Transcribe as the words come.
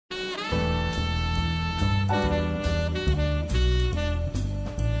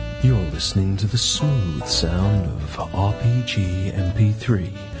listening to the smooth sound of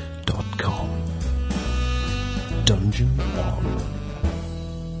RPGMP3.com. Dungeon On.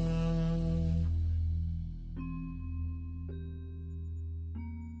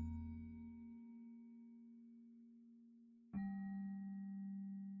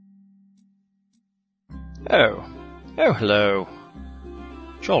 Oh, hello.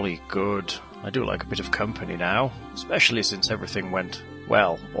 Jolly good. I do like a bit of company now, especially since everything went,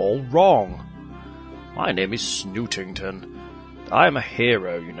 well, all wrong. My name is Snootington. I'm a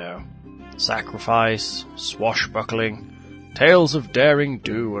hero, you know. Sacrifice, swashbuckling, tales of daring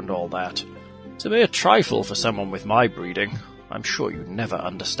do and all that. It's a mere trifle for someone with my breeding. I'm sure you'd never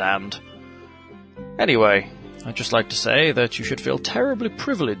understand. Anyway, I'd just like to say that you should feel terribly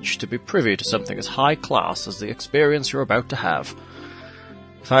privileged to be privy to something as high class as the experience you're about to have.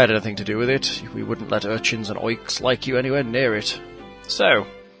 If I had anything to do with it, we wouldn't let urchins and oiks like you anywhere near it. So,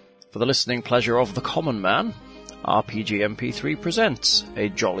 for the listening pleasure of the common man, RPGMP3 presents a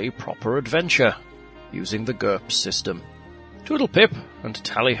jolly proper adventure, using the GURPS system. Toodle-pip and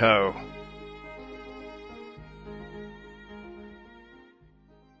tally-ho.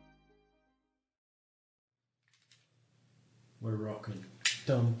 We're rocking.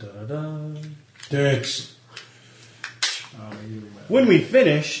 Dun dun dun. Dicks. When we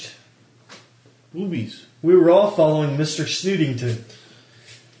finished, Boobies. we were all following Mr. Snootington.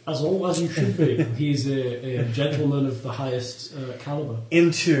 As you should be. He's a gentleman of the highest caliber.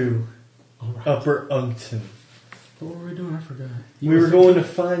 Into Right. Upper Uncton. What were we doing? I forgot. We were going to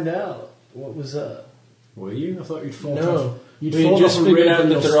find out what was up. Were you? I thought you'd fought off. No. You'd We fought just off a figured raid out in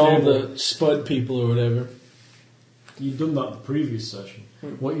that your they're all stable. the Spud people or whatever. You'd done that the previous session.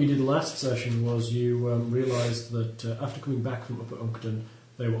 What you did last session was you realised that after coming back from Upper Uncton,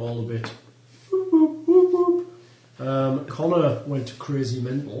 they were all a bit whoop, whoop, whoop, whoop. Connor went crazy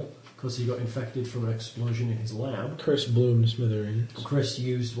mental because he got infected from an explosion in his lab. Chris Bloom smithereens. Chris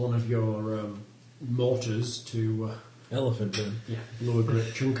used one of your mortars to Elephant Bloom. blow a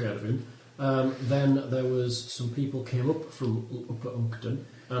great chunk out of him. Then there was some people came up from Upper Uncton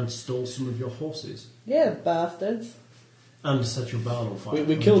and stole some of your horses Yeah, bastards. and set your barn on fire.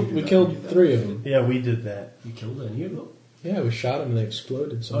 We How killed did you do that? killed You did that. 3 of them. Yeah, we did that. You killed any of them? Yeah, we shot them and they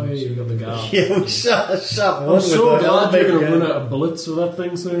exploded. So Oh yeah, you got the guard. Yeah, we shot one I'm so with glad you're going to run gun. out of bullets with that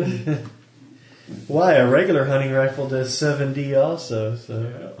thing soon. Why? A regular hunting rifle does 7D also,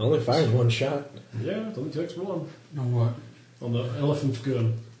 so... only fires one shot. Yeah, it only takes one. No what? On the elephant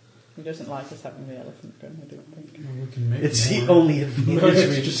gun. He doesn't like us having the elephant gun, I don't think. We can make It's the only advantage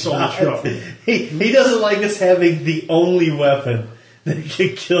It's we just solid shot. He doesn't like us having the only weapon that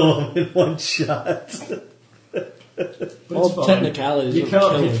can kill him in one shot. But all it's fine. technicalities. You of can't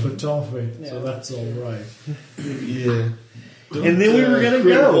killing. hit for toffee, Yeah. so that's alright. Yeah. And then we were gonna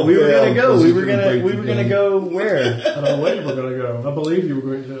go. We were gonna go. We were gonna go where? I don't know where you were going to go. I believe you were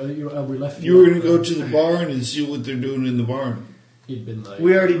going to... we left You were going to go to the barn and see what they're doing in the barn. You'd been there.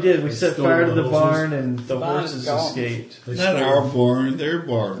 We already did. We They set stole fire to the horses. barn and the barn's horses gone. escaped. They Not stole- our barn, their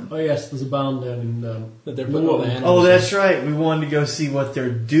barn. Oh yes, there's a barn down in... That they're putting all the animals. Oh, that's right. We wanted to go see what they're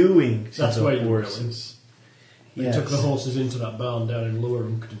doing to That's the where you were horses. They Yes. took the horses into that barn down in Lower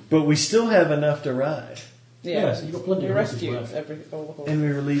Uncton. But we still have enough to ride. Yeah, so you've got plenty we of horses rescued left. all the horses. And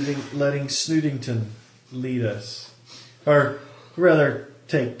we were letting Snootington lead us. Or rather,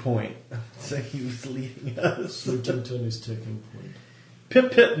 take point. So he was leading us. Snootington is taking point.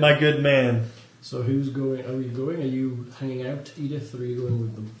 Pip pip, my good man. So who's going? Are you going? Are you hanging out, Edith, or are you going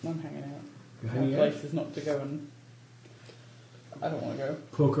with them? I'm hanging out. You're My hanging out? place is not to go and... I don't want to go.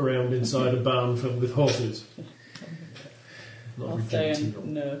 Poke around inside a barn filled with horses. Not I'll very stay genteel.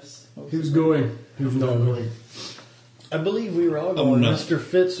 and nurse. Who's going? Who's not going? I believe we were all going. no. Mr.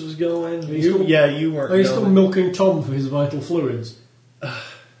 Fitz was going. Are you still- Yeah, you weren't Are you still going. milking Tom for his vital fluids?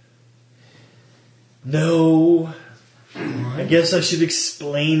 No. I guess I should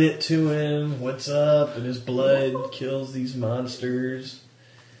explain it to him. What's up? And his blood kills these monsters.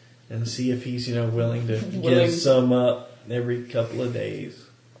 And see if he's, willing to Willing. give some up every couple of days.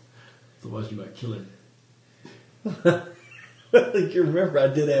 Otherwise, you might kill him. You remember I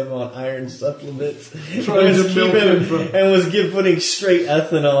did have him on iron supplements. Trying to Was milk keeping- him for- and was putting straight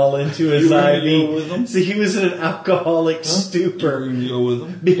ethanol into his You were gonna go with IV. him? So he was in an alcoholic We're stupor. going to go with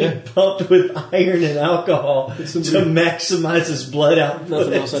them. Being pumped with iron and alcohol to It's a- maximize his blood output.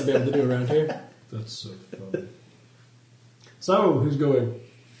 Nothing else I'd be able to do around here. That's so funny. So, who's going?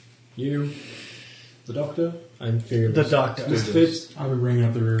 You? The doctor? I'm fearless. The doctor. Mr. Fitz? I'll be bringing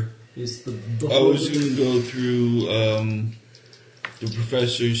up the rear. Is the I was going to go through the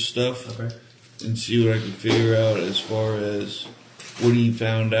professor's stuff Okay. and see what I could figure out as far as what he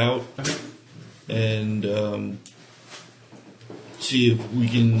found out and see if we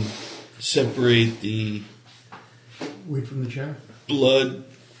can separate the Weed from the chair. blood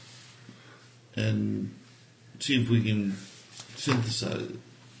and see if we can synthesize it.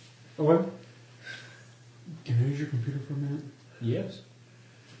 Okay. Can I use your computer for a minute? Yes.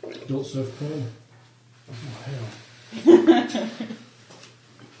 Don't surf porn. Oh, hell.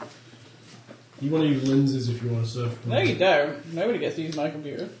 You want to use lenses if you want to surf porn. No, you don't. Nobody gets to use my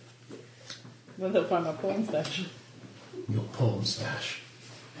computer. Then they'll find my porn stash. Your porn stash.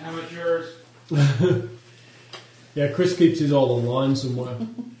 Amateurs. Yeah, Chris keeps his all online somewhere.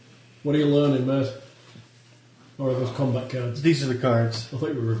 What are you learning, mate? Or are those combat cards? These are the cards. I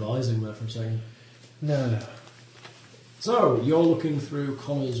thought you were revising there for a second. No. So, you're looking through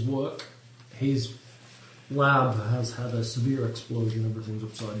Connor's work. His lab has had a severe explosion. Everything's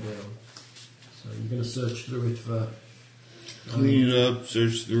upside down. So you're going to search through it for... Clean it up,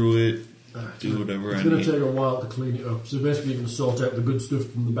 search through it, do whatever I It's going need. to take a while to clean it up. So basically you're going to sort out the good stuff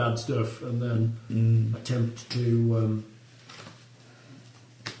from the bad stuff and then attempt to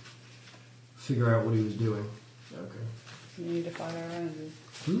figure out what he was doing. Okay. You need to find our energy.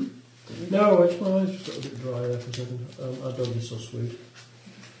 No, it's fine. It's just got a bit dry there for a second. Our dog is so sweet.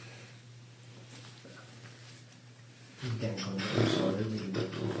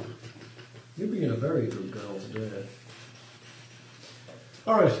 You're being a very good girl today.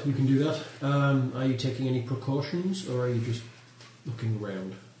 Alright, you can do that. Are you taking any precautions or are you just looking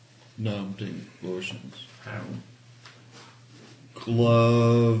around? No, I'm taking precautions. How?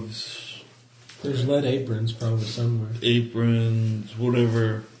 Gloves, There's lead aprons probably somewhere. aprons,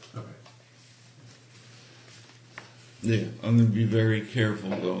 whatever. Okay. Yeah, I'm going to be very careful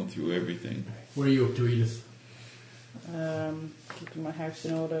going through everything. What are you up to, Edith? Keeping my house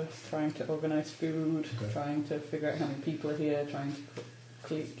in order, trying to organise food, Okay. trying to figure out how many people are here, trying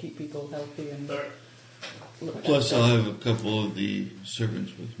to keep people healthy and look Plus, after. I'll have a couple of the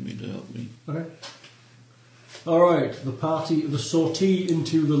servants with me to help me. Okay. Alright, the sortie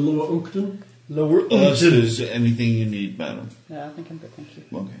into the Lower Uncton Lower Unless there's anything you need, madam. Yeah, I think I'm good, thank you.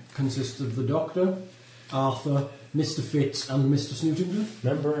 Okay. consists of the Doctor, Arthur, Mr. Fitz and Mr. Snootington.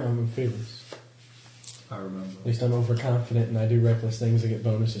 Remember, I'm in favorites. I remember. At least I'm overconfident and I do reckless things. I get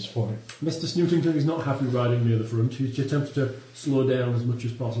bonuses for it. Mr. Snootington is not happy riding near the front. He attempts to slow down as much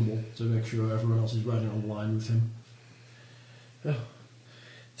as possible to make sure everyone else is riding on line with him.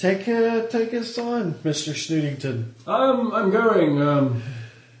 Take us on, Mr. Snootington. I'm going.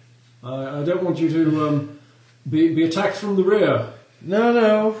 I don't want you to be attacked from the rear.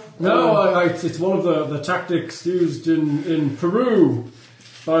 No. No, it's one of the tactics used in Peru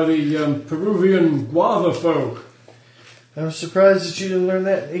by the Peruvian guava folk. I was surprised that you didn't learn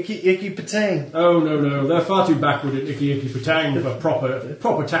that icky patang. Oh no, they're far too backward at icky patang for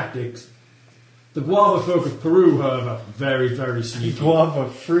proper tactics. The guava folk of Peru, however, very, very sneaky. Guava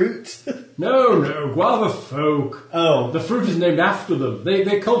fruit? No, guava folk. Oh. The fruit is named after them.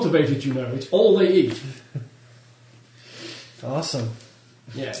 They cultivate it, you know. It's all they eat. Awesome.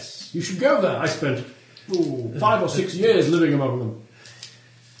 Yes. You should go there. I spent 5 or 6 years living among them.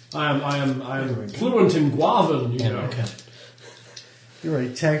 I am fluent in guavan, you know. Okay. You're a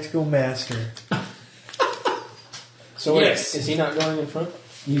tactical master. So wait, Yes. is he not going in front?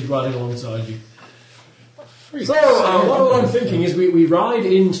 He's riding alongside you. So, what I'm thinking is we ride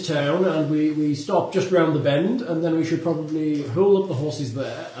into town and we stop just round the bend and then we should probably hole up the horses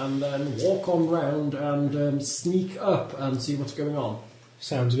there and then walk on round and sneak up and see what's going on.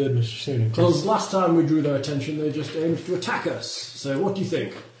 Sounds good, Mr. Snootington. Because last time we drew their attention they just aimed to attack us. So what do you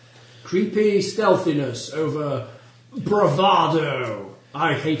think? Creepy stealthiness over bravado.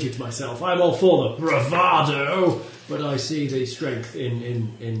 I hate it myself. I'm all for the bravado, but I see the strength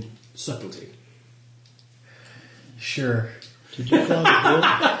in subtlety. Sure. Did you draw the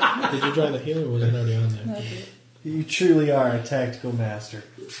healer? Did you draw the healer or was it already on there? You truly are a tactical master.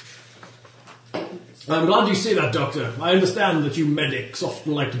 I'm glad you see that, Doctor. I understand that you medics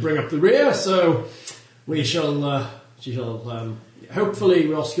often like to bring up the rear, so we shall hopefully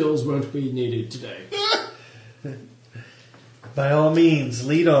your skills won't be needed today. By all means,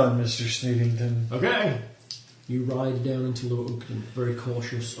 lead on, Mr. Snootington. Okay. You ride down into Lower Uncton, very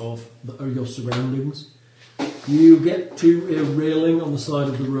cautious of your surroundings. You get to a railing on the side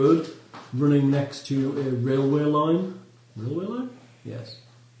of the road, running next to a railway line. Railway line? Yes.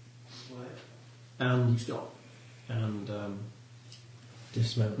 And you stop. And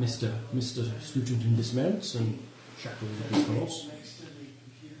Dismount. Mr. Snootington dismounts and shackles his horse.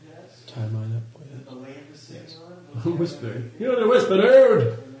 Tie mine up with it. Whispering. You're the whisper,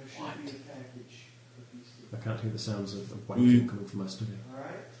 dude! I can't hear the sounds of wanking coming from my studio.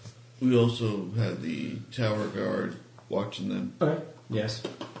 We also had the tower guard watching them. Okay. Yes.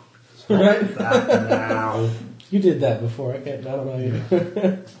 Right? Now. You did that before. I don't know you.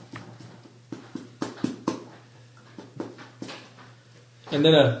 And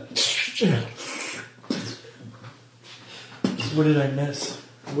then What did I miss?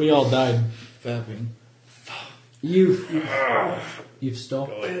 we all died. Fapping. You've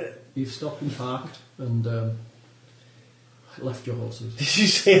stopped. You've stopped and parked and left your horses. Did you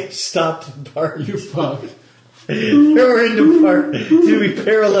say I stopped and parked? You've parked. We're in the park. Did we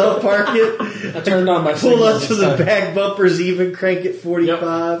parallel park it? I turned on my Pull signal up to this the time. back bumpers even, crank it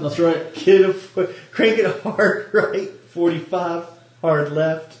 45. That's right. Crank it hard right, 45, hard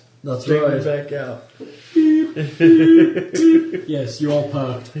left. That's Straighten right. it back out. Yes, you all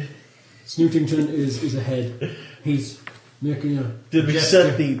parked. Snootington is ahead. He's making a. Did we gesture.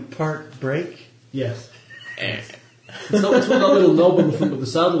 set the park brake? Yes. It's what that little knob on the front of the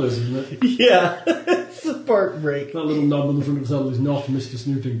saddle is, isn't it? Yeah, it's the park brake. That little knob on the front of the saddle is not Mr.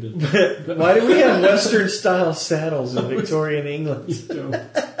 Snootington. Why do we have Western style saddles in Victorian England? You don't.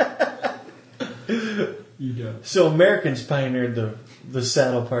 You don't. So Americans pioneered the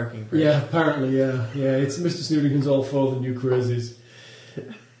saddle parking brake. Yeah, apparently, yeah. Yeah, it's Mr. Snootington's all for the new crazies.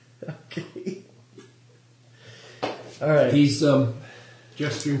 Okay. All right. He's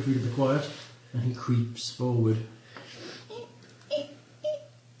gesturing for you to be quiet, and he creeps forward.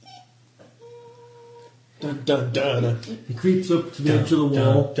 Dun, dun, dun. He creeps up to the edge of the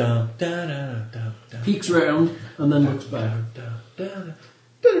wall, peeks round, and then looks back.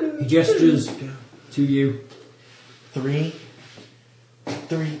 He gestures to you. Three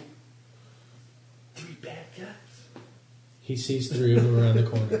bad guys. He sees three of them around the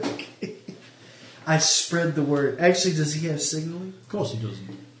corner. I spread the word. Actually, does he have signaling? Of course he doesn't.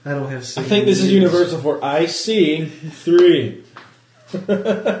 I don't have I signaling. think this is universal for I see three.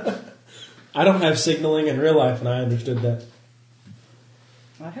 I don't have signaling in real life, and I understood that.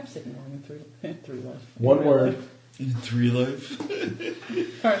 I have signaling in three life. One word. In 3 life.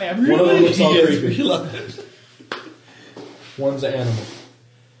 Apparently I've One of them looks all Yes, creepy. 3 lives. One's an animal.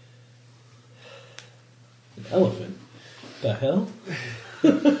 An elephant. The hell? He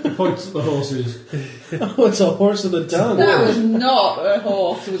points at the horses. Oh, it's a horse with a tongue. That was not a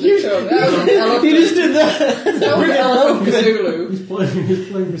horse with a tongue. That was an elephant. He just did that. That was Elephant Cthulhu. He's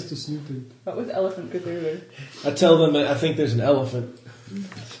playing Mr. Snootington. That was Elephant Cthulhu. I tell them that I think there's an elephant.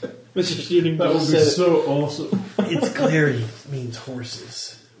 Mr. Shooting That would be said it. so awesome. It's clarity. Means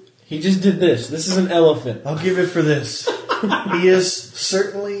horses. He just did this. This is an elephant. I'll give it for this. He is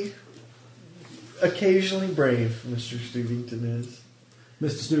certainly occasionally brave, Mr. Stevington is.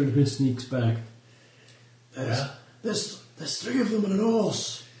 Mr. Snootington sneaks back. Yeah. There's 3 of them and an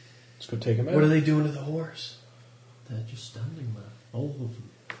horse. Let's go take him out. What are they doing to the horse? They're just standing there. All of them.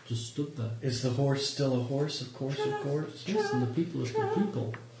 Just stood there. Is the horse still a horse? Of course, of course. Yes, and the people are still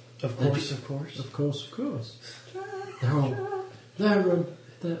people. Of course, of course. Of course, of course.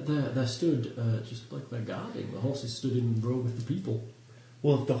 They're stood just like they're guarding. The horses stood in row with the people.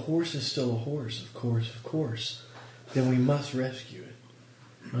 Well, if the horse is still a horse, of course, then we must rescue it.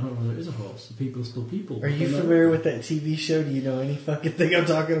 I don't know whether it is a horse. The people are still people. Are you familiar with that TV show? Do you know any fucking thing I'm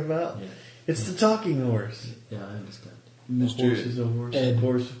talking about? Yeah. It's the talking horse. Yeah, I understand. The horse is a horse. Ed.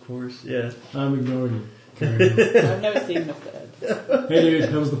 Of course. Yeah. I'm ignoring you. Carry on. I've never seen Mr. Ed. Hey dude,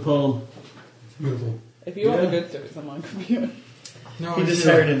 how was the poem? Beautiful. If you want the good stuff, it's on my computer. No, He I just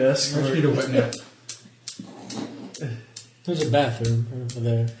need a- hired an I escort. need a wet net. There's a bathroom over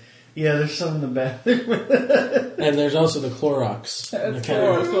there. Yeah, there's some in the bathroom. And there's also the Clorox. in the It's counter.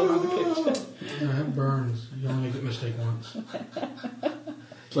 all in the kitchen. It burns. You only make that mistake once.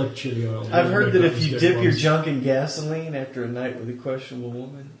 It's like chili oil. I've heard that if you Get dip your once. junk in gasoline after a night with a questionable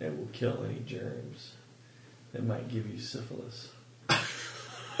woman, it will kill any germs that might give you syphilis.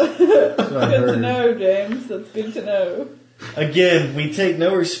 That's what I Good to heard. know, James. That's good to know. Again, we take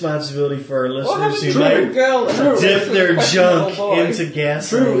no responsibility for our What happened listeners to who a might girl that dip their junk boy? into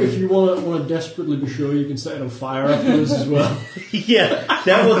gasoline. True, if you want to desperately be sure, you can set it on fire afterwards as well. Yeah,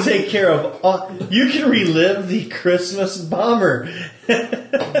 that will take care of all. You can relive the Christmas bomber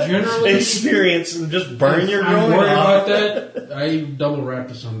Generally, experience and just burn your I'm groin worried off. about that. I double wrap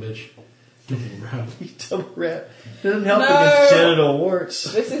the son bitch. Double wrap. You double wrap. Doesn't help No. against genital warts.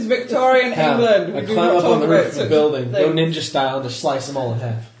 This is Victorian How? England. I We do climb not up talk on the about roof of the such building, go things. ninja style, and just slice them all in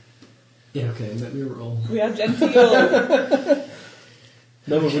half. Yeah, okay, let me roll. We are genteel.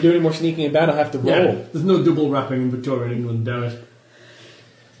 No, but if we do any more sneaking about, I'll have to roll. Yeah, there's no double wrapping in Victorian England, damn it.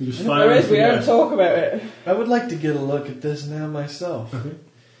 You just And if fire there is, we everything don't out. talk about it. I would like to get a look at this now myself. Okay.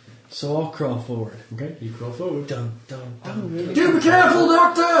 So I'll crawl forward. Okay, you crawl forward. Dun, dun, dun. Do be careful,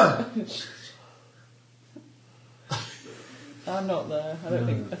 Doctor! I'm not there. I don't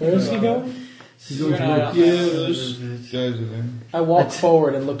think. Where is he going? He's going to You're look. not. Yeah, those guys are there. I walk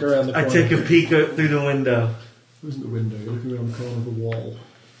forward and look around the I corner. take a peek out through the window. Who's in the window? You're looking around the corner of the wall.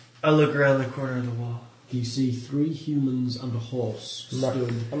 I look around the corner of the wall. You see 3 humans and a horse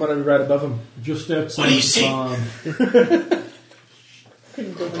stood I'm gonna be right above him. just outside the barn.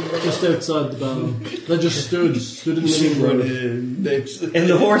 Just outside the barn. They just stood in the middle of the road. Next. And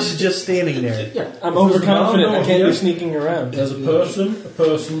the horse is just standing there. Yeah, I'm overconfident. No, I can't yeah. be sneaking around. There's a person, a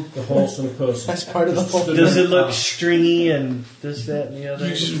horse, and a person. That's part of the whole Stood thing. Does in it the look barn. stringy and this, that, and the other?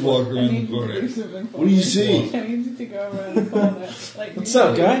 You just walk I around need the you to corner. do something for What do you me. see? I need you to go around the corner. Like, What's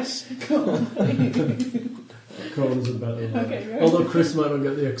up, guys? Come on, please. Corners are better. Okay, go. Although Chris might not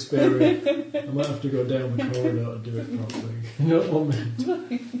get the experience, I might have to go down the corridor to do it properly. You know what I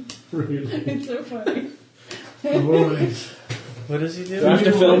mean? Really. It's so funny. Alright. What does he Do I do? have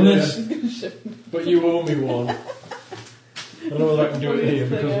to film this? He's gonna show me. But you owe me one. I don't know whether I can do it here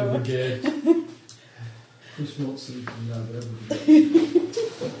because of the gate. Chris won't sleep now, but everybody.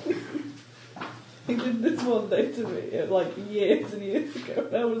 He did this one day to me like years and years ago,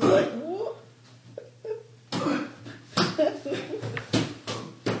 and I was like, what?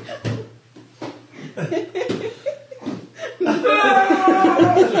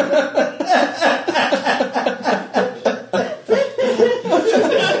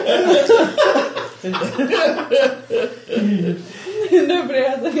 Nobody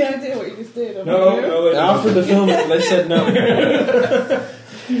has any idea what you just did. I'm like, I offered to film it, but they said no.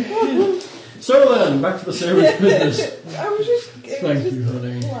 So then, back to the serious business. I was just. Thank you,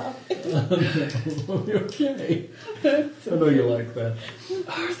 honey. Are you okay? I know you like that.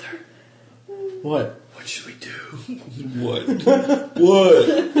 Arthur. What? What should we do? What?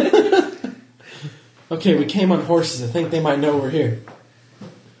 What? Okay, we came on horses. I think they might know we're here.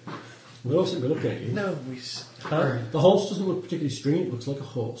 We're also going to look at you. No, Huh? The horse doesn't look particularly stringy, it looks like a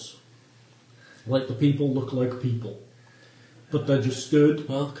horse. Like the people look like people. But they're just stood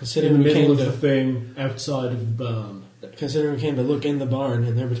Well, in considering the we middle came of the to thing outside of the barn. look in the barn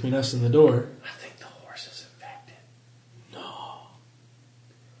and they're between us and the door. I think the horse is infected. No. Oh,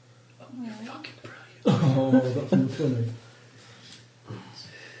 you're fucking brilliant. Oh, that's really funny.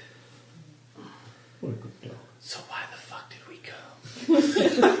 What a good dog. So why the fuck did we come?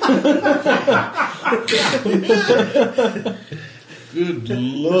 Good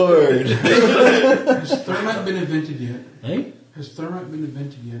lord. Has thermite been invented yet? Hey? Has thermite been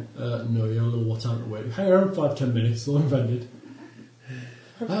invented yet? No, you're a little what time to wait. Hang around 5-10 minutes, they'll invented.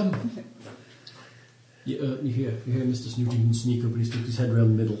 You hear Mr. Snootington sneak up and he sticks his head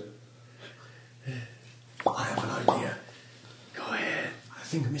around the middle. I have an idea. Go ahead. I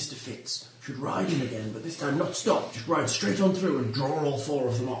think Mr. Fitz should ride in again, but this time not stop, just ride straight on through and draw all 4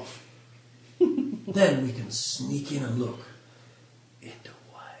 of them off. Then we can sneak in and look. Into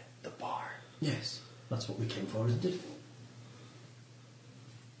what? The bar. Yes, that's what we came for, isn't it?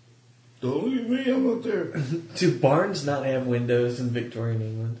 Don't look at me, I'm not there. Do barns not have windows in Victorian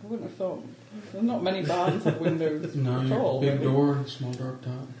England? I wouldn't have thought. There's not many barns with windows No, at all. big really. door, small dark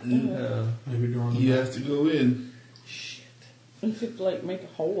top. No. Maybe a door on the You back. have to go in. Shit. You could like make a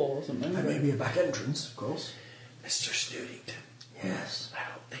hole or something. And maybe a back entrance, of course. Mr. Snootington, Yes. I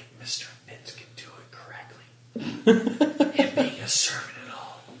don't think Mr. Fitz can do it correctly. Him being a servant and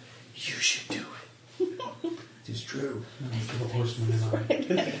all, you should do it. It is true. The horseman and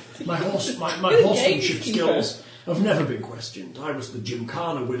I. My horsemanship skills have never been questioned. I was the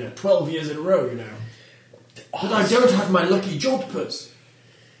Gymkhana winner 12 years in a row, you know. But I don't have my lucky jodhpurs.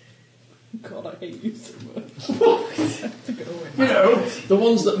 God, I hate you so much. To go in. You know, the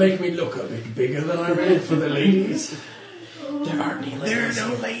ones that make me look a bit bigger than I am for the ladies. There aren't any There are ladies.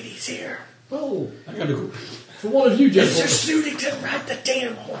 no ladies here. Well, I gotta go. for one of you Mr. gentlemen. Snootington, ride the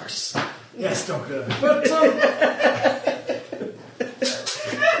damn horse. Yes, Doctor. But,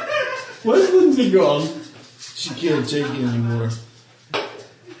 where's Lindsay gone? She can't take it anymore.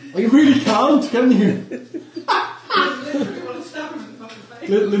 Oh, you really can't, can you?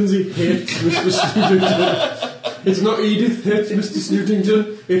 Lindsay hates Mr. Snootington. It's not Edith hates Mr.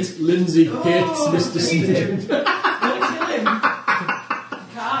 Snootington, it's Lindsay hates Mr. Snootington.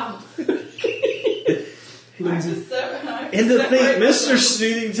 Lindsay. And to think, Mr.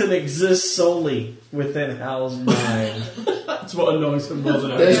 Snootington exists solely within Hal's mind. That's what annoys him more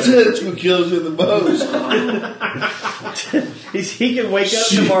than That's what kills her the most. He can wake up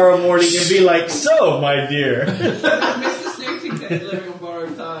tomorrow morning and be like, "So, my dear." Mr. Snootington living on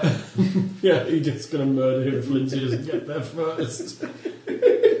borrowed time. Yeah, Edith's going to murder him if Lindsay doesn't get there first.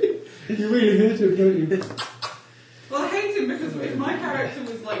 You really hate him, don't you? Well, I hate him because if my character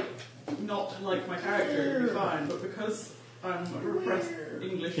was like not like my character, it would be fine. But because I'm a repressed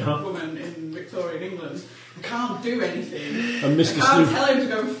English woman in Victorian England, I can't do anything. And Mr. I can't Snoop, tell him to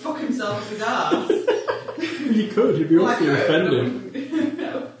go fuck himself with his ass. you could. He'd be Well, I awfully could, offended.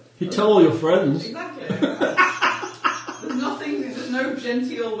 No. He'd tell all your friends. Exactly. There's no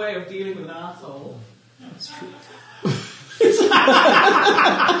genteel way of dealing with an asshole. That's true.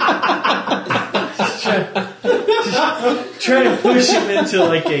 Try to push him into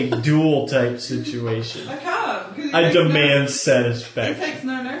like a duel type situation. I can't. Because I demand He satisfaction. takes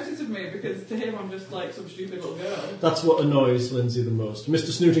no notice of me because to him I'm just like some stupid little girl. That's what annoys Lindsay the most. Mr.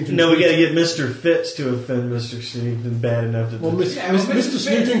 Snootington. No, we gotta get Mr. Fitz to offend Mr. Snootington bad enough to. Well, Yeah, well, Mr. Mr.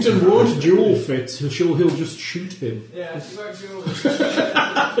 Snootington won't duel Fitz. He'll just shoot him. Yeah, she won't duel.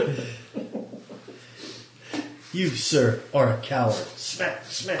 You, sir, are a coward. Smack,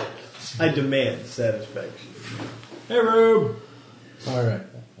 smack. I demand satisfaction. Hey, Rube. Alright.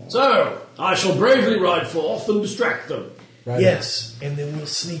 So, I shall bravely ride forth and distract them. Right. Yes, and then we'll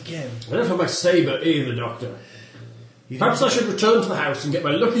sneak in. I don't have my sabre either, Doctor. Perhaps I should return to the house and get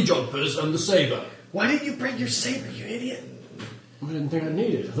my lucky jumpers and the sabre. Why didn't you bring your saber, you idiot? I didn't think I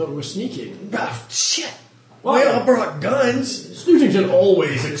needed it. I thought we were sneaking. Oh, shit. Why? We all brought guns. Snootington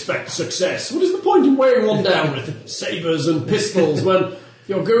always expects success. What is the point in weighing one down with sabres and pistols when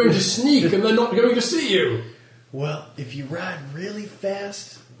you're going to sneak and they're not going to see you? Well, if you ride really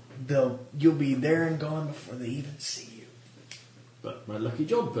fast, you'll be there and gone before they even see you. But my lucky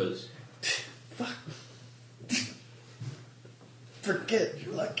jumpers. Fuck. Forget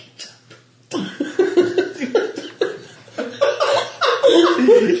your lucky jumper.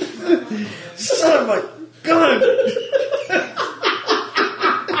 Son of a gun!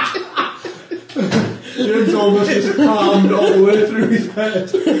 Jim's almost just palmed all the way through his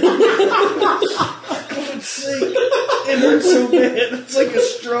head. God's sake. It hurts so bad. It's like a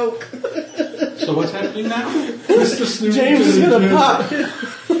stroke. So what's happening now? Mr. Snootington. James is gonna pop.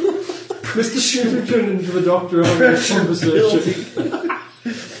 Mr. Snootington and the doctor having a conversation.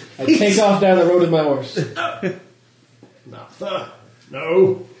 I take off down the road with my horse. Martha,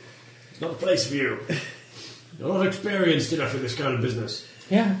 no. It's not the place for you. You're not experienced enough in this kind of business.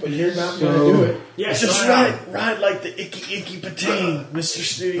 Yeah, but you're not going to do it. Yes, Just I am. ride like the icky patane,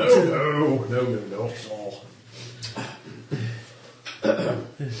 Mr. No, Snootington. no, not at all.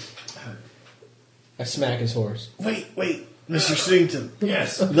 I smack his horse. Wait, Mr. Snootington.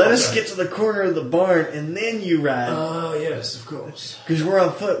 Yes. Let us get to the corner of the barn and then you ride. Ah, yes, of course. Because we're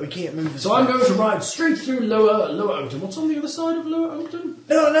on foot, we can't move as So I'm fast. going to ride straight through Lower Oakton. What's on the other side of Lower Oakton?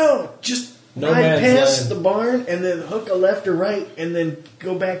 No, just No ride man's past land. the barn and then hook a left or right and then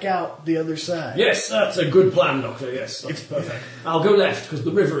go back out the other side. Yes, that's a good plan, Doctor. Yes, that's perfect. I'll go left because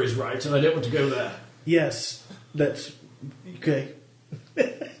the river is right and I don't want to go there. Yes, that's okay.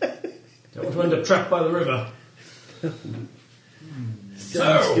 Don't want to end up trapped by the river.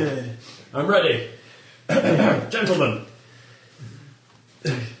 Sounds So- good. I'm ready. Gentlemen.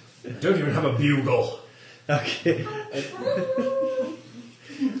 Don't even have a bugle. Okay.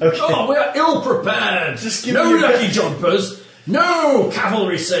 Oh, we are ill prepared. Just give no me your lucky jumpers, no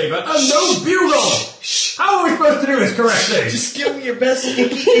cavalry sabre, and no bugle. How are we supposed to do this correctly? Just give me your best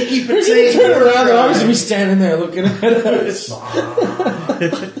icky potato. Turn around and I'm just be standing there looking at us.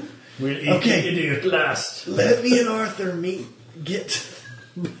 We'll eat Okay. the idiot last. Let me and Arthur get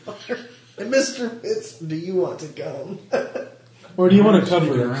to the bar. And Mr. Fitz, do you want to come? Or do you want to Sneaking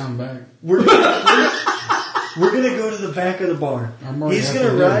cover it? around back. We're gonna go to the back of the barn. I'm already He's halfway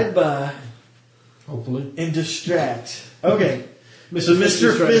gonna there. ride by Hopefully. and distract. Okay. Mr. So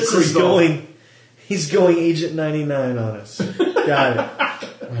Mr. Fitz Fitz is creep off. going. He's going Agent 99 on us. Got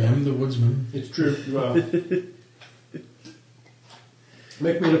it. I am the woodsman. It's true, you are.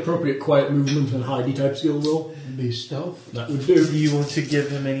 Make me an appropriate quiet movement and hidey type skill roll. Be stealth. That would Do do. you want to give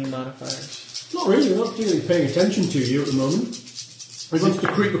him any modifiers? Not really, we're not particularly paying attention to you at the moment. He wants to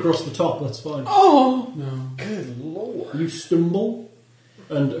creep across the top, that's fine. Oh! No. Good lord. You stumble,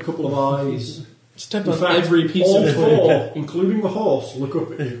 and a couple of eyes. Step In on fact, every piece all of it. four, including the horse, look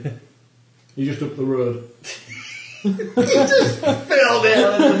up at you. You just up the road. Fell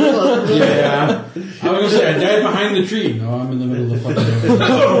down in the middle of the road. Yeah. I was going to say, I died behind the tree. No, I'm in the middle of the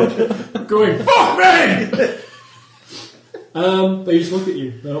fucking road. Going, fuck me! They just look at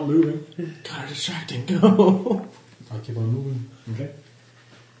you, they're not moving. God, distracting. Go. I'll keep on moving. Okay.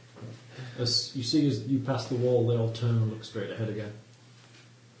 As you see, as you pass the wall, they all turn and look straight ahead again.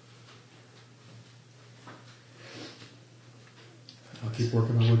 I'll keep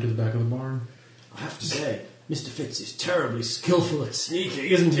working my way to the back of the barn. I have to say, Mr. Fitz is terribly skillful at sneaking,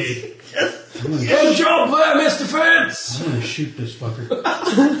 isn't he? Good job there, Mr. Fitz! I'm gonna shoot this fucker.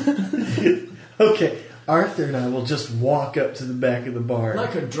 Okay, Arthur and I will just walk up to the back of the barn.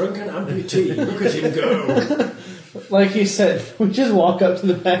 Like a drunken amputee. Look at him go. Like he said, we just walk up to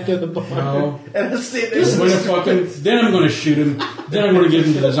the back of the barn. No. And I'll stand there. I'm gonna fucking. Then I'm gonna shoot him. Then I'm gonna give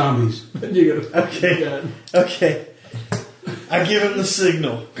him to the zombies. You go. Okay. Okay. I give him the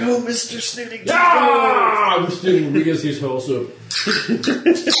signal. Go, Mr. Snooty. Ah! The student rears his horse up.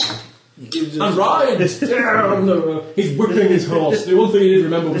 And rides down the road. He's whipping his horse. The one thing he didn't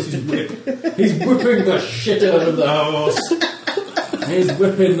remember was his whip. He's whipping the shit out of the horse. He's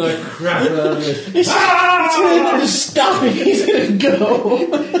whipping the crap out of it. He's gonna just stop it. He's gonna go.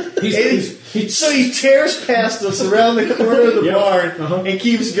 So he tears past us around the corner of the barn and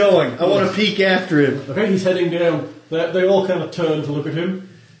keeps going. I want to peek after him. Okay, he's heading down. They all kind of turn to look at him.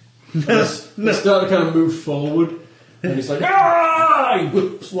 They start to kind of move forward. And he's like, ah! He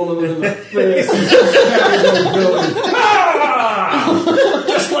whips one of them in the face. And carries on going, ah!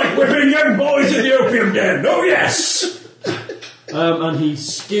 Just like whipping young boys in the opium den. Oh, yes! And he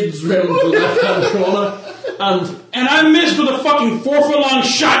skids round the left-hand corner. And I missed with a fucking 4-foot-long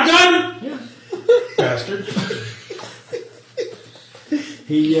shotgun? Yeah. Bastard.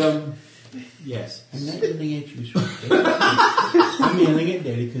 He, yes. I'm not yelling at you, sweetie. I'm yelling at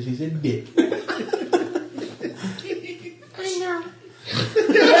Daddy because he's a dick.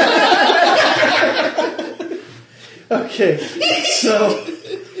 Okay, so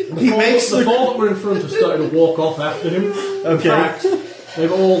he makes the four that were in front have started to walk off after him. Okay. In fact,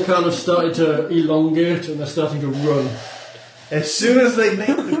 they've all kind of started to elongate and they're starting to run. As soon as they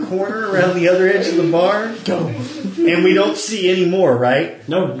make the corner around the other edge of the barn, Go. and we don't see any more, right?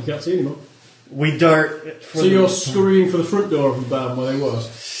 No, you can't see anymore. We dart. So you're scurrying for the front door of the barn where they was.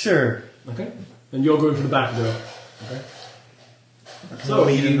 Sure. Okay. And you're going for the back door. Okay. So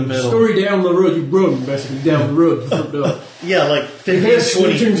meet in the middle. Scurry down the road, you run basically down the road to the front door. Yeah, like You hear 15,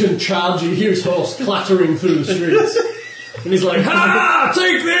 20. Snootington charge, you hear his horse clattering through the streets. And he's like, ha!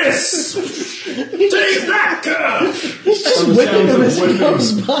 Take this! Take that, cur! He's just And the whipping him as sounds he of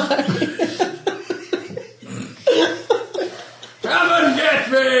goes by. Come and get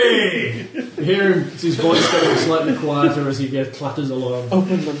me! You hear him, his voice getting slightly quieter as he clatters along.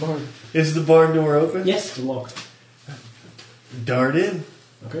 Open the barn. Is the barn door open? Yes, it's locked. Dart in.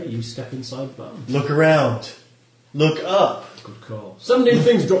 Okay, you step inside the barn. Look around. Look up. Good call. 17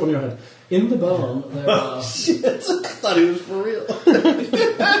 things drop on your head. In the barn, there are... Shit, I thought it was for real.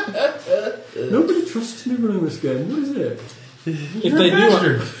 Nobody trusts me running this game. What is it? If they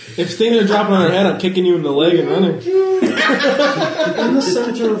do, if things are dropping on their head, I'm kicking you in the leg and running. In the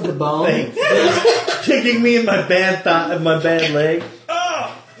centre of the barn... Thanks. Kicking me in my bad leg.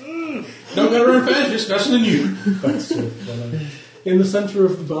 Don't gotta run fast, just faster than you. That's so funny. In the centre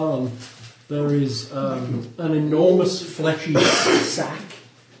of the barn, there is an enormous fleshy sack.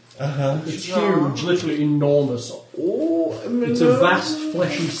 It's huge, literally enormous. It's a vast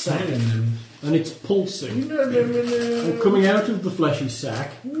fleshy sack, and it's pulsing. And coming out of the fleshy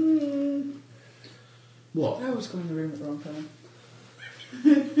sack, what? I was going to the room at the wrong time.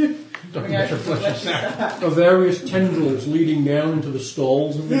 Are various tendrils leading down into the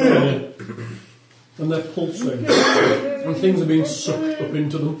stalls of the barn, and they're pulsing, and things are being sucked up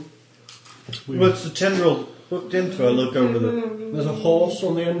into them. What's the tendril hooked into? I look over There's a horse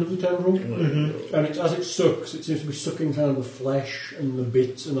on the end of the tendril, and as it sucks, it seems to be sucking kind of the flesh and the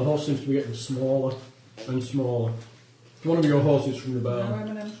bits, and the horse seems to be getting smaller and smaller. It's one of your horses from the Now barn. I'm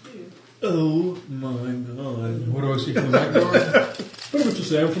an MC. Oh my god. What do I see from the back door? Pretty much the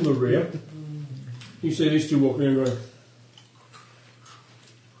same from the rear. You see these two walking in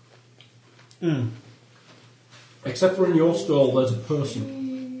going... Except for in your stall, there's a person.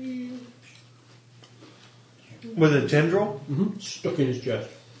 With a tendril? Stuck in his chest.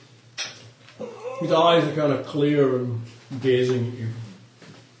 His eyes are kind of clear and gazing at you.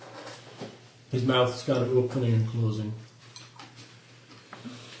 His mouth's kind of opening and closing.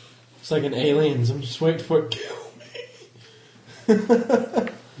 It's like an aliens. I'm just waiting for it. Kill me.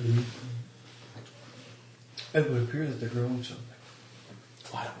 It would appear that they're growing something.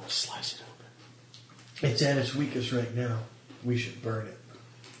 Why don't we slice it open? It's at its weakest right now. We should burn it.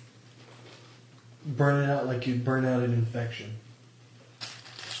 Burn it out like you'd burn out an infection.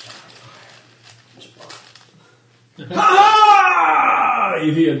 Ah!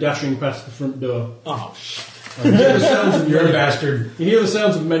 You hear dashing past the front door. Oh, shit. You hear the sounds of You're a bastard. You hear the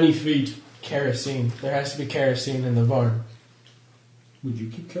sounds of many feet. Kerosene. There has to be kerosene in the barn. Would you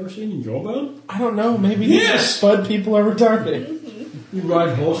keep kerosene in your barn? I don't know. Maybe these Yes! spud people are retarded. You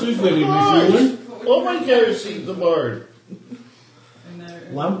ride horses, they need refueling. all my kerosene apart.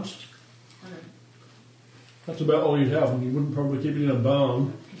 Lamps. Okay. That's about all you'd have, and you wouldn't probably keep it in a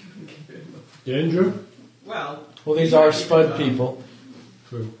barn. Danger? Well, these are spud people.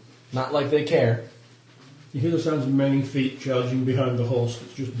 True. Not like they care. You hear the sounds of many feet charging behind the horse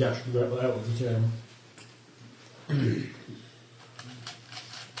that's just dashed right out of the town.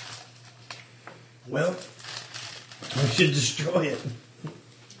 Well, we should destroy it.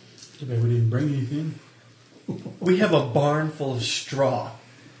 Too bad we didn't bring anything. We have a barn full of straw.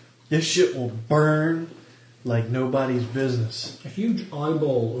 This shit will burn like nobody's business. A huge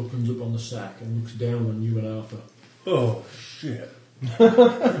eyeball opens up on the sack and looks down on you and Arthur. Oh, shit.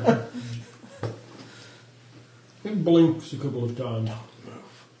 It blinks a couple of times.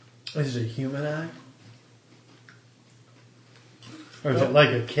 Is it a human eye? Or is it like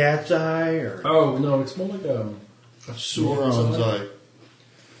a cat's eye? Or Oh, no, it's more like a Sauron's eye.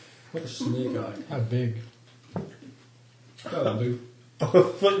 like a snake eye. How big? That'll do. a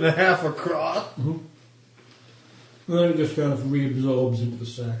foot and a half across? And then it just kind of reabsorbs into the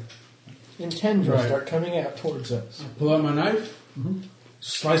sack. And tendrils Right. start coming out towards us. Pull out my knife.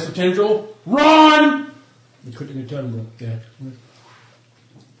 Slice the tendril. Run! You're cutting a tendril. Yeah.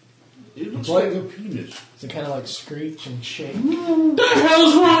 It looks Like- like a penis. Does it kind of like screech and shake? What the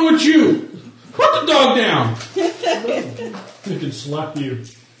hell's wrong with you? Put the dog down. It can slap you.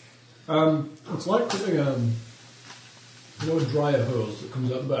 It's like putting a dryer hose that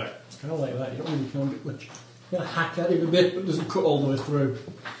comes out the back. It's kind of like that. You don't really kind of get much. You gotta hack at it a bit, but it doesn't cut all the way through.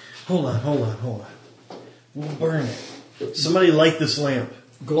 Hold on. We'll burn it. Somebody light this lamp.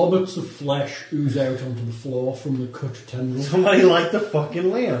 Globuts of flesh ooze out onto the floor from the cut tendril. Somebody light the fucking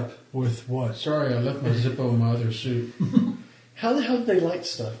lamp. With what? Sorry, I left my Zippo in my other suit. How the hell did they light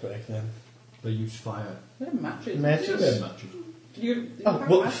stuff back then? They use fire. they're matches. Matches? They're matches. You Oh, have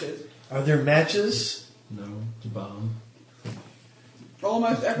well- matches. Are there matches? No, it's a barn.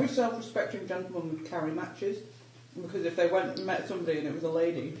 Almost every self-respecting gentleman would carry matches, because if they went and met somebody and it was a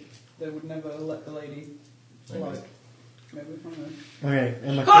lady, they would never let the lady light. Maybe, I don't know. Okay,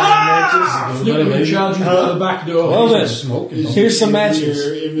 am I carrying matches? Snooty charges by the back door. Well then, Smoke. here's some matches.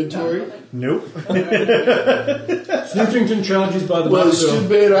 Your inventory? Nope. Snootington charges by the Well, back it's too door.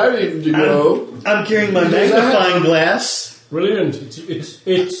 bad I didn't go. I'm carrying my magnifying glass. Brilliant.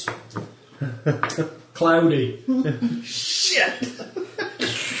 It's cloudy. Shit.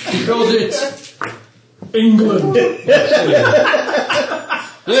 Because it's England.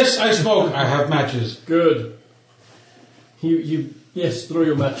 Yes, I smoke. I have matches. Good. Yes, throw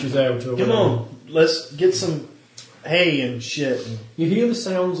your matches out. Or Come whatever. on, let's get some hay and shit. You hear the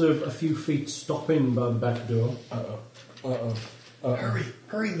sounds of a few feet stopping by the back door.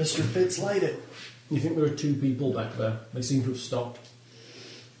 Hurry, Mr. Fitz, light it. You think there are two people back there. They seem to have stopped.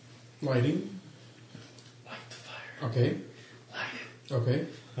 Lighting. Light the fire. Okay. Light it. Okay.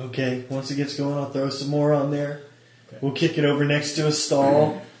 Okay, once it gets going, I'll throw some more on there. Okay. We'll kick it over next to a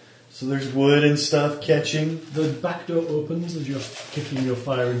stall, so there's wood and stuff catching. The back door opens as you're kicking your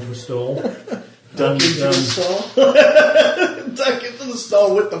fire into a stall. Duck And, into the stall. Duck into the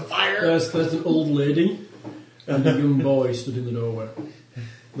stall with the fire. There's an old lady and a young boy stood in the doorway.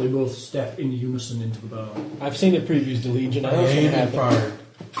 They both step in unison into the barn. I've seen the previews to Legion. I I know what's going aim to and happen.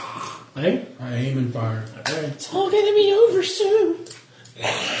 fire. Hey? I aim and fire. It's all going to be over soon.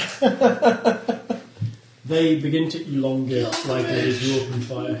 They begin to elongate slightly as you open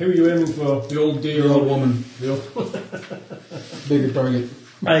fire. Who are you aiming for? The old dear The old woman. The old... Bigger target.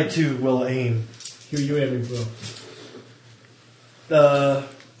 I too will aim. Who are you aiming for?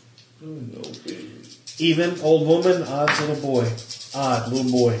 Even old woman, odds little boy. Odd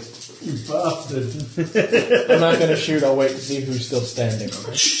little boy. You bastard. I'm not going to shoot. I'll wait to see who's still standing.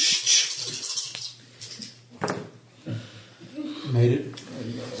 Made it.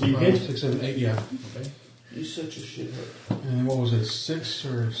 So you 5, hit? 6, 7, 8. Yeah. Okay. You're such a shithead. And what was it? 6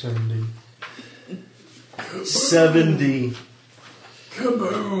 or 70? 70.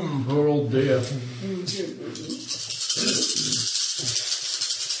 Kaboom! Poor old dear.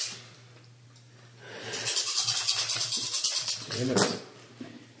 Damn it.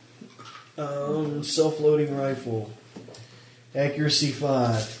 Self-loading rifle. Accuracy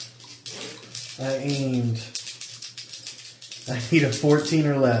 5. I aimed. I need a 14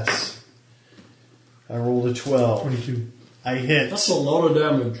 or less. I rolled a 12. 22. I hit. That's a lot of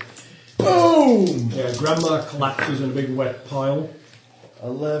damage. Boom! Yeah, Grandma collapses in a big wet pile.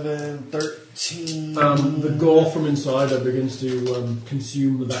 11, 13, The gore from inside her begins to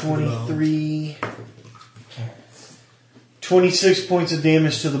consume the back of the barn. 23, 26 points of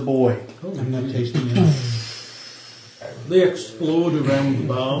damage to the boy. I'm not tasting it. They explode around the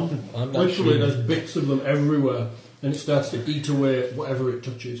barn. I'm not Literally, sure. there's bits of them everywhere, and it starts to eat away at whatever it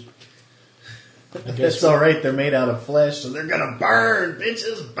touches. I guess That's alright, they're made out of flesh, so they're gonna burn!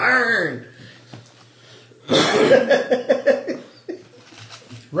 Bitches, burn!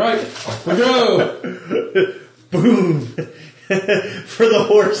 Right, off we go. Boom! For the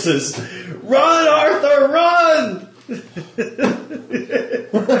horses. Run, Arthur, run! You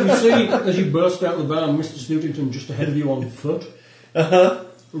see, as you burst out of the barn, Mr. Snootington just ahead of you on foot,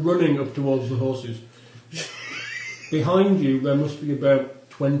 running up towards the horses. Behind you, there must be about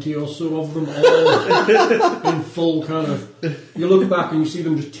 20 or so of them, all in full kind of... You look back and you see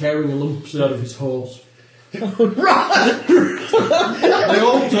them just tearing lumps out of his horse. Run! They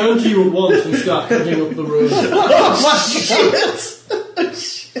all turn to you at once and start heading up the road. Shit!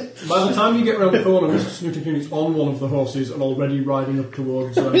 By the time you get round the corner, Mr. Snootington is on one of the horses and already riding up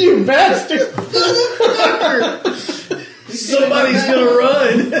towards them. You bastard! Somebody's gonna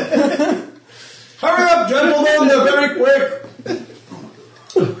run! Hurry up, gentlemen, they're very quick!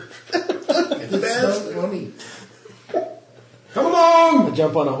 That's so funny. Come along! I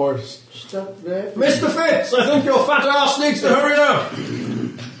jump on a horse. Stop that. Mr. Fitz, I think your fat ass needs to hurry up!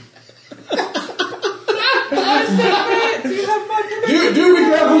 Do be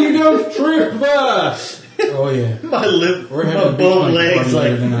careful you don't trip there! Oh yeah. My lip, We're my having a both big legs party like,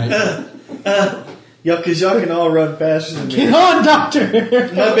 later tonight. yeah, because y'all can all run faster than me. Get on, doctor!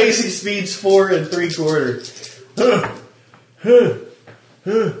 My basic speed's 4 3/4.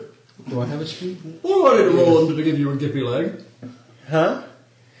 Do I have a speed? We're ready to roll under to give you a gippy leg. Huh?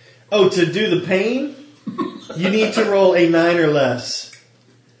 Oh, to do the pain, you need to roll a 9 or less.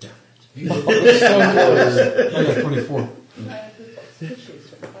 I got 24.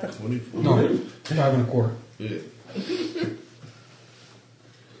 24. No, 5 1/4. Yeah.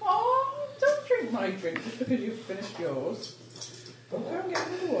 Oh, don't drink my drink just because you've finished yours. Go and get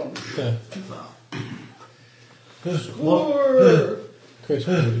another one. Okay. Score! Chris,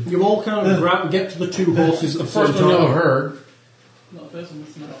 You all kind of get to the two horses at the same First one you'll have time. heard. Not this one,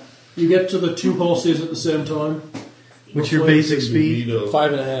 it's not. You get to the two horses at the same time. What's your basic speed?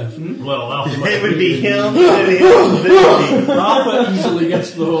 5.5. Well, Alpha It would be him and him. Alpha easily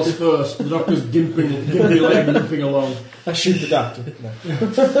gets to the horse first. The doctor's gimpy leg limping along. I shoot the doctor. No.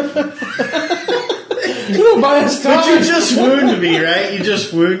 You don't buy us But you time! just wound me, right? You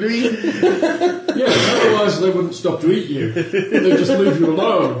just wound me? Yeah, otherwise they wouldn't stop to eat you. They'd just leave you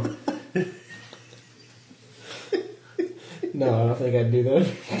alone. No, I don't think I'd do that.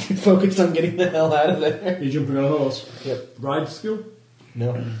 Focused on getting the hell out of there. You're jumping on a horse. Yep. Ride skill?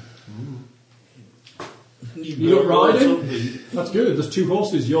 No. You got riding? That's good. There's two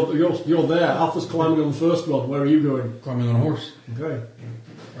horses. You're there. Alpha's climbing on the first one. Where are you going? Climbing on a horse. Okay.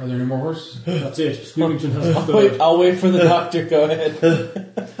 Are there any more horses? That's it. Snoopington has the I'll third. wait for the doctor. Go ahead.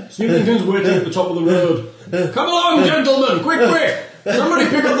 Snoopington's waiting at the top of the road. Come along, gentlemen! Quick! Somebody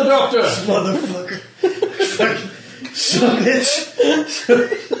pick up the doctor! Motherfucker. Fucking bitch.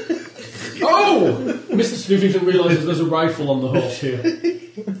 Oh! Mr. Snoopington realises there's a rifle on the horse here.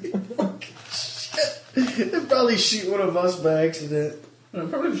 They'll probably shoot one of us by accident. I'll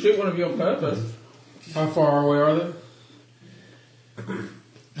probably shoot one of you on purpose. How far away are they?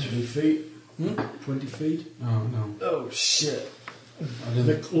 20 feet. 20 feet. Oh no. Oh, shit. I They're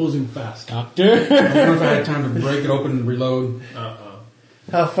didn't. closing fast. Doctor? I wonder if I had time to break it open and reload.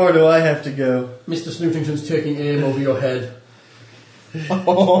 How far do I have to go? Mr. Snoopington's taking aim over your head.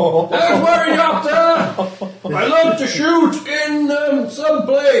 Oh. Don't worry, doctor! I love to shoot in some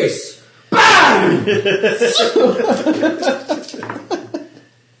place. BAM!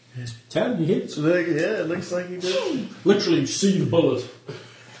 10, he hits. So yeah, it looks like you did. Literally, you see the bullet.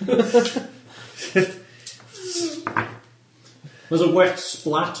 There's a wet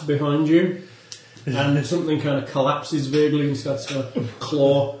splat behind you, and something kind of collapses vaguely and starts to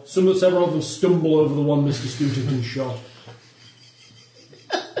claw. Several of them stumble over the one Mr. Snootington shot.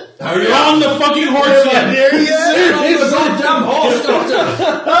 Are you on the fucking horse yet? There he Sit on the goddamn horse, doctor!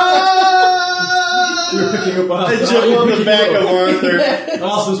 You're picking up I Arthur. jump You're on the picking back you of up. Arthur.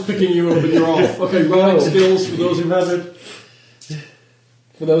 Arthur's picking you up and you're off. Okay, riding skills for those who have it.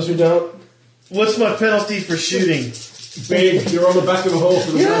 For those who don't. What's my penalty for shooting? Big, you're on the back of a horse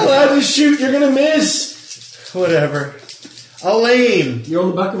with a You're not gun. allowed to shoot, you're gonna miss! Whatever. I'll aim. You're on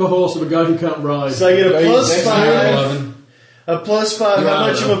the back of a horse with a guy who can't ride. So I get a plus 5. 11. A plus 5. Yeah, How I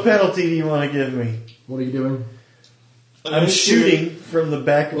much of know. a penalty do you want to give me? What are you doing? I'm shooting from the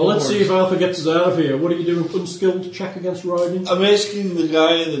back of Well, a let's horse. see if Alpha gets us out of here. What are you doing? Unskilled check against riding? I'm asking the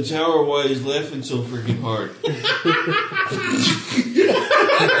guy in the tower why he's laughing so freaking hard.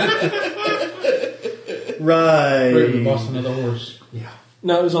 Right, we Right. lost another horse.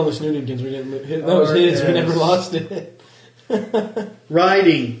 No, it was only Snootington's. We didn't. That was his. We never lost it.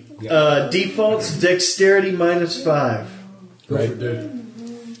 Riding. Default's dexterity -5. Go for it, dude.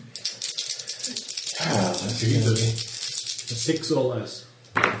 That's easy. A 6 or less.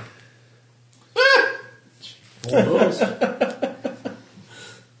 Almost.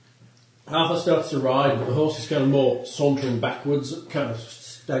 Arthur starts to ride, but the horse is kind of more sauntering backwards, kind of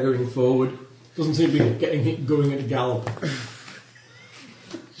staggering forward. Doesn't seem to be going at a gallop.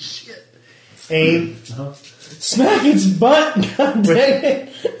 Aim. Smack its butt! God dang it!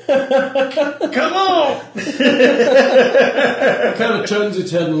 Come on! It kind of turns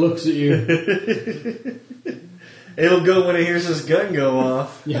its head and looks at you. It'll go when it hears his gun go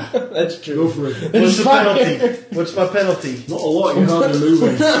off. Yeah, That's true. go for it. What's the penalty? What's my penalty? Not a lot, you're hardly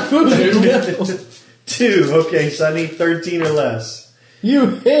moving. 2. Okay, so I need 13 or less. You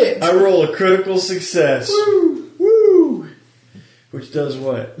hit! I roll a critical success. Woo! Woo! Which does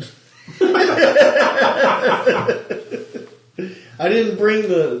what? I didn't bring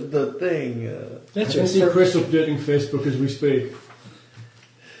the thing. I can see Chris updating Facebook as we speak.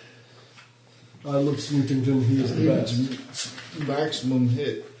 I love Snootington, he is the best. Maximum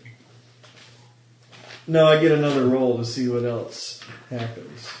hit. No, I get another roll to see what else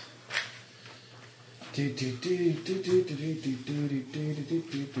happens.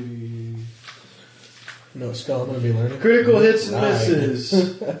 No spell I'm going to be learning. Critical hits and 9. misses.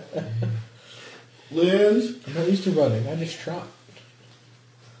 Liz? I'm not used to running. I just trot.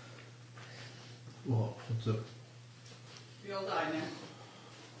 What's up? We all die now.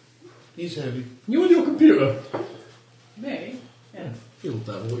 He's heavy. You on your computer? Me? Yeah. You'll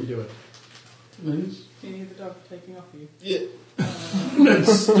devil, what are you doing? Do you need the dog taking off you? Yeah.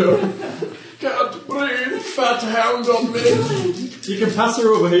 Can't breathe, fat hound on me. You can pass her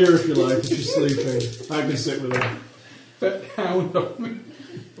over here if you like, if she's sleeping. I can sit with her. Fat hound on me.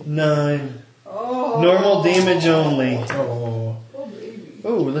 9. Oh. Normal damage only. Oh. Oh, baby.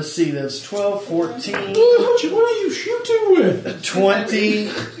 Oh, let's see, that's 12, 14, What are you shooting with? 20,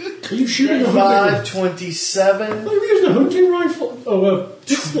 Are you shooting a 5, hunting 27, Are you using a hunting rifle? Oh, a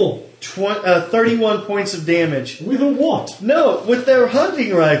pistol. 31 points of damage. With a what? No, with their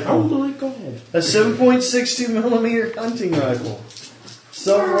hunting Oh rifle. my god. A 7.62 millimeter hunting rifle.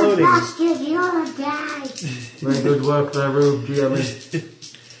 Self-loading. Bastard, you're dead. Very good work there, Rube, GME.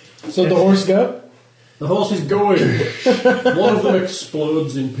 So the horse go? The horse is going. One of them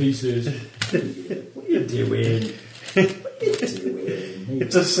explodes in pieces. What are you doing?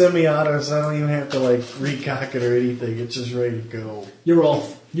 It's a semi-auto, so I don't even have to like recock it or anything. It's just ready to go. You're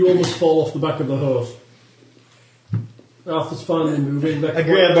off. You almost fall off the back of the horse. Arthur's finally moving back. I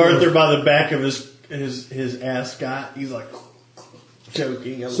grab Arthur by the back of his ascot. He's like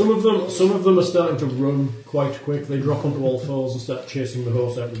choking. Some of them are starting to run quite quick. They drop onto all fours and start chasing the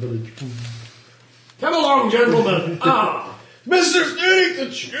horse out of the village. Come along, gentlemen. Mr.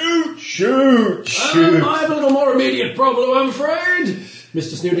 Snootington, shoot! I have a little more immediate problem, I'm afraid.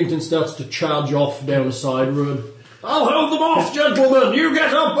 Mr. Snootington starts to charge off down a side road. I'll hold them off, gentlemen. You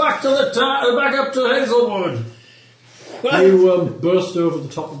get up back to back up to Hazelwood. You burst over the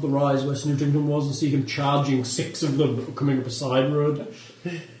top of the rise where Snootington was and see him charging 6 of them coming up a side road.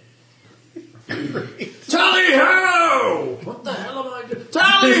 Tally-ho! What the hell am I doing?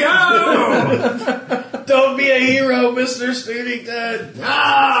 Tally-ho! Don't be a hero, Mr. Snootington.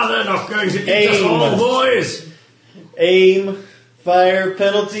 They're not going to eat us all, boys. Aim, fire,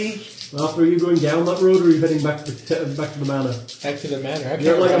 penalty. Arthur, are you going down that road or are you heading back to the manor? Back to the manor.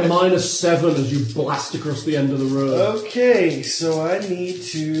 You're at like a -7 as you blast across the end of the road. Okay, so I need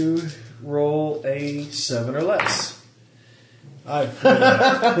to roll a 7 or less.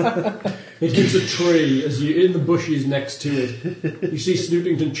 It hits a tree as you in the bushes next to it. You see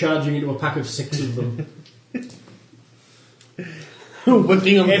Snootington charging into a pack of 6 of them.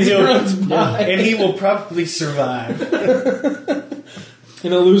 Whipping him And he will probably survive.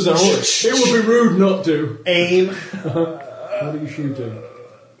 Gonna lose a horse. It would be rude not to. Aim. What are you shooting?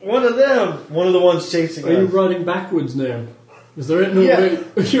 One of them. One of the ones chasing Are you us. riding backwards now? Is there no Yeah. way?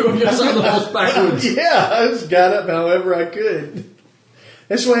 You're sat the horse backwards. Yeah, I just got up however I could.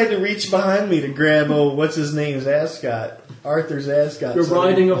 That's why I had to reach behind me to grab, what's his name's ascot? Arthur's ascot. You're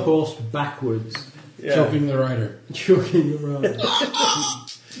riding a horse backwards. Yeah. Choking the rider. Choking around.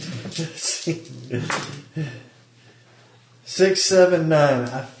 6, 7, 9.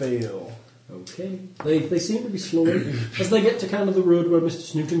 I fail. Okay. They seem to be slowing. As they get to kind of the road where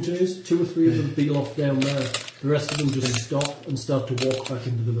Mr. Snootington is, 2 or 3 of them peel off down there. The rest of them just stop and start to walk back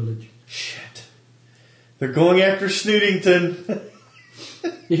into the village. Shit. They're going after Snootington.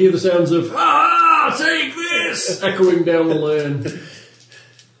 You hear the sounds of, ah! take this! Echoing down the lane.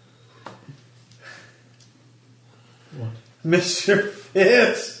 What? Mr.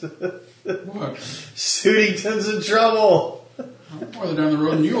 Fitz! What? Sootington's in trouble! I'm farther down the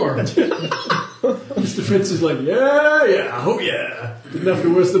road than you are. Mr. Fitz is like, yeah, oh yeah. Didn't have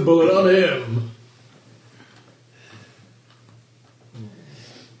to waste the bullet on him.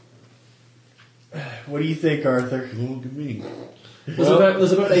 What do you think, Arthur? Don't look at me.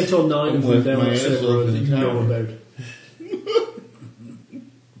 There's about 8 or 9 of them lift down my that ass same up road in that the you know tower. about.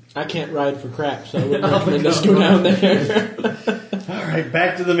 I can't ride for crap, so I wouldn't recommend us go down there. Alright,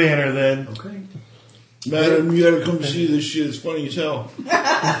 back to the manor then. Okay. Madam, you gotta come see this shit. It's funny as hell.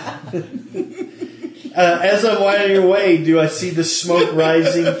 As I'm winding away, do I see the smoke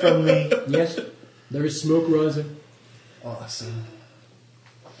rising from the... Yes, there is smoke rising. Awesome.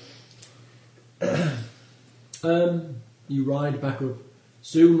 You ride back up.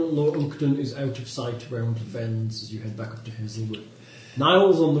 Soon, Lord Unkton is out of sight round the fens as you head back up to Hazelwood.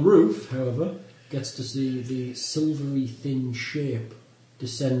 Niles on the roof, however, gets to see the silvery thin shape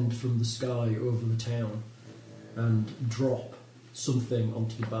descend from the sky over the town and drop something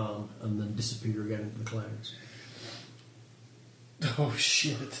onto the barn and then disappear again into the clouds. Oh,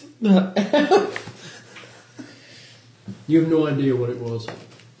 shit. You have no idea what it was.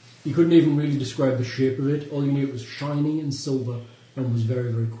 You couldn't even really describe the shape of it. All you knew it was shiny and silver and was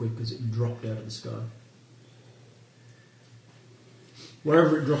very, very quick as it dropped out of the sky.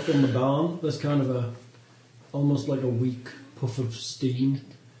 Wherever it dropped on the barn, there's kind of almost like a weak puff of steam,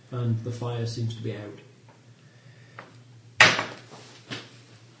 and the fire seems to be out.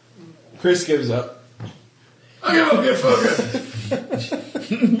 Chris gives up. I give up, you fucker!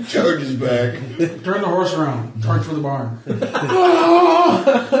 Charges back. Turn the horse around. Charge for the barn.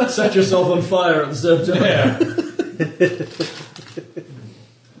 Set yourself on fire at the same time. Yeah.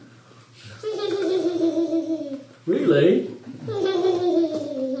 Really?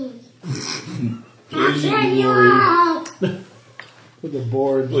 Blazing glory. With a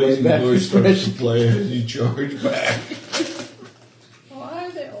bored, Blazing laid-back glory starts to expression. play as you charge back. Why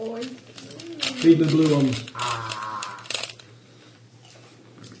are they always... Feed the blue ones.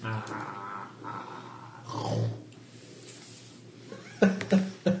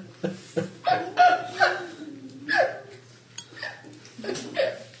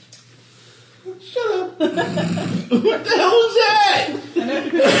 What the hell was that?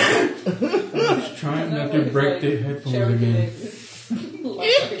 I was trying not to break the headphones again.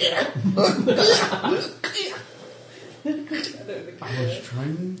 I was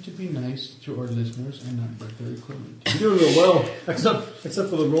trying to be nice to our listeners and not break their equipment. You're doing real well, except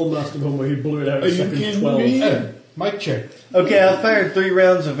for the rollmaster one where he blew it out Are in you second kidding 12. me? Hey, mic check. Okay, I fired 3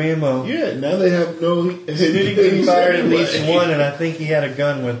 rounds of ammo. Yeah, now they have no. Sootington fired at least 1, and I think he had a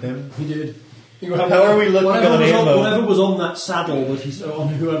gun with him. He did. How are we looking on ammo? Whatever was on that saddle that he on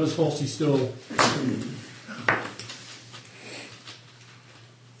whoever's horse he stole.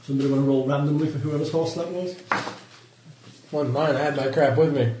 Somebody want to roll randomly for whoever's horse that was? Wasn't mine. I had my crap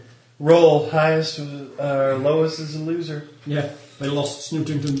with me. Roll. Highest, lowest is a loser. Yeah, they lost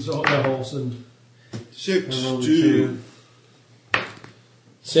Snootington's their horse and 6, I rolled a 2,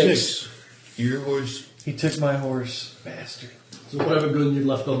 6. Your horse. He took my horse. Bastard. so whatever gun you'd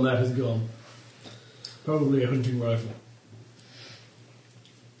left on that has gone. Probably a hunting rifle.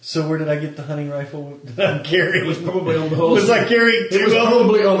 So where did I get the hunting rifle that I'm carrying? It was probably on the horse. Was I carrying 2 It was of them?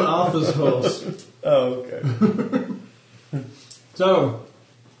 probably on Arthur's horse. Oh, okay. So,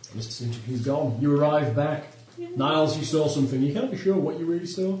 Mr. Snootington, he's gone. You arrive back. Niles, you saw something. You can't be sure what you really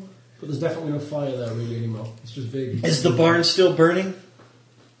saw, but there's definitely no fire there really anymore. It's just vague. Is the barn still burning?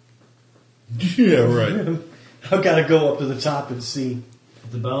 Yeah, right. I've got to go up to the top and see.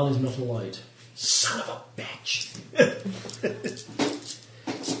 The barn is not alight. Son of a bitch.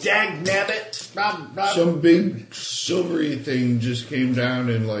 Dag nabbit. Some big silvery thing just came down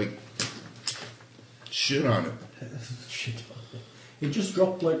and shit on it. Shit. It just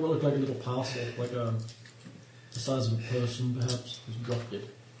dropped like what looked like a little parcel, like the size of a person perhaps. Just dropped it.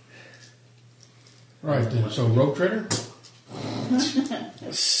 Right then. So, Rogue Trader?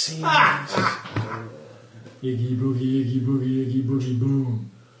 Iggy boogie, iggy boogie, iggy boogie boom.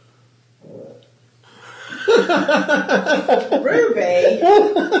 Ruby!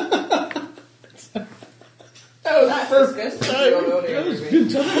 That's disgusting. That was a good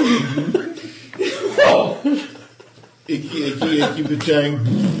time. Oh. Icky, icky, icky, patang.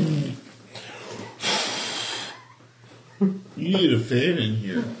 You need a fan in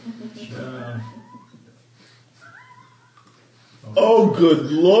here. Oh,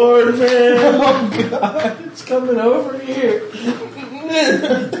 good Lord, man! Oh, God. It's coming over here.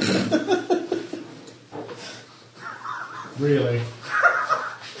 Really?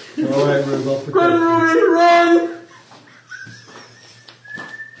 Alright, Rube, I'll protect Run, you. Ruby, run!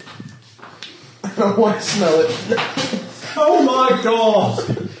 I don't want to smell it. Oh my god!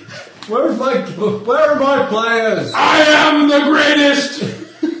 Where are my players? I am the greatest!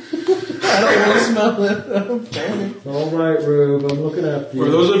 I don't want to smell it. I'm fanning. Alright, Rube, I'm looking after you. For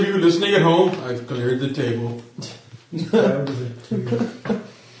those of you listening at home, I've cleared the table. Proud of it too.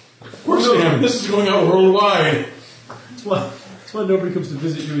 Of course I am. This is going out worldwide. That's why nobody comes to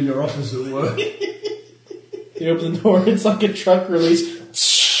visit you in your office at work. You open the door, it's like a truck release.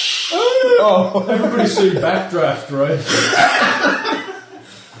 Oh, everybody's seen Backdraft, right?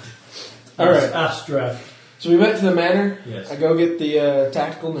 Alright. Ass draft. So we went to the manor. Yes. I go get the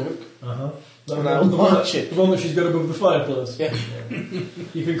tactical nuke. Uh-huh. And I'll launch it. The one that she's got above the fireplace. Yeah.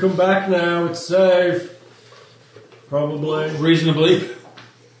 You can come back now, it's safe. Probably. Reasonably.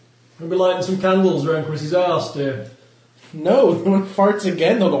 We'll be lighting some candles around Chrissy's arse, dear. No, when it farts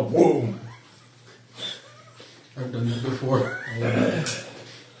again, they'll go boom. I've done that before.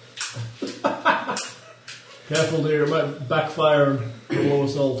 Careful, dear, it might backfire and blow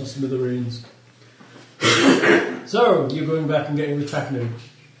us all to smithereens. So, you're going back and getting the tack nuke.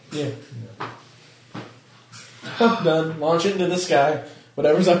 Yeah. Done. Launch it into the sky.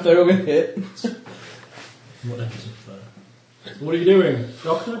 Whatever's up there will get hit. Whatever's up there. What are you doing,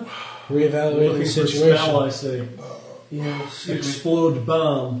 Doctor? Reevaluating Looking the for a situation. spell, I see. Yes. Explode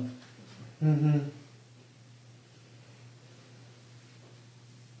balm. Mm-hmm.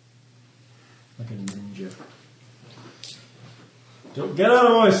 Like a ninja. Don't get out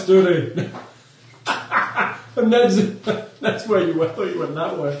of my study! And Ned's where you went. I thought you went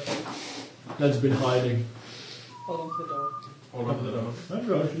that way. Ned's been hiding. Hold on to the dog. Hold on to the dog. Oh gosh,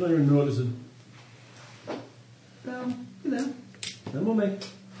 you're not even noticing. No, hello. No, mummy.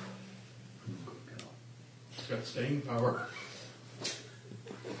 It's got staying power.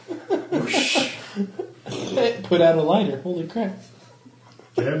 Put out a lighter. Holy crap.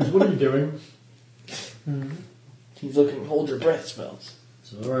 James, what are you doing? He's looking hold your breath spells.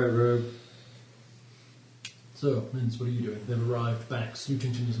 It's alright, Rube. So, Mince, what are you doing? They've arrived back.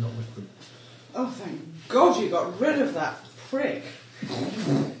 Snootington is not with them. Oh, thank God you got rid of that prick.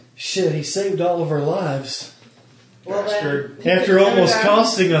 Shit, he saved all of our lives. Well then, After almost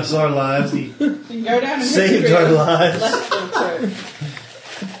costing us our lives, he you can go down and saved history our as lives. less than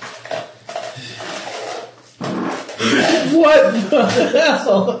two. What the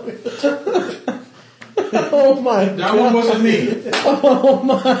hell? Oh my god. That one wasn't me. Oh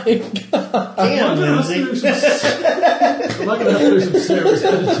my god. Damn, Lindsay. I'm not going to have to do some serious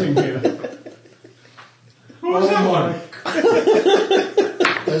editing here. Who was that one?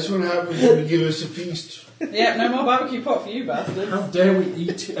 That's what happens when you give us a feast. Yeah, no more barbecue pot for you, bastards. How dare we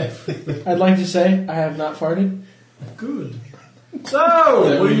eat everything? I'd like to say I have not farted. Good. So, That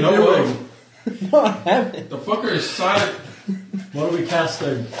what are we you know doing? of. No, I haven't. The fucker is silent. What are we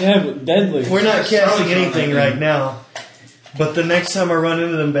casting? Yeah, but deadly. We're not casting Sounds anything like right now. But the next time I run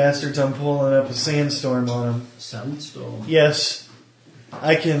into them bastards, I'm pulling up a sandstorm on them. Sandstorm. Yes.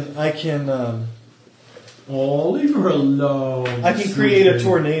 I can Oh, leave her alone. I can create a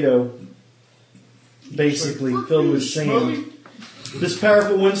tornado. Basically, filled with sand. This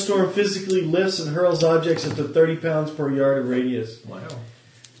powerful windstorm physically lifts and hurls objects up to 30 pounds per yard of radius. Wow.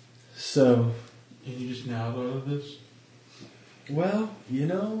 So, Can you just now out of this? well,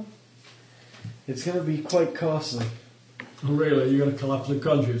 it's going to be quite costly. Really? You're going to collapse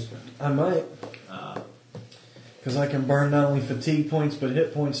unconscious? I might. Because I can burn not only fatigue points, but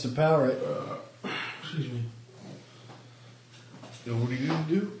hit points to power it. Excuse me. And what are you going to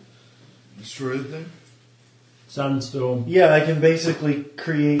do? Destroy the thing? Sandstorm. Yeah, I can basically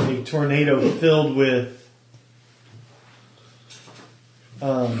create a tornado filled with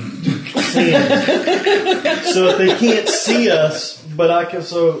sand. So if they can't see us, but I can,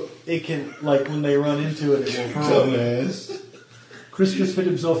 so it can, like when they run into it, it will hurl. Dumbass. Chris just hit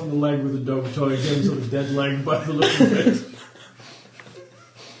himself in the leg with a dog toy, getting sort of dead leg by the look of it.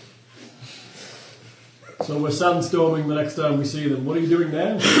 So we're sandstorming the next time we see them. What are you doing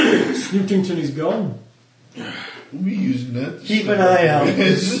now? Snootington is gone. We'll be using that. Keep an eye out.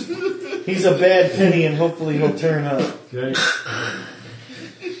 He's a bad penny, and hopefully he'll turn up. Okay.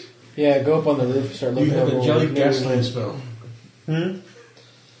 Yeah, go up on the roof and start You looking have over the all jelly the gasoline spell.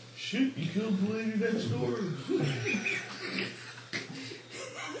 Shit, you killed the lady next door.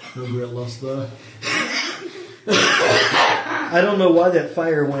 No great loss there. I don't know why that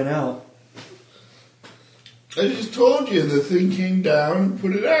fire went out. I just told you the thing came down and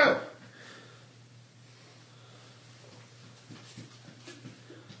put it out.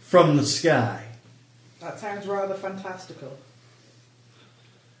 From the sky. That sounds rather fantastical.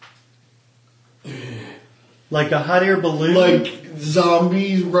 Like a hot air balloon? Like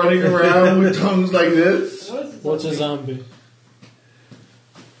zombies running around with tongues like this? What's a zombie?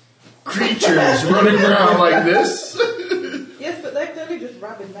 Creatures running around like this? Yes, but they're clearly just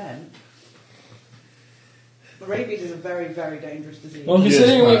rabid men. Rabies is a very, very dangerous disease. Well,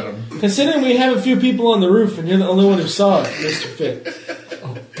 considering we have a few people on the roof and you're the only one who saw it, Mr. Fit.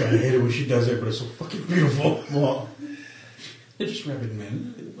 Oh, God, I hate it when she does it, but it's so fucking beautiful. Well, they're just rabid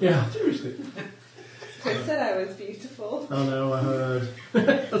men. Yeah. Seriously. I said I was beautiful. Oh no, I heard.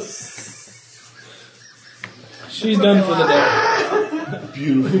 She's done for the day.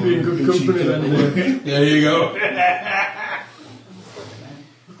 Beautiful. You'd be in good company then. There you go.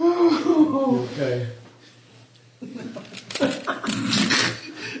 Okay.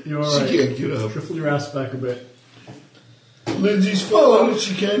 You're She alright. can't get up. Shuffle your ass back a bit. Lindsay's fallen and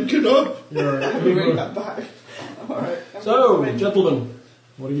she can't get up. You're alright. I'm bring that back. I'm alright. So, gentlemen,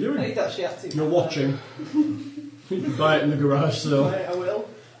 what are you I doing? need actually have to. You're watching. You can buy it in the garage, so. I will.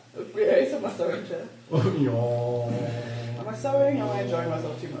 Yeah, it's on my sewing chair. Oh, Am I sewing or am I enjoying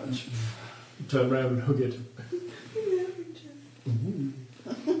myself too much? turn around and hug it.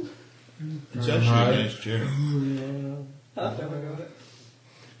 It's actually a nice chair. I'll have to have a go at it.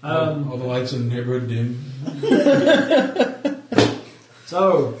 All the lights in the neighborhood dim.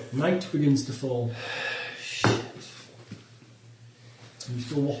 So, night begins to fall. Are you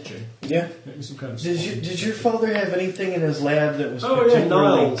still watching? Yeah. Maybe some kind of Did your father have anything in his lab that was Oh yeah,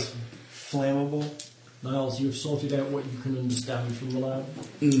 particularly Niles. flammable? Niles, you've sorted out what you can understand from the lab.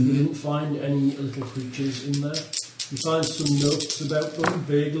 You didn't find any little creatures in there. You find some notes about them,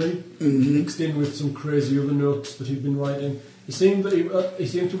 vaguely, mixed in with some crazy other notes that he'd been writing. It seemed that he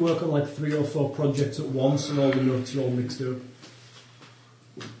seemed to work on like 3 or 4 projects at once, and all the notes are all mixed up.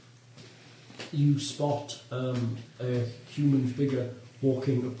 You spot a human figure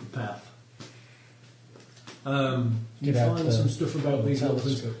walking up the path. You Get out find the some stuff about these little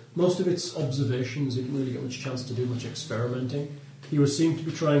things. telescope. Most of it's observations. He didn't really get much chance to do much experimenting. He seemed to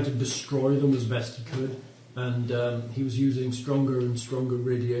be trying to destroy them as best he could, and he was using stronger and stronger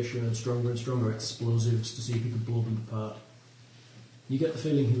radiation and stronger explosives to see if he could blow them apart. You get the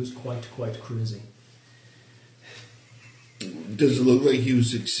feeling he was quite crazy. Does it look like he was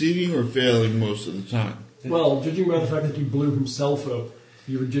succeeding or failing most of the time? Well, judging by the fact that he blew himself up,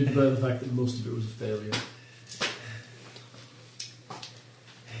 you would judge by the fact that most of it was a failure.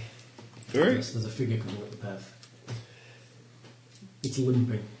 Very. Yes, there's a figure coming up the path. It's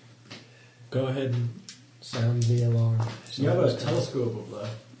limping. Go ahead and sound the alarm. You have a telescope up there.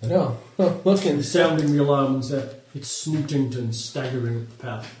 I know. Looking. He's sounding the alarm and said, it's Snootington staggering up the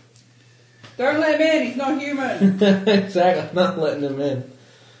path. Don't let him in, he's not human. Exactly. I'm not letting him in.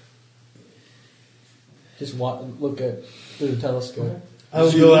 Just look at through the telescope. I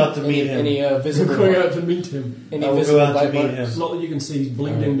will go out to meet him. Any You're visible? going out to meet him. Any I will visible go out to bite meet marks? him. It's not that you can see, he's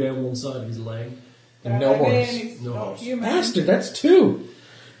bleeding down one side of his leg. Don't No let him in, horse. he's No not horse. human. Bastard, that's 2.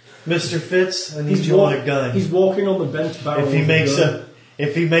 Mr. Fitz, I need you on a gun. He's walking on the bent barrel. If he of makes the gun.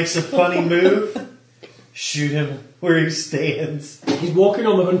 if he makes a funny move, shoot him where he stands. He's walking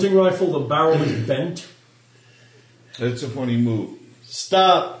on the hunting rifle, the barrel is bent. That's a funny move.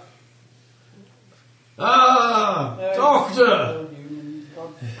 Stop. Ah! Doctor!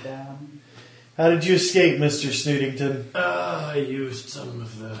 Goddamn. How did you escape, Mr. Snootington? I used some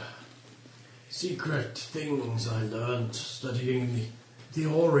of the secret things I learnt studying the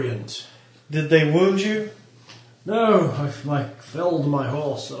Orient. Did they wound you? No, I felled my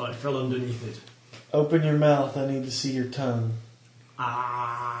horse and I fell underneath it. Open your mouth. I need to see your tongue.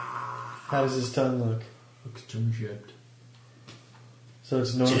 Ah! How does his tongue look? Looks tongue-shaped. So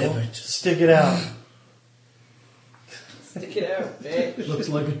it's normal? Damn it. Stick it out. Stick it out, bitch. Looks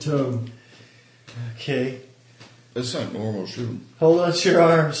like a tongue. Okay. That's not normal, shoot him. Hold out your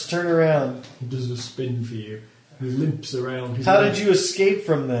arms. Turn around. He does a spin for you. He limps around. His How leg. did you escape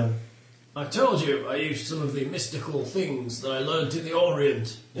from them? I told you, I used some of the mystical things that I learnt in the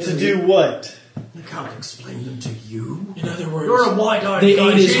Orient. To do what? I can't explain them to you. In other words, You're a wide-eyed they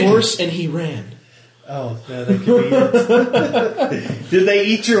guy. ate his horse and he ran. Oh, yeah, that could be it. Did they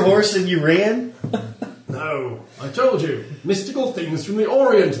eat your horse and you ran? No, I told you. Mystical things from the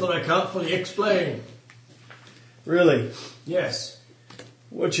Orient that I can't fully explain. Really? Yes,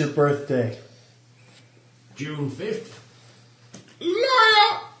 What's your birthday? June 5th.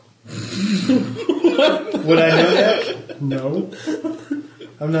 Would I know that? No,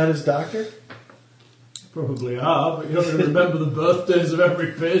 I'm not his doctor? probably are, but you're not going to remember the birthdays of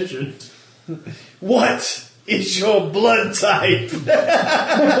every patient. What is your blood type?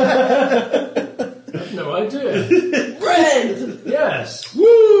 I've no idea. Bread! Yes.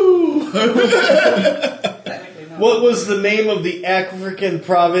 Woo! Technically not. What was the name of the African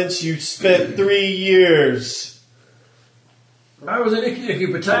province you spent 3 years? I was in Iki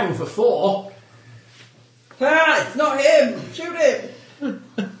Batang for 4. Ah, it's not him! Shoot him!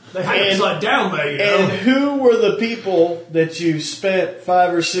 They hang upside down there, you know. And who were the people that you spent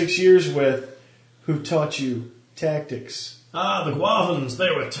 5 or 6 years with who taught you tactics? Ah, the Guavans. They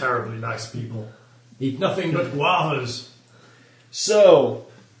were terribly nice people. Eat nothing but guavas. So,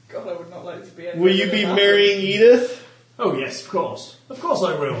 God, I would not like to be any will you be marrying Edith? Oh, yes, of course. Of course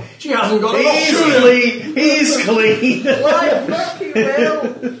I will. She hasn't got an He's option. clean. He's clean. Why, fuck you, Will!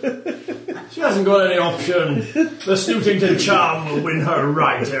 She hasn't got any option. The Snootington charm will win her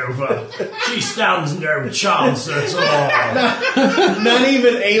right over. She stands no chance at all. Not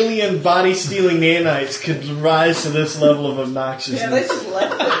even alien body-stealing nanites could rise to this level of obnoxiousness. Yeah, they just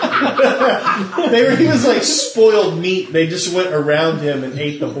left it. He was like spoiled meat. They just went around him and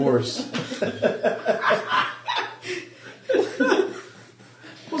ate the horse.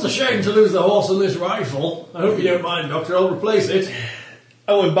 It was a shame to lose the horse and this rifle. I hope you don't mind, Doctor. I'll replace it.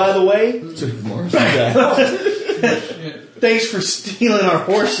 Oh, and by the way, thanks for stealing our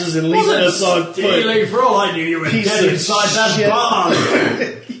horses and leaving us on foot. Stealing, for all I knew, you were Piece dead of inside that shit. barn.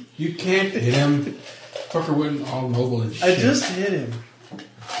 You can't hit him. Fucker went all noble and shit. I just hit him.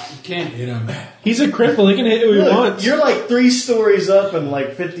 You can't hit him. He's a cripple. He can hit who he Look, wants. you're like 3 stories up and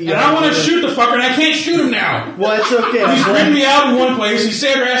like 50 And I want to shoot the fucker, and I can't shoot him now. Well, it's okay. He's I'm ripped me out in one place. He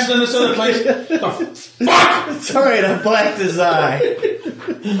saved her ass in this other place. The fuck? It's alright, I blacked his eye.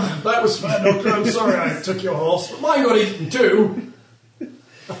 That was fair, Doctor. I'm sorry I took your horse, but mine got eaten too.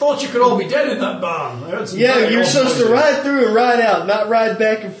 I thought you could all be dead in that barn. I heard some Yeah, very you're odd supposed to noises. ride through and ride out, not ride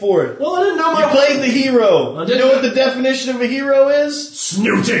back and forth. Well, I didn't know You my... played the hero. I You did. know what the definition of a hero is?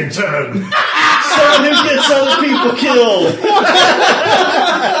 Snootington. Someone who gets other people killed. You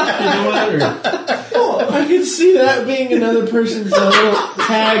know what? I can see that being another person's little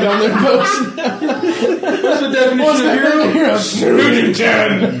tag on their books. What's the definition of hero?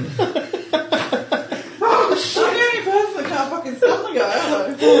 Snootington. I'm the only person that can't fucking stand the guy, aren't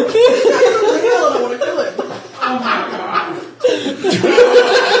I? This guy's real and I want to kill him. Oh my god.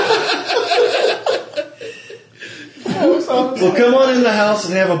 Well, come on in the house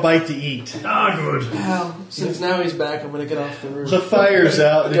and have a bite to eat. Ah, good. Wow. Since now he's back, I'm going to get off the roof. The fire's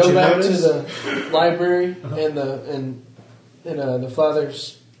out. Did Go you back notice? to the library and the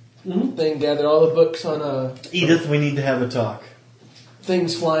father's thing. Gather all the books on Edith, we need to have a talk.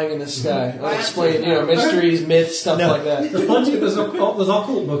 things flying in the sky. I'll explain, mysteries, myths, stuff like that. There's plenty of there's occult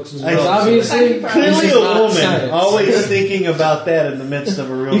books as well. Because obviously, Clearly this is a not woman, science. always thinking about that in the midst of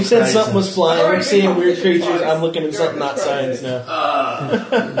a real You said crisis. something was flying. I'm seeing weird creatures. I'm looking at something not science now.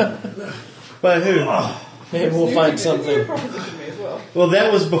 By who? Maybe we'll find something. Well,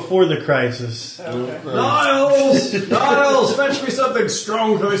 that was before the crisis. Niles! Niles, fetch me something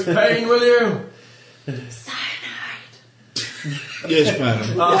strong for this pain, will you? Yes, madam.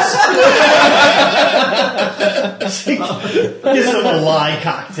 Give them a lie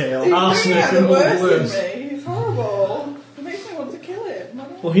cocktail. Arsenic and all the words. He's horrible. It makes me want to kill him.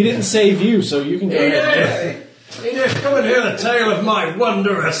 Well, he didn't save you, so you can go ahead. Edith, come and hear the tale of my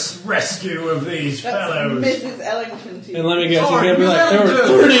wondrous rescue of these That's fellows. Mrs. Ellington to you. And let me guess, he's Sorry, going to be Miss like, there were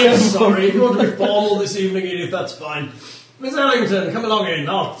Ellington. 30 of them. Sorry, if you want to be formal this evening, Edith, that's fine. Miss Ellington, come along in.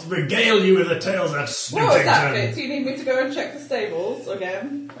 I'll regale you with the tales that What was that Snootington. bit? Do you need me to go and check the stables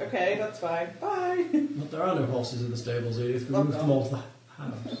again? Okay, that's fine. Bye. But there are no horses in the stables, Edith. We moved them all to the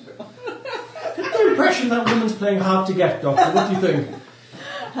house. I get the impression that woman's playing hard to get, Doctor. What do you think?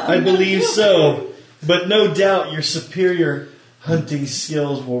 I believe so. But no doubt your superior hunting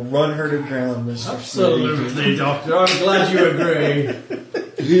skills will run her to ground, Mr. Absolutely, Doctor. I'm glad you agree.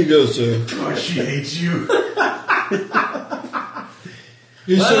 Here you go, sir. Oh, she hates you.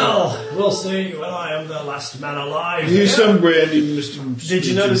 Here's Well, we'll see when I am the last man alive. Here's some brandy, Mr. Did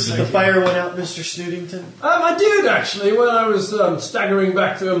you notice that the fire went out, Mr. Snootington? I did actually when I was wandering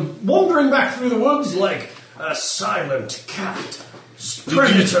back through the woods like a silent cat,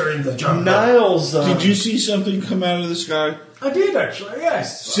 predator in the jungle. Niles, Did you see something come out of the sky? I did actually,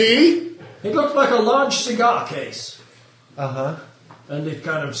 yes. See? It looked like a large cigar case, Uh-huh. and it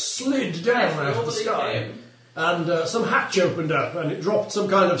kind of slid down out of the sky. And some hatch opened up, and it dropped some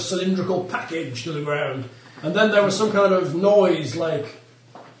kind of cylindrical package to the ground. And then there was some kind of noise like,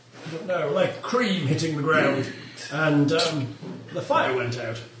 I don't know, like cream hitting the ground. And the fire went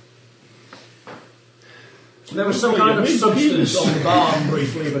out. There was some kind of substance on the barn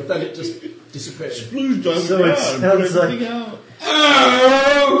briefly, but then it just disappeared. Splooge doesn't So it sounds like out.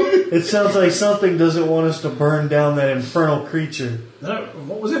 it sounds like something doesn't want us to burn down that infernal creature. No,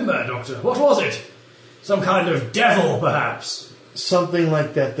 what was in there, Doctor? What was it? Some kind of devil, perhaps? Something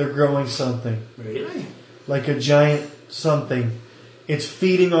like that. They're growing something. Really? Like a giant something. It's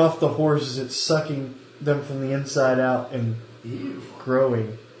feeding off the horses. It's sucking them from the inside out and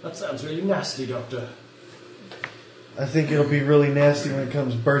growing. That sounds really nasty, Doctor. I think it'll be really nasty when it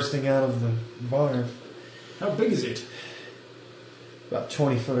comes bursting out of the barn. How big is it? About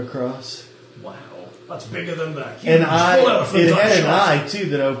 20 foot across. Wow, that's bigger than that. And it had an eye too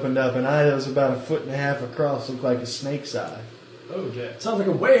that opened up. An eye that was about 1.5 foot across, looked like a snake's eye. Oh dear, sounds like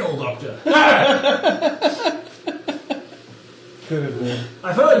a whale, Doctor. Could have been.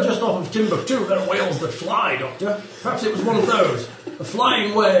 I've heard just off of Timbuktu there are whales that fly, Doctor. Perhaps it was one of those. A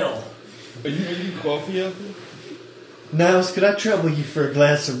flying whale. Are you making coffee out there? Niles, could I trouble you for a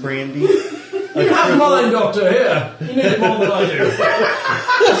glass of brandy? You have mine, Doctor, here. You need it more than I do.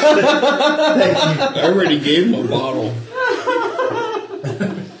 Thank you. I already gave him a bottle.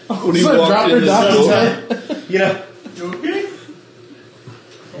 When he So walked drop in your the doctor's door. head. You know, Okay.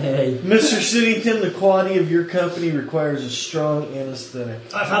 Hey. Mr. Siddington, the quality of your company requires a strong anesthetic.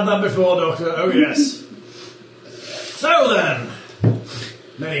 I've had that before, Doctor. Oh, yes. So then.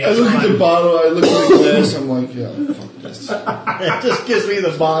 Many I a look at the time. bottle, I look at the glass, I'm like, yeah, fuck this. It just gives me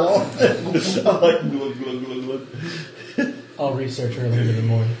the bottle. I'm like, glug, glug, glug, glug. I'll research her later in the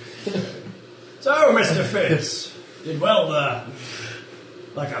morning. So, Mr. Fitz, did well there.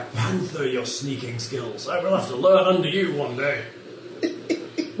 Like a panther, your sneaking skills. I will have to learn under you one day.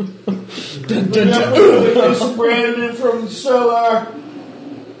 It's Brandon from the cellar.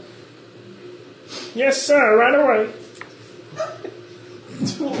 Yes, sir. Right away.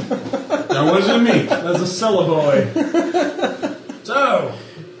 That wasn't me. There's a cellar boy. So,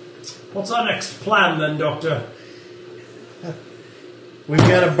 what's our next plan then, Doctor? We've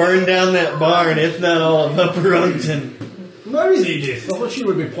got to burn down that barn, if not all of Upper Ungton. Where is Edith? I thought she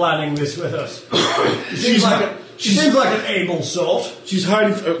would be planning this with us. She seems like an able sort. She's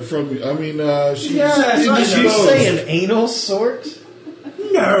hiding from you. I mean, she's Yes, I Did you indisposed. say an anal sort?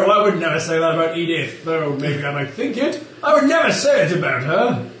 No, I would never say that about Edith, though maybe I might think it. I would never say it about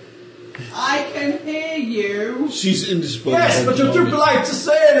her. I can hear you. She's indisposed. Yes, but you're too polite to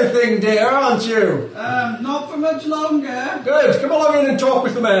say anything, dear, aren't you? Not for much longer. Good, come along in and talk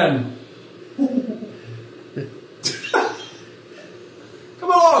with the man.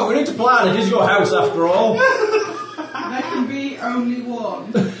 Come along, we need to plan. It is your house after all. There can be only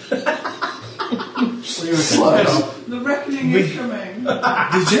one. The reckoning is coming.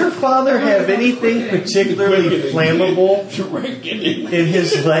 Did your father have anything particularly flammable in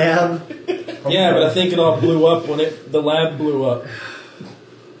his lab? Yeah, but I think it all blew up when the lab blew up.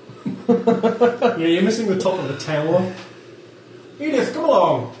 Yeah, you're missing the top of the tower. Edith, come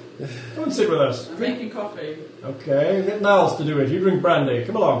along. Come and sit with us. I'm making coffee. Okay, get Niles to do it. You drink brandy.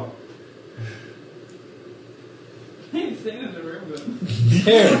 Come along. He's sitting in the room then.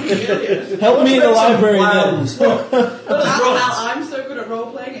 Here, help me in the library then. Plans. Look, Al, I'm so good at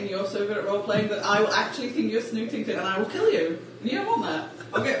role playing and you're so good at role playing that I will actually think you're Snootington and I will kill you. And you don't want that.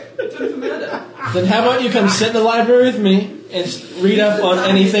 I'll get done for murder. Then how about you come sit in the library with me and read up on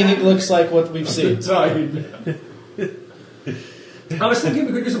anything that looks like what we've seen. I was thinking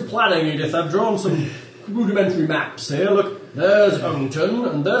we could do some planning, Edith. I've drawn some rudimentary maps here. Look, there's Ungton,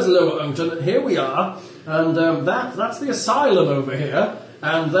 and there's Lower Ungton, and here we are. And that's the asylum over here.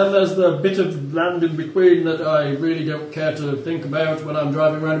 And then there's the bit of land in between that I really don't care to think about when I'm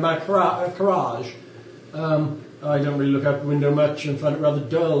driving around in my garage. I don't really look out the window much and find it rather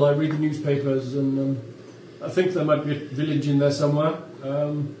dull. I read the newspapers, and I think there might be a village in there somewhere.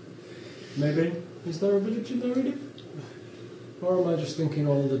 Maybe. Is there a village in there, Edith? Or am I just thinking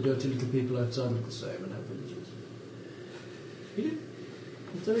all the dirty little people outside look the same and have villages? Edith?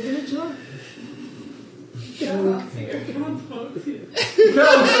 Is there a village there? I can't see you. I can't talk to you. You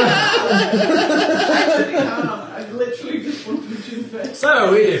can't. Actually, I literally just wanted to do this.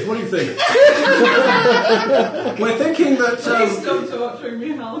 So, Edith, what do you think? We're thinking that... Please stop torturing me,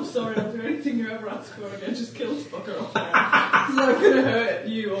 Hal. I'm sorry, I'll do anything you ever ask for again. Just kill this fucker off now. It's not going to hurt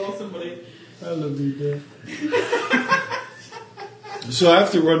you or somebody. I love you, dear. So I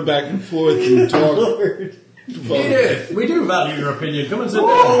have to run back and forth and talk. Edith, we do value your opinion. Come and sit down.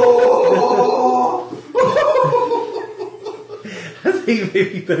 I think maybe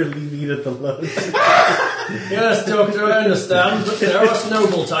you better leave Edith alone. Yes, Doctor, I understand, but there are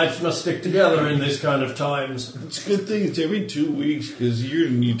noble types must stick together in this kind of times. It's a good thing it's every 2 weeks because you're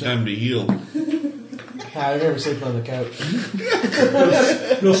going to need time to heal. I remember sleeping on the couch.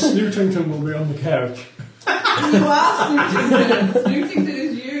 Your Snootington will be on the couch. You are Snootington. Snootington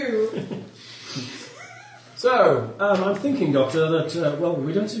is you. So, I'm thinking, Doctor, that,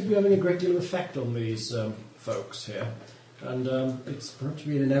 we don't seem to be having a great deal of effect on these folks here. And it's perhaps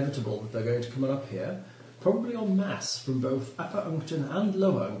been inevitable that they're going to come up here, probably en masse from both Upper Uncton and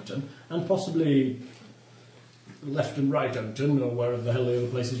Lower Uncton, and possibly Left and Right Uncton, or wherever the hell the other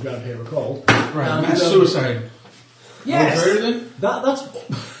places around here are called. Right, And, mass suicide. Yes! Heard of it? That's...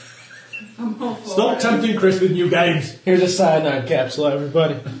 I'm all for Stop it. tempting Chris with new games. Here's a cyanide capsule,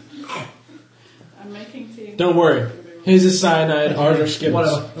 everybody. I'm making tea. Don't worry. Here's a cyanide. Ours are Skittles.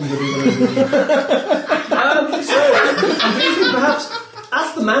 Whatever. I'm going to so, I'm thinking perhaps,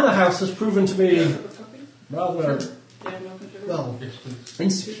 as the manor house has proven to be rather, Yeah, milk and sugar. well,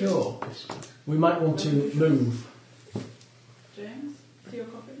 insecure, we might want to move. James, tea or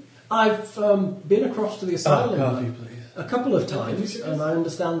coffee? I've been across to the asylum Coffee, please. a couple of times, and I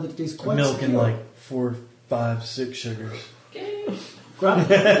understand that it is quite Milk and secure. like 4, 5, 6 sugars. Okay.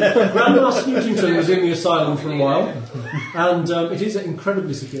 Grandma Snootington was in the asylum for a while, and it is an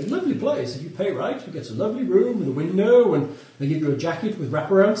incredibly secure, lovely place. If you pay right, you get a lovely room with a window, and they give you a jacket with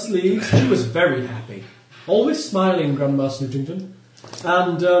wraparound sleeves. She was very happy, always smiling, Grandma Snootington.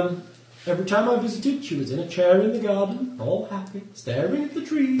 And every time I visited, she was in a chair in the garden, all happy, staring at the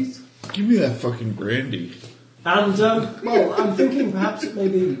trees. Give me that fucking brandy. And I'm thinking perhaps it may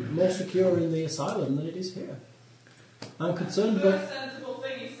be more secure in the asylum than it is here. I'm concerned about. Most sensible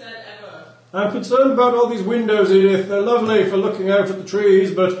thing he said ever. I'm concerned about all these windows, Edith. They're lovely for looking out at the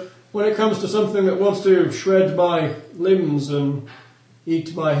trees, but when it comes to something that wants to shred my limbs and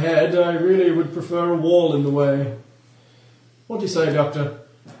eat my head, I really would prefer a wall in the way. What do you say, Doctor?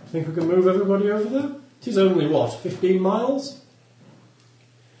 Think we can move everybody over there? It is only, 15 miles?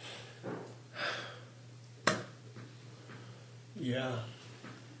 Yeah.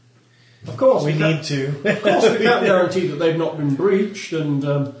 Of course, We can't- need to. Of course, we can't guarantee that they've not been breached and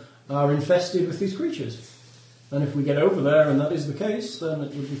are infested with these creatures. And if we get over there and that is the case, then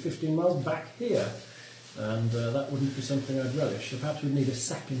it would be 15 miles back here. And that wouldn't be something I'd relish. So perhaps we'd need a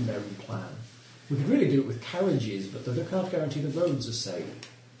secondary plan. We could really do it with carriages, but they can't guarantee the roads are safe.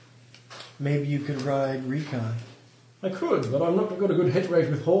 Maybe you could ride Recon. I could, but I'm not got a good hit rate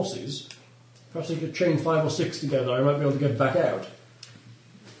with horses. Perhaps I could chain 5 or 6 together. I might be able to get back out.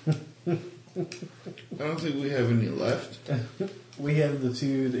 I don't think we have any left. We have the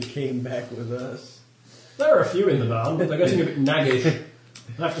 2 that came back with us. There are a few in the barn, but they're getting a bit naggish.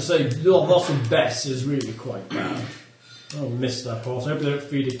 I have to say, the loss of Bess is really quite bad. I'll miss that horse. I hope they don't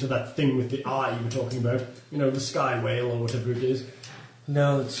feed it to that thing with the eye you were talking about. You know, the sky whale or whatever it is.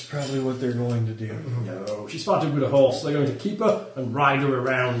 No, that's probably what they're going to do. No, she's far too good a horse. They're going to keep her and ride her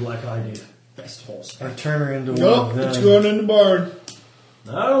around like I did. Best horse. Or turn her into one Nope, of them. it's going in the barn.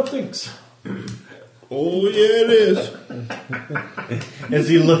 I don't think so. Oh, yeah, it is. As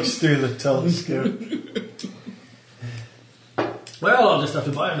he looks through the telescope. Well, I'll just have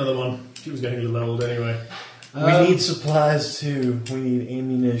to buy another one. She was getting a little old anyway. We need supplies too. We need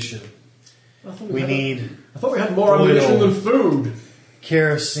ammunition. I thought We need I thought we had more oil. ammunition than food.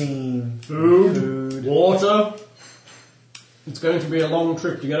 kerosene. Food, water. It's going to be a long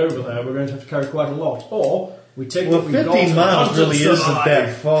trip to get over there. We're going to have to carry quite a lot. Or we take Well, what we've got 15 and miles hunt really and isn't survive.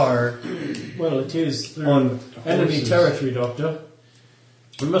 that far. Well, it is through On enemy horses. territory, Doctor.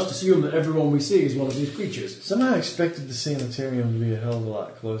 We must assume that everyone we see is one of these creatures. Somehow I expected the sanitarium to be a hell of a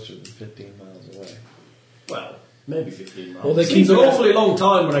lot closer than 15 miles away. Well, maybe 15 miles. Well, they It seems keep an it- awfully long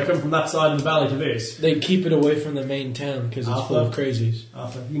time when I come from that side of the valley to this. They keep it away from the main town because it's full of crazies.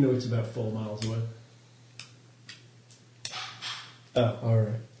 Arthur, you know it's about 4 miles away. Oh,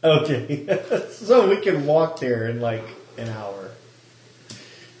 Alright. okay. So we can walk there in like an hour.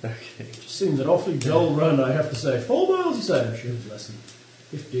 Okay. Just seems an awfully dull run, I have to say. 4 miles, you say? I'm sure it's less than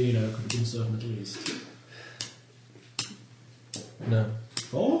 15, I could have been certain at least. No.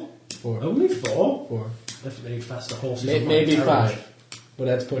 4? 4. Only 4? 4. Definitely need faster horses on my Maybe carriage. 5. Well,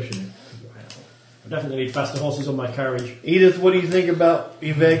 that's pushing it. I definitely need faster horses on my carriage. Edith, what do you think about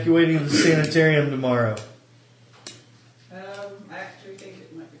evacuating the sanitarium tomorrow? I actually think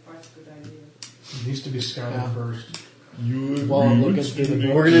it might be quite a good idea. It needs to be scouted first. You While I'm agree looking through the with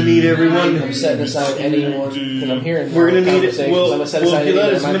book. We're gonna need everyone. I'm setting aside anyone because I'm hearing. We're gonna more need it. conversations. I'm gonna set We'll aside let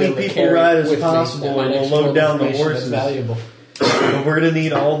anyone as I might many be able to people carry ride as with me possible, that might and we'll actually load down the information that's horses. valuable. But we're gonna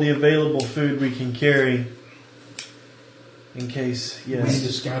need all the available food we can carry. In case, We need to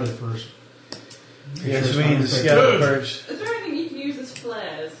yes. scout it first. Yes, we need to scout it first. Is there anything you can use as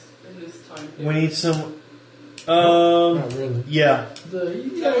flares in this time period? We need some. Not really. Yeah.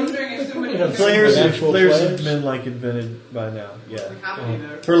 I'm wondering if somebody can Flares Like have actual flares flares? have been like invented by now. Yeah, happy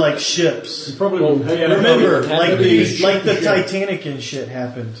though. for like ships. Probably Well, won't hey, have Remember, Have like to be the Titanic and shit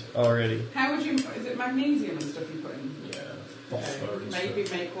happened already. How would you? Is it magnesium and stuff you put in? phosphor and Maybe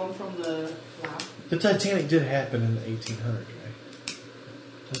stuff. make one from the lab. The Titanic did happen in the 1800s, right?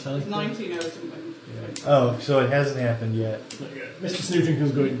 Titanic? 19 or something. Oh, so it hasn't happened yet. Mr.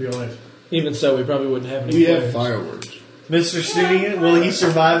 Snootington's going to be on it. Even so, we probably wouldn't have any We have flares. fireworks. Mr. Snootington, will he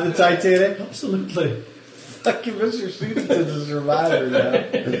survive the Titanic? Absolutely. Fucking Mr. Snootington's a survivor now.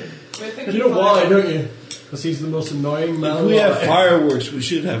 And you know why, don't you? Because he's the most annoying man If we have alive. fireworks, we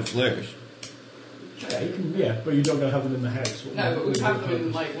should have flares. Yeah, but you don't going to have them in the house. No, but we'd have them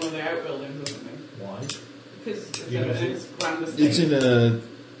in like one of the outbuildings or something. Why? Because it's Yeah, it's grandest It's thing. in a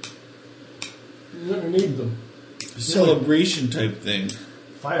You don't need them. celebration type thing.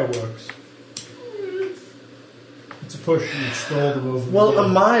 Fireworks. It's a push and you scroll them over. Well, the a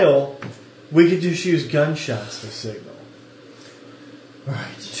mile, we could just use gunshots to signal.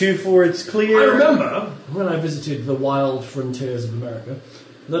 Right. 2-4, it's clear. I remember when I visited the wild frontiers of America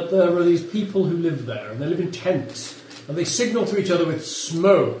that there were these people who live there, and they live in tents, and they signal to each other with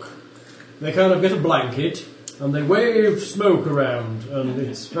smoke. They kind of get a blanket, and they wave smoke around, and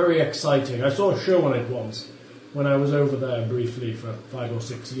it's very exciting. I saw a show on it once, when I was over there briefly for 5 or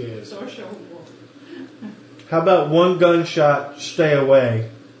 6 years. So I show what? How about one gunshot, stay away?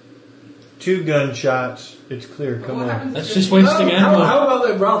 2 gunshots, it's clear, come What on. happens That's if just you- wasting How ammo. about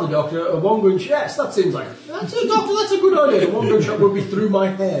that, rather, Doctor? A one gun shot? Yes, that seems like that's a doctor. That's a good idea. The one gun shot would be through my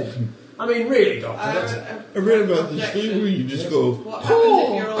head. I mean, really, Doctor. That's I read about this thing where you just go, What happens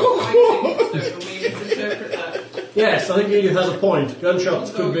if you're all fighting and stuff and we misinterpret that? yes. I think Edith has a point.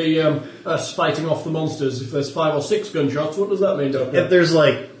 Gunshots could be us fighting off the monsters. If there's 5 or 6 gunshots, what does that mean, Doctor? If there's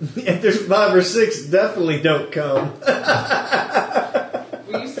 5 or 6, definitely don't come.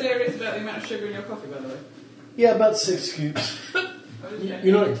 Were you serious about the amount of sugar in your coffee, by the way? Yeah, about 6 scoops.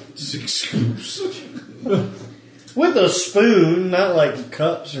 You know, 6 scoops. With a spoon, not like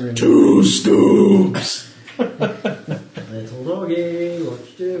cups or anything. 2 scoops. little doggy, what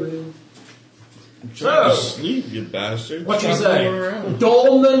you doing? I'm trying to So, sleep, you bastard. what should we Stop say? going around.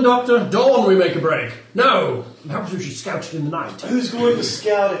 Dawn, then, Doctor. Dawn, we make a break. No, perhaps we should scout it in the night. Who's going to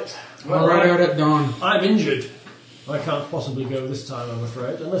scout it? Well, right out at dawn. I'm injured. I can't possibly go this time, I'm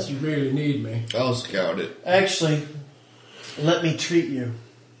afraid, unless you really need me. I'll scout it. Actually, let me treat you.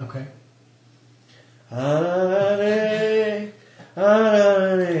 Okay.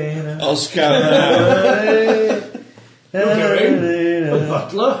 I'll scout it now. Okay.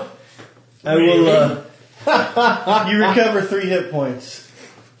 Butler. I will, you recover 3 hit points.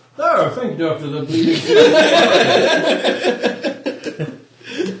 Oh, thank you, Doctor. The bleeding.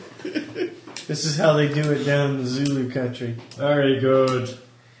 This is how they do it down in the Zulu country. Very good.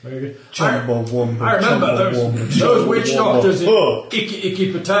 Very good. I I remember those witch doctors in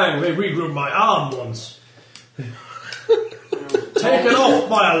Iki Patang. They regrouped my arm once. Taken off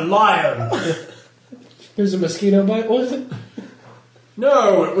by a lion. There's a mosquito bite, was it?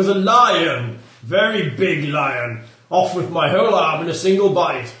 No, it was a lion. Very big lion. Off with my whole arm in a single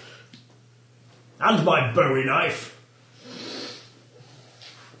bite. And my Bowie knife.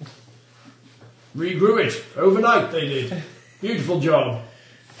 Regrew it. Overnight they did. Beautiful job.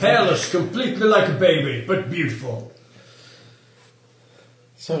 Hairless, completely like a baby, but beautiful.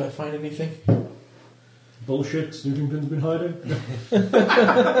 So did I find anything? Bullshit, Snootington's been hiding.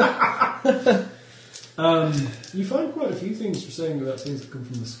 You find quite a few things for saying about things that come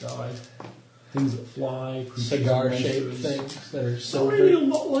from the sky. Things that fly, creatures, Cigar-shaped monsters. things that are Not silver. really a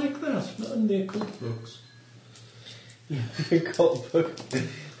lot like that, not in the occult books. Occult book.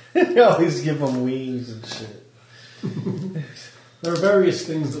 They always give them wings and shit. There are various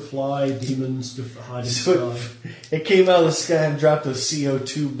things that fly, demons, stuff that hide in the So sky. it came out of the sky and dropped a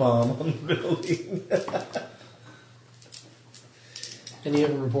CO2 bomb on the building. And you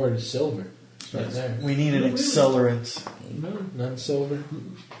haven't reported silver. It's right there. We need an Really? accelerant. No. None silver.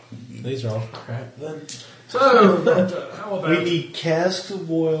 These are all crap then. So, Doctor, how about... We need casks of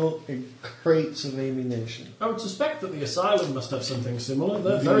oil and crates of ammunition. I would suspect that the asylum must have something similar.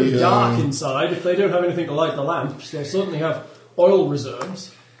 They're very The, dark inside. If they don't have anything to light the lamps, they'll certainly have oil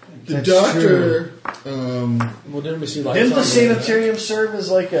reserves. The That's doctor, Well, didn't we see lights Didn't the on sanitarium serve as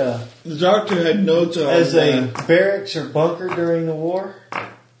like a had notes on as a barracks or bunker during the war?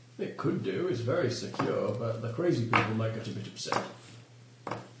 It could do. It's very secure, but the crazy people might get a bit upset.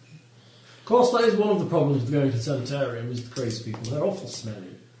 Of course, that is one of the problems with going to sanitarium, is the crazy people. They're awful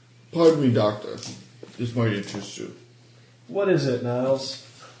smelly. Pardon me, doctor. This might interest you. What is it, Niles?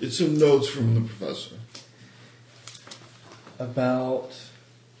 It's some notes from the professor. About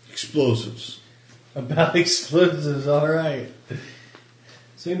Explosives. explosives, alright.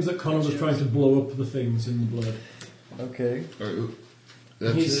 Seems that Connor was trying to blow up the things in the blood. Okay.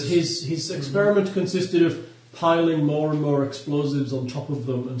 His experiment consisted of piling more and more explosives on top of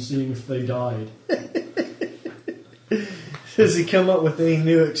them and seeing if they died. Does he come up with any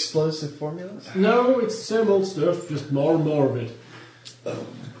new explosive formulas? No, it's the same old stuff, just more and more of it. Oh,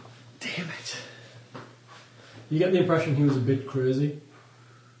 damn it. You get the impression he was a bit crazy.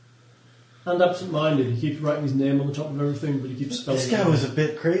 And absent-minded. He keeps writing his name on the top of everything, but he keeps spelling This guy was a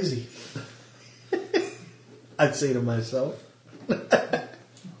bit crazy. I'd say to myself.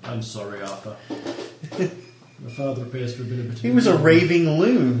 I'm sorry, Arthur. My father appears to have been a bit... He was a raving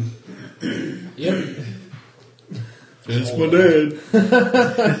loon. Yep. That's my dad.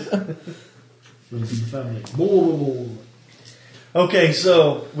 Runs in the family. More. Okay,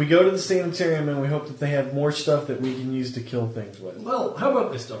 so we go to the sanitarium and we hope that they have more stuff that we can use to kill things with. Well, how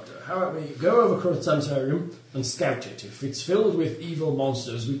about this, Doctor? How about we go over to the sanitarium and scout it? If it's filled with evil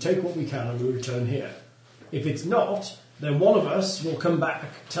monsters, we take what we can and we return here. If it's not, then one of us will come back,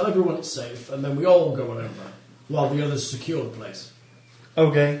 tell everyone it's safe, and then we all go over, while the others secure the place.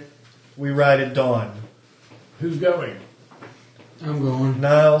 Okay, we ride at dawn. Who's going? I'm going.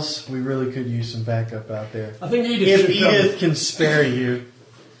 Niles, we really could use some backup out there. I think Edith If should Edith can spare you.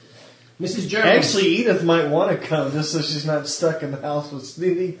 Mrs. Jones. Actually, Edith might want to come just so she's not stuck in the house with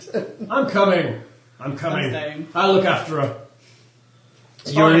Snooty. I'm coming. I'm staying. I'll look after her.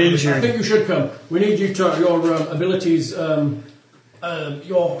 You're injured. I think you should come. We need you to your abilities,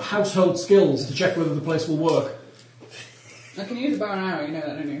 your household skills to check whether the place will work. I can use a bow and arrow, you know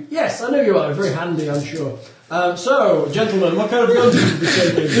that, don't you? Yes, I know you are. Very handy, I'm sure. So, gentlemen, what kind of guns should we be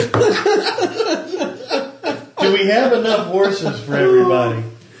taking? Do we have enough horses for everybody?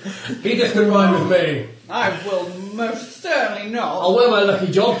 Edith can ride with me. I will most certainly not. I'll wear my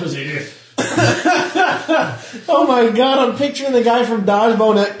lucky jumpers, Edith. Oh my god, I'm picturing the guy from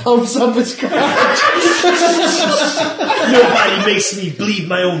Dodgeball that pumps up his crotch. Nobody makes me bleed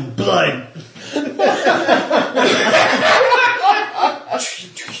my own blood.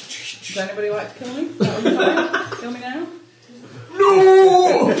 Does anybody like to kill me? Is that what you're saying? Kill me now?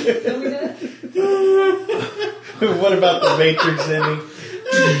 No! Kill me dead? What about the Matrix ending?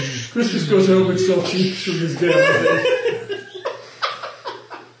 Christmas goes home with sore cheeks from this game, I think.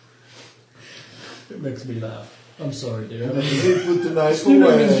 It makes me laugh. I'm sorry, dear. Put the knife Snooping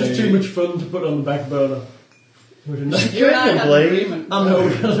away. is just too much fun to put on the back burner. You and I had an agreement. I know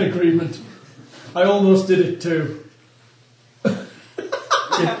we had an agreement. I almost did it too.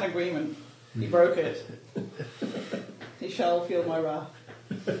 I had an agreement. He broke it. He shall feel my wrath.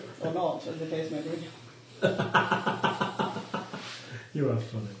 Or not, as the case may be. You are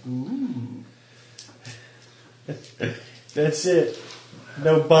funny. That's it.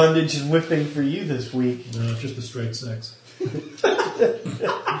 No bondage and whipping for you this week. No, just the straight sex. The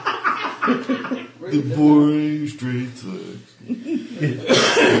boring straight sex.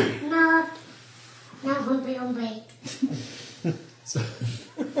 No. No, hombre.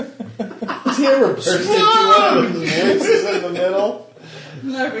 Does he ever burst into one of his voices in the middle?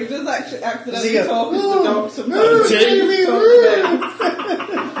 No, but he does actually Does he accidentally go, talk as the dog sometimes.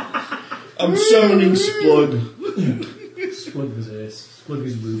 I'm summoning Splug. Splug was ace. Splug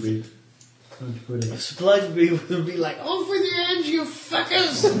is Ruby. Don't you put it? Splug would be like, over the edge, you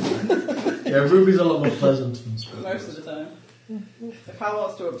fuckers! Yeah, Ruby's a lot more pleasant than Splug. Most of the time. If Hal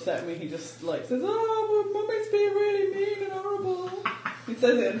wants to upset me, he just like says, "Oh, Mummy's being really mean and horrible." He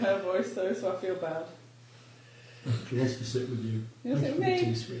says it in her voice though, so I feel bad. She wants to sit with you. You want to sit with me?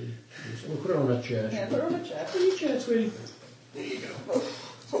 Tea, sweetie. We'll put her on a chair. Yeah, put her on a chair. Put your chair, sweetie. There you go.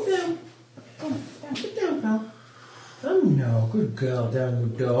 Sit down. Come on, sit down, pal. Oh no, good girl,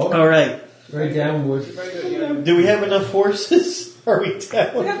 downward dog. Alright. Very downward. Very good, yeah. Do we have enough horses? Are we We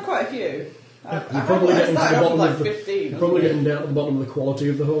down? have quite a few. You're probably getting to the bottom like of the. 15. You're probably getting down to the bottom of the quality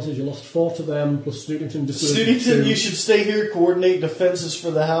of the horses. You lost 4 to them, plus Snootington just. Snootington, you should stay here, coordinate defenses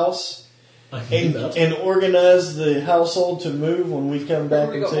for the house, I can do that. and organize the household to move when we come back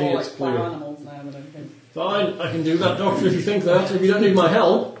We've and got say more it's like farm clear. animals now and everything. Fine, I can do that, Doctor, if you think that. If you don't need my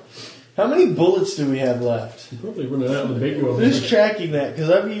help, How many bullets do we have left? you're probably running out of the big one. Who's tracking that? Because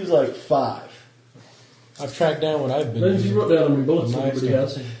I've used like 5. I've tracked down what I've been Lindsay, you using. wrote down how many bullets My everybody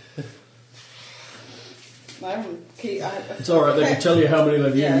stance. has. It's alright, they can tell you how many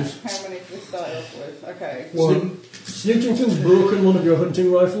they've Yeah, used. how many we started off with. Okay. Snootington's broken one of your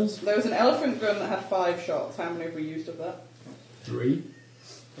hunting rifles. There was an elephant gun that had 5 shots. How many have we used of that? 3.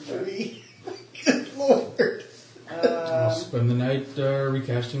 3. Good lord. spend the night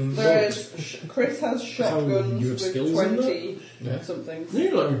recasting the There boats. is. Chris has you shotguns have with skills in 20 Yeah. something.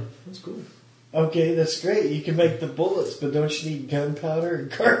 Yeah, that's cool. Okay, that's great. You can make the bullets, but don't you need gunpowder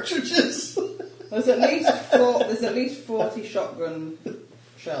and cartridges? There's at least 40 shotgun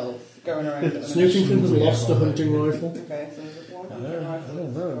shells going around at the minute. Snootington has lost a hunting rifle. Okay, so there's one I hunting rifle.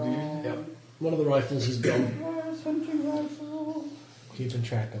 don't know, gone. Yep. One of the rifles is gone. Where's hunting rifle? Keeping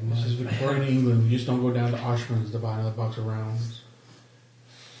track of This is mine. Victorian England. You just don't go down to Oshman's to buy another box of rounds.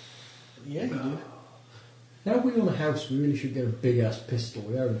 Yeah, you do. Now we own a house, we really should get a big ass pistol.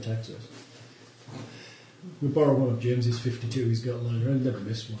 We are in Texas. We borrow one of James's 52 he's got lying around, never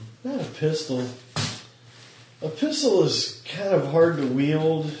miss one. Not a pistol. A pistol is kind of hard to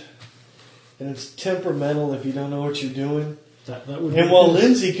wield, and it's temperamental if you don't know what you're doing. That would And be while good.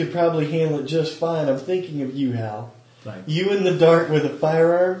 Lindsay could probably handle it just fine, I'm thinking of you, Hal. Thanks. You in the dark with a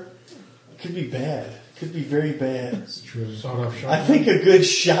firearm could be bad. Could be very bad. That's true. Sawed-off shotgun. I think a good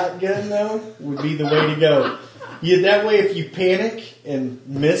shotgun, though, would be the way to go. That way, if you panic and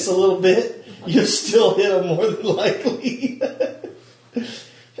miss a little bit, you'll still hit them more than likely.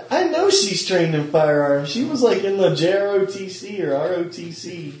 I know she's trained in firearms. She was like in the JROTC or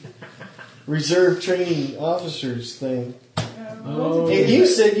ROTC, Reserve Training Officers thing. Oh, And you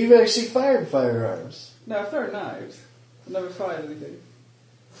said you've actually fired firearms. No, I've thrown knives. I've never fired anything.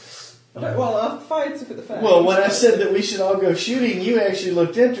 I've fired stuff at the fair. Well, when I said that we should all go shooting, you actually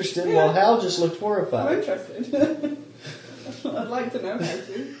looked interested, Yeah. while Hal just looked I'm horrified. interested. I'd like to know how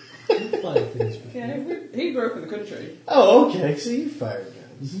to. fire things. Yeah, he grew up in the country. Oh, okay. So you fired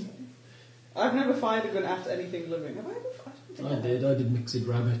guns. I've never fired a gun at anything living. Have I ever fired? I did mixed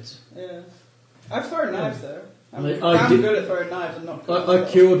rabbits. Yeah. I've thrown knives though. I'm I did- good at throwing knives and not I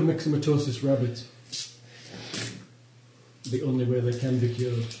cured myxomatosis rabbits. The only way they can be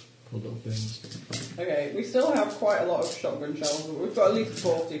cured. Poor little things. Okay, we still have quite a lot of shotgun shells, but we've got at least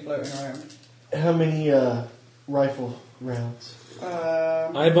 40 floating around. How many rifle rounds?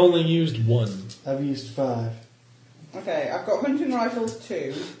 I've only used one. I've used 5. Okay, I've got hunting rifles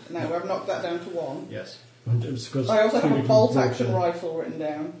 2. Now I've knocked that down to 1. Yes. And it was 'cause I also have a Snootington bolt broke action down. rifle written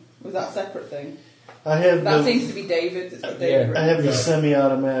down. Was that a separate thing? I have That the seems to be David's. It's got David Yeah. written I have the Yeah.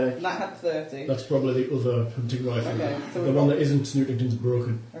 semi-automatic. And that had 30. That's probably the other hunting rifle. Okay, so the we've one got- that isn't Snootington's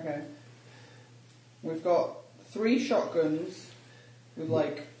broken. Okay. We've got 3 shotguns with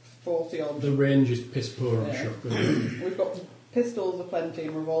like 40 odd. The range is piss poor on Yeah. shotgun. We've got pistols aplenty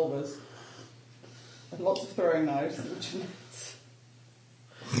and revolvers. And lots of throwing knives, which is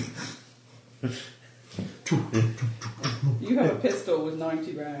You have a pistol with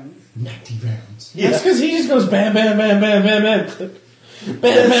 90 rounds. 90 rounds. That's because he just goes bam, bam, bam, bam, bam, bam, click. Bam,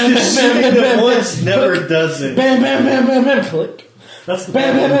 bam, bam, Just bam, shooting bam, them bam, once bam, never click. does it. Bam, bam, bam, bam, bam, click. That's the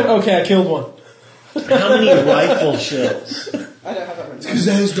Bam, bam, bam. Okay, I killed one. How many rifle shells? I don't have that written Because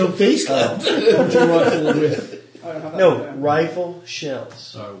down. there's no face left. hunting rifle with. I don't have that No, written down. rifle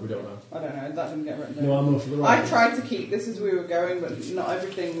shells. Oh, we don't know. I don't know, that didn't get written down. No ammo for the I rifle. tried to keep this as we were going, but not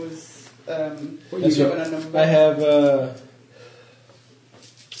everything was What That's you given got? a number. I have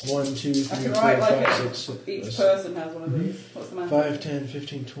 1, 2, 3, I 4, can write 5, like 6, each person has one of these. What's the matter? 5, 10,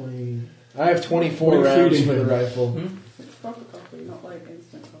 15, 20. I have 24 What are you rounds feeding for the him? rifle. It's proper coffee, not like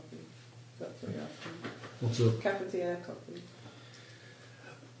instant coffee. That's what you're asking. What's up? Cafetiere coffee.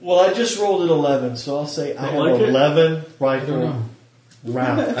 Well, I just rolled an 11, so I'll say I Not have like it? 11 I don't rifle know.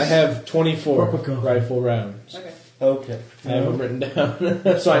 rounds. I have 24 Proper coffee. rifle rounds. Okay. Okay. I have them written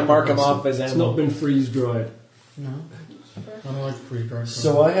down, so I mark them off as It's ammo. not been freeze dried. No. I don't like freeze-dried.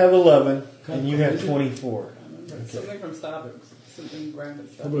 So I have 11, and you have 24. It's something from Starbucks. Something ground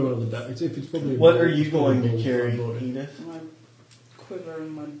at Probably Starbucks. one of the it's probably. What are you it's probably going to both carry, on board. Edith? My quiver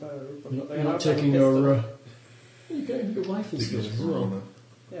and my bow. You're Probably. not, And you're not I've got a taking pistol. your. You're getting your rifle skills as well.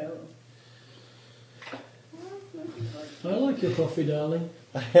 Yeah. I like your coffee, darling.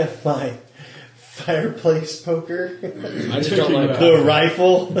 I have my fireplace poker, I just don't like the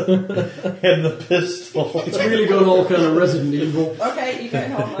rifle, and the pistol. It's really got all kind of Resident Evil. Okay, you're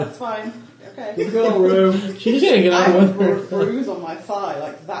getting home. That's fine. Okay. We've got a room. She can't get I on have with a bruise on my thigh,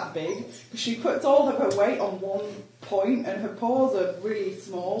 like that big. She puts all of her weight on one point, and her paws are really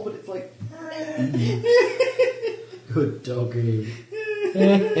small, but it's like. Good doggy.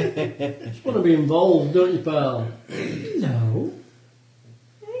 Just want to be involved, don't you, pal? No.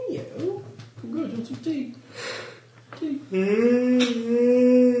 Hey, you. Come good, want some tea? Tea.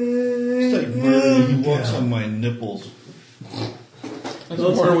 It's like really, he walks on my nipples. That's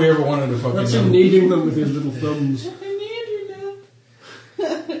more we ever wanted to fucking That's him know. kneading them with his little thumbs.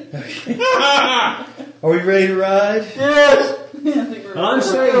 Are we ready to ride? Yes! I think we're I'm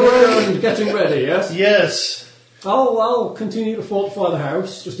staying around and getting ready, yes? Yes. I'll continue to fortify the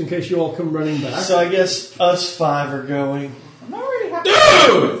house, just in case you all come running back. So I guess us 5 are going. I'm not really happy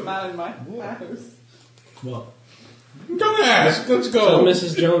with this man in my house. What? Don't ask. Let's So go.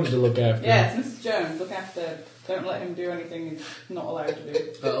 Mrs. Jones to look after. Yes, Mrs. Jones, look after. Don't let him do anything he's not allowed to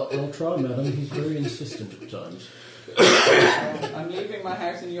do. I'll try, madam. He's very insistent at times. I'm leaving my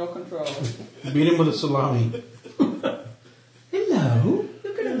house in your control. Beat him with a salami. Hello.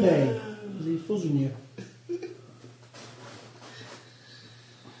 Look at him there. Is he fuzzing you?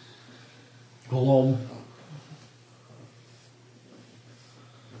 Hello.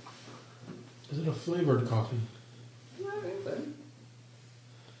 Is it a flavored coffee? No, I think so.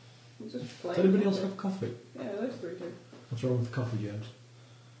 It's just plain. Does anybody else have coffee? Yeah, those 3 do. What's wrong with the coffee, James?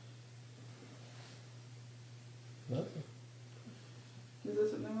 Nothing. Is there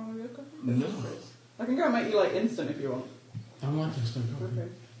something wrong with your coffee? No. I can go and make you like instant if you want. I want instant coffee. Okay.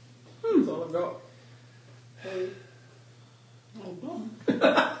 That's all I've got. Hey. Hold on.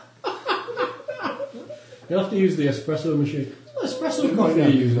 You'll have to use the espresso machine. Espresso You coffee.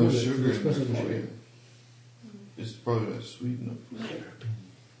 might use no Is it? sugar The in espresso it for machine. you. It's probably not sweet enough.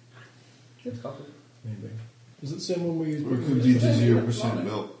 It's coffee. Maybe. Is it the same one we use? Or it could be the 0%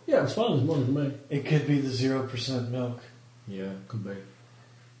 milk. Yeah, it's fine. It's one for me. It could be the 0% milk. Yeah, could be.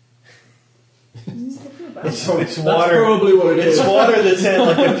 It's That's water. probably what it is. It's water that's had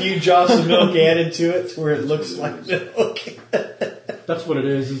like a few drops of milk added to it to where it looks like milk. That's what it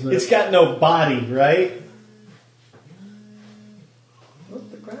is, isn't it? It's got no body, right?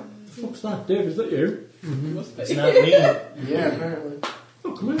 What the crap? What's that, Dave? Is that you? Must be. It's not me. Yeah, apparently.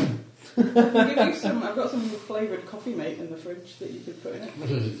 Oh, come in. I'll give you some. I've got some flavoured coffee mate in the fridge that you could put in it.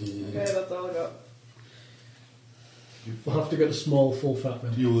 Okay, that's all I got. We'll have to get a small, full fat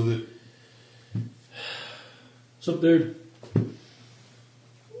milk. Deal with it. What's up, dude?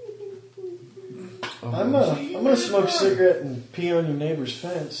 I'm gonna smoke a cigarette and pee on your neighbor's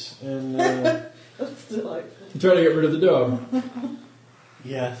fence, and That's delightful. You trying to get rid of the dog?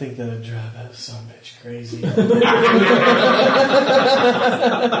 yeah, I think that'd drive that son of a bitch crazy.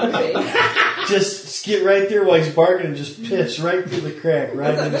 Just get right there while he's barking and just piss right through the crack,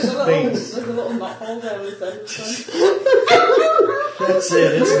 right in his face. There's a little knot hole there with the That's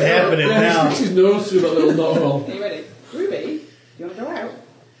it. It's happening Yeah, he now. sticks his nose through that little knot hole. Are you ready? Ruby, do you want to go out?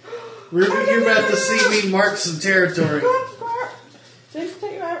 Ruby, you're about to see me mark some territory. Come on, James,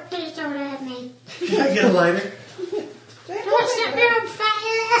 take you out. Please don't hurt me. Can I get a lighter? James, Don't take set you me out. on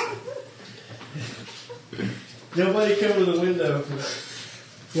fire. Nobody come to the window.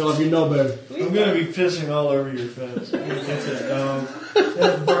 You'll have your knob out. I'm gonna be pissing all over your fence. I'm gonna get that dog.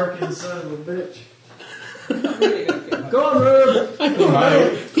 That barking son of a bitch. I'm really going to get Go on, Rube!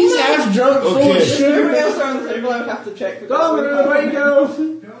 Alright. He's half drunk, full of Okay. sugar. Everybody else around the table I would have to check. Go on, Rube, where you go?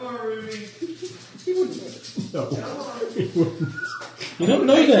 Come on, Ruby. He wouldn't do it. No. You don't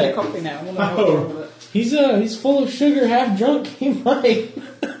know Taking your that. coffee now. I want to know what's wrong with it. He's full of sugar, half drunk. He might.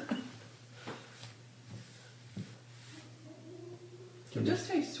 It just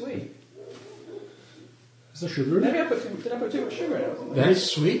tastes sweet. Is there sugar in Maybe it? did I put too much sugar in it or something? That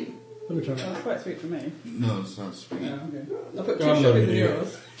is sweet. Let me try. That's quite sweet for me. No, it's not sweet. Yeah, okay. I put God, 2 love sugars in it,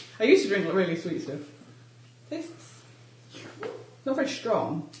 yours. I used to drink really sweet stuff. Tastes not very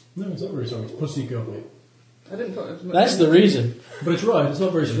strong. No, it's not very strong. It's pussy coffee. I didn't put as much. That's the reason. But it's right, it's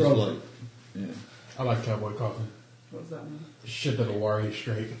not very It's strong. like, yeah. I like cowboy coffee. What does that mean? Shit that'll wire you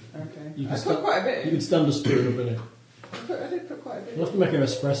straight. Okay. You I can put sta- quite a bit You in. can stand a spoon up in it. I did put quite a bit We'll have in. to make an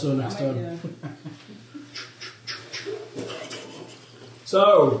espresso next time.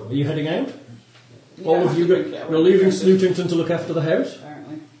 So, are you heading out? Yeah, All I of have you, to drink it. I you're won't leaving drink it, Snootington to look after the house?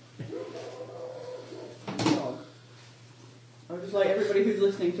 Apparently. Dog. I would just like everybody who's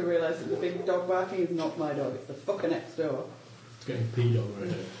listening to realise that the big dog barking is not my dog, it's the fucker next door. It's getting peed on right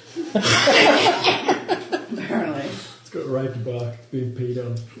now. Apparently. It's got a right to bark. It's being peed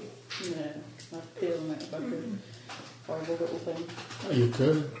on. Yeah. I'd peel on it if I could. Horrible little thing. Oh, you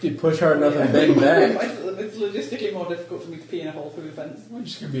could. If you push hard enough and bend back. It's logistically more difficult for me to pee in a hole through the fence. Well,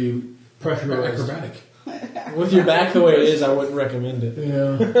 just gonna be Pressurized. acrobatic. With your back the way it is, I wouldn't recommend it.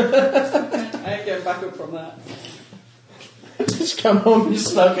 Yeah. I ain't getting back up from that. Just come home, you're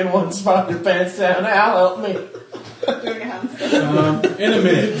stuck in one spot, your pants down. Al, help me. Doing a handstand. In a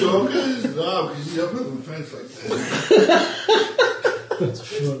minute. Dog is no, because he's up on the fence like that. That's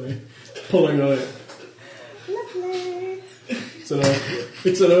funny. Pulling on it. Lovely.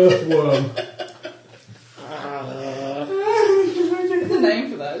 It's an earthworm. There's a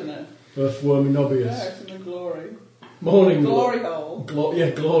name for that, isn't it? Earthworm Yeah, innobius. it's in the glory. Morning Glory hole. Yeah,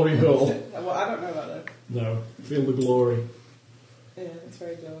 glory hole. Well, I don't know that though. No, feel the glory. Yeah, it's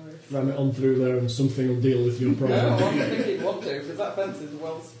very glorious. Ram it on through there and something will deal with your No, I problem. don't think he'd want to, because that fence is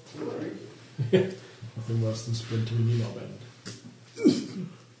well slippery. Nothing worse than splintering your knob end.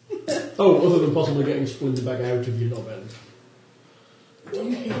 Oh, other than possibly getting a splinter back out of your knob end. Do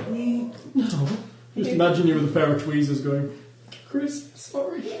you hate me? No. Just imagine you with a pair of tweezers going, Chris,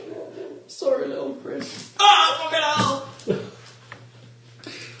 sorry. Sorry, little Chris. Ah, fucking hell!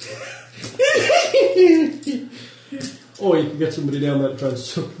 Or you can get somebody down there to try and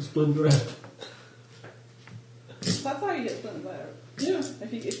suck the splinter out. That's how you get splinters out. Yeah.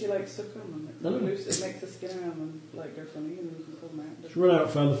 If you like suck them and No. loose, it makes the skin around them like go funny and you can pull them out. Just run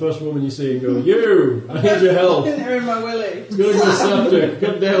out, find the first woman you see and go, you! I need your help. Splinter in my willy. It's gonna go septic.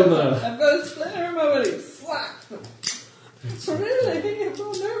 Get down there. I've got a splinter in my willy. Slap! Really? I've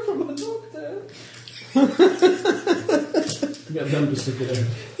got a note from my doctor. Get them to stick it out.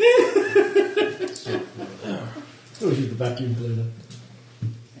 Oh, she's the vacuum cleaner.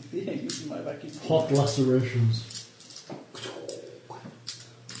 Yeah, using my vacuum. Hot lacerations.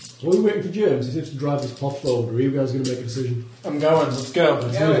 So while we're waiting for James, he seems to drive this plot forward. Are you guys going to make a decision? I'm going. Let's go.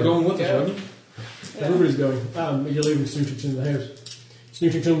 Someone's going with us, Go. wasn't he? Everybody's going. You're leaving Snootington in the house.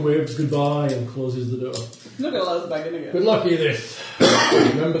 Snootington waves goodbye and closes the door. Not gonna let us back in again. Good luck, Edith.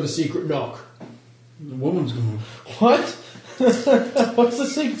 Remember the secret knock. The woman's going. What? What's the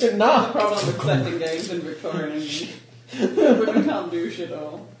secret knock? Problem with setting games in Victorian England. Women can't do shit at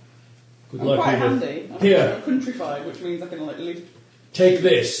all. Good I'm luck, quite Edith. handy. I'm Here. countrified, which means I can like leave. Take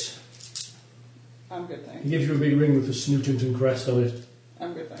this. I'm good, He thanks. gives you a big ring with the Snootington crest on it.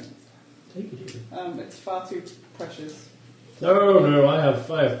 I'm good, thanks. Take it, Edith. It's far too precious. No, I have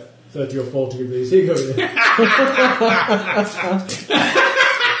 30 or 40 of these. Here you go, Edith.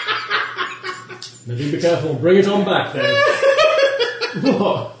 Now do be careful. Bring it on back then.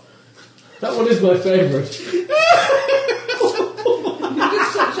 What? That one is my favourite. You're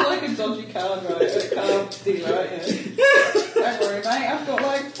just such like a dodgy card, right? A card dealer, right? Don't worry, mate. I've got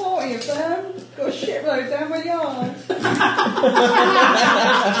like 40 of them. Got a shitload down my yard.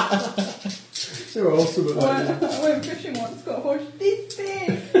 You're awesome at that. I went fishing once. Got a horse this big.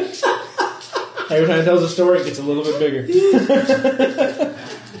 Every time he tells a story, it gets a little bit bigger.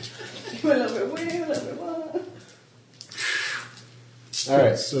 A little bit weird, a little bit wild.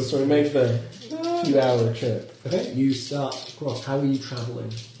 Alright, so we make the few-hour trip. Okay, you start across. How are you travelling?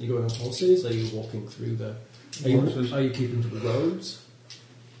 Are you going on horses? Are you walking through the... Horses. Are you keeping to the roads?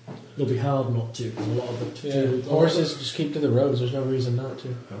 It'll be hard not to. A lot of it. Yeah, horses just keep to the roads. There's no reason not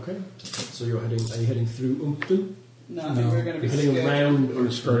to. Okay. So you're heading... Are you heading through Umpton? No, I think we're going to be You're heading scared. around Or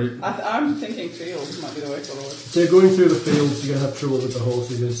started. I'm thinking fields might be the way forward. So you're going through the fields, you're going to have trouble with the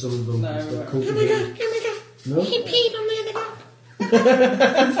horses in some of them. No, because they're right. cultivated. No? He peed on the other dog. Is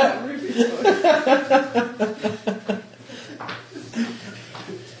that Ruby's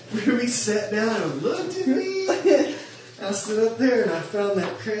voice? Ruby sat down and looked at me. I stood up there and I found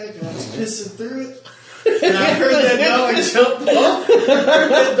that crack and I was pissing through it. And I heard that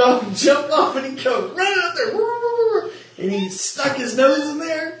dog jump off. And he come running up there. And he stuck his nose in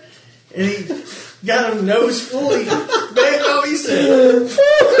there. And he got him nose full. He backed off. He said,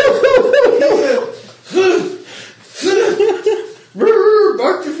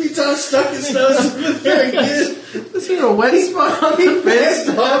 barked a few times, stuck his nose in there again. Is there a wet spot on He backed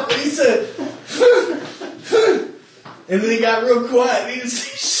off and he said, and then he got real quiet and he didn't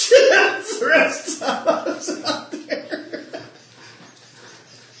say shit else the rest of the time I was out there.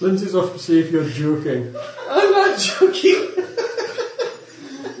 Lindsay's off to see if you're joking. I'm not joking.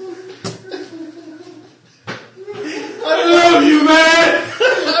 I love you, man.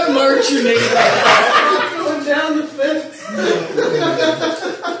 I'm marching in. Going down the fence.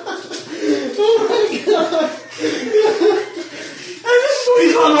 Oh my god. And this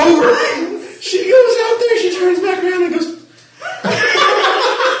boy's hung over. She goes out there, she turns back around and goes,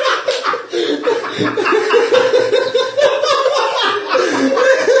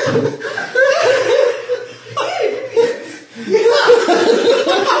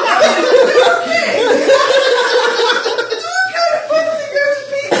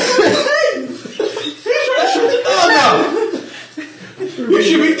 You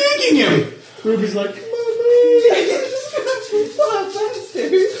should be thanking him. Ruby's like,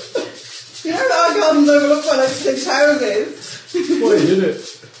 You know that our garden's overlooked by like 6 houses? boy, you did it.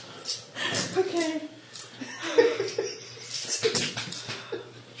 Okay. Did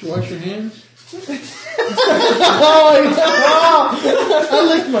you wash your hands? I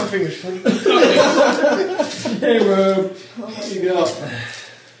licked my fingers. Hey, Rube. What you got?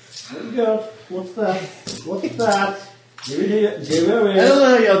 What you got? What's that? What's that? Give it here. Give it I away. don't know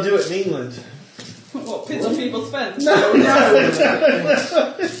how y'all do it in England. What, piss on people's fence? No. Yeah, I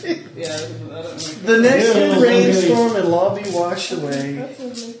don't know. The next good rainstorm and lobby washed away.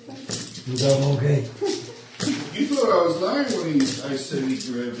 Okay. You thought I was lying when I said he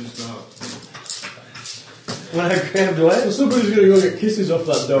grabbed his dog. When I grabbed what? Well, somebody's going to go get kisses off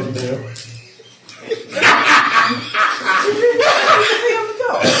that dog now.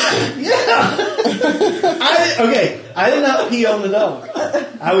 I did not pee on the dog.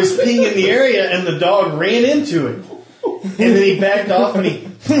 I was peeing in the area and the dog ran into it. And then he backed off and he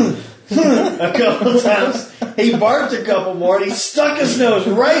a couple of times. He barked a couple more and he stuck his nose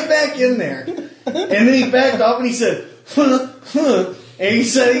right back in there. And then he backed off and he said, and he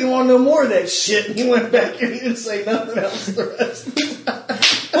said he didn't want no more of that shit. And he went back and he didn't say nothing else the rest of the time.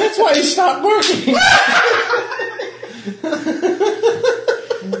 That's why he stopped barking.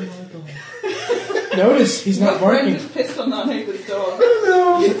 Notice he's not My friend barking. just pissed on that neighbour's dog.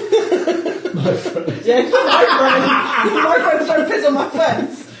 My friend. Yeah, my friend. My friend tried to piss on my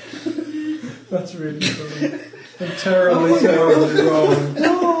fence. That's really funny. I'm terribly wrong.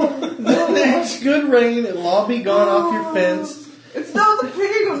 The next good rain and lobby gone off your fence. It's not the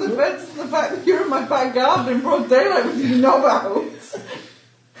peeing on the fence, it's the fact that you're in my back garden in broad daylight with you know about.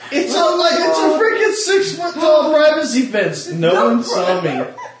 It's a freaking 6 foot tall privacy fence. No one saw me.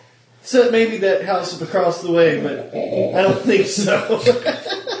 Except maybe that house across the way, but I don't think so.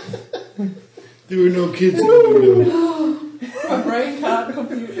 There were no kids in the window. My brain can't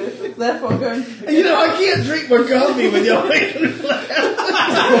compute this, it's therefore going to You know, I can't drink my coffee with y'all making me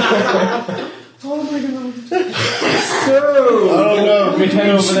laugh. Oh my god. So, I don't know. We head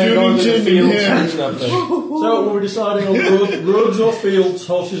over there going to the Snootington fields and and stuff there. So we're deciding on roads or fields,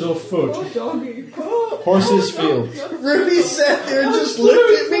 horses or foot. Oh doggy. Oh, Horses, fields. Ruby sat there and just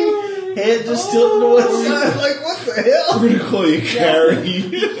looked at me, head just tilted to one side, like, what the hell? I'm gonna call you Carrie.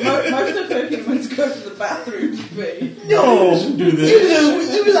 Most of her humans go to the bathroom to pee. No, Do this.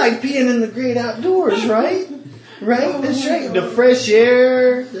 it was like being in the great outdoors, right? Right? That's right. The fresh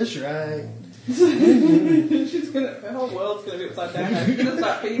air. That's right. She's gonna, her whole world's gonna be upside down now. She's gonna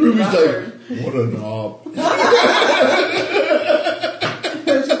start peeing in the Ruby's bathroom. like, what a knob.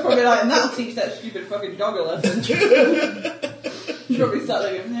 She's probably like, and that'll teach that stupid fucking dog a lesson. She's probably sat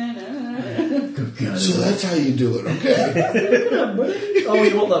there going, nah, nah, nah. So that's how you do it, okay? Oh,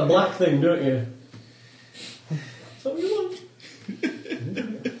 you want that black thing, don't you? Is that what you want?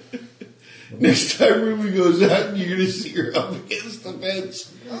 Next time Ruby goes out, you're gonna see her up against the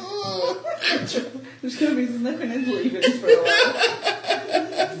fence. Oh. There's gonna be sniffing his leavings for a while.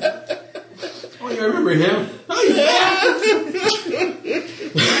 Oh, you remember him?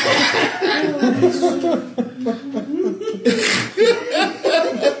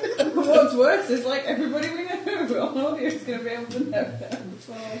 What's worse is like everybody we know on audio is going to be able to know that.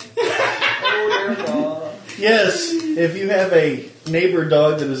 Oh dear God. Yes, if you have a neighbor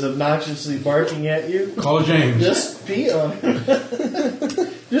dog that is obnoxiously barking at you, Call James. just pee on him.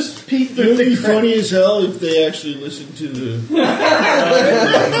 Just pee It through would be the crack. funny as hell if they actually listened to the.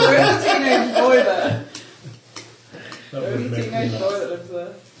 Where's the teenage boy there? That Where's would the make me teenage boy nuts. that lives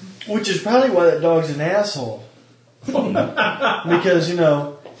there? Which is probably why that dog's an asshole. Because, you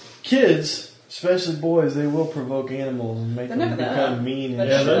know, kids, especially boys, they will provoke animals and make They're them never become there. mean. They're And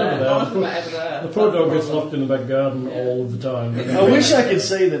Yeah, never they're never there. there. Honestly, they're ever there. The poor dog gets That's the locked in the back garden all of the time. I wish I could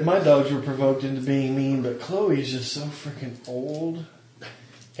say that my dogs were provoked into being mean, but Chloe's just so freaking old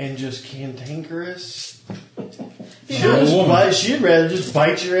and just cantankerous. She'd rather just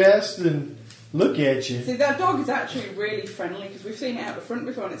bite your ass than look at you. See, that dog is actually really friendly because we've seen it out the front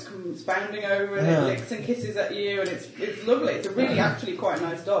before and it's come bounding over and Yeah. it licks and kisses at you and it's lovely. It's a really actually quite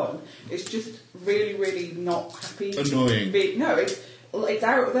nice dog. It's just really, really not happy. Annoying. No, it's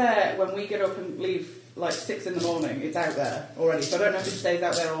out there when we get up and leave like 6 in the morning. It's out there already. So I don't know if it stays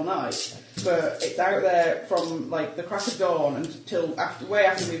out there all night, but it's out there from like the crack of dawn until way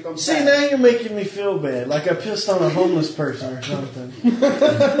after we've gone to See, bed. now you're making me feel bad. Like I pissed on a homeless person or something.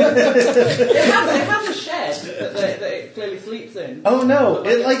 It has a shed that it clearly sleeps in. Oh no,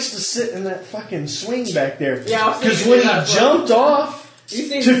 it likes to sit in that fucking swing back there. Yeah, I've seen Because it when do he that, but- jumped off You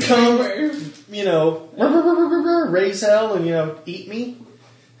see to the come, room. you know, raise hell and, you know, eat me,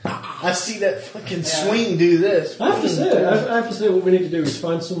 I see that fucking swing do this. I have to say, what we need to do is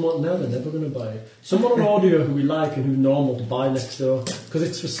find someone now they're never going to buy. Someone on audio who we like and who's normal to buy next door because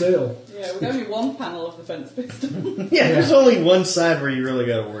it's for sale. Yeah, with only one panel of the fence piston. Yeah, there's only one side where you really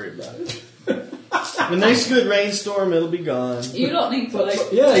got to worry about it. The next good rainstorm, it'll be gone. You don't need to like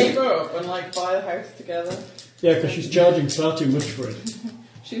Yeah. save her up and like buy the house together. Yeah, because she's charging far too much for it.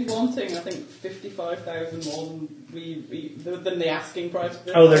 She's wanting, I think, 55,000 more than the asking price. For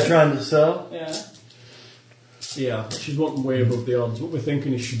it. Oh, they're trying to sell? Yeah. Yeah, she's wanting way above the odds. What we're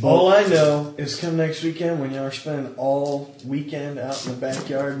thinking is she bought... All I know is come next weekend when y'all are spending all weekend out in the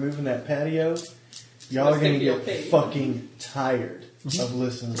backyard moving that patio, y'all are going to get fucking tired of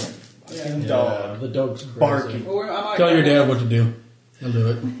listening to that fucking dog the dog's crazy. barking. Tell your dad what to do. He'll do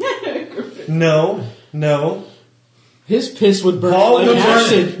it. No. His piss would burn Paul like will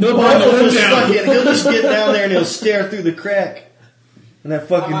acid. Paul will he'll just get down there and he'll stare through the crack. And that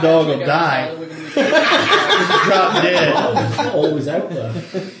fucking dog will die. Just drop dead. Oh, always out there.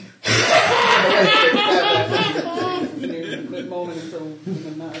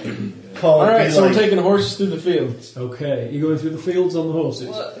 Alright, so we're taking horses through the fields. Okay, you going through the fields on the horses?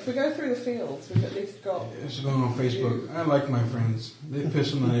 Well, if we go through the fields, we've at least got... It's going on Facebook. I like my friends. They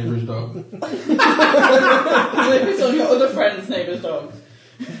piss on the neighbor's dog. They piss on your other friend's neighbour's dogs.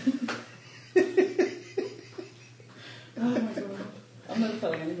 Oh my god. I'm never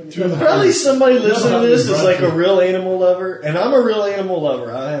telling anybody. Probably somebody listening to this is like a real animal lover, and I'm a real animal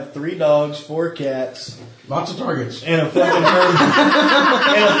lover. I have 3 dogs, 4 cats, Lots of targets. and a fucking hermit.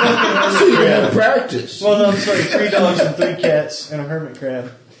 So you have practice. Well, no, I'm sorry, 3 dogs and 3 cats and a hermit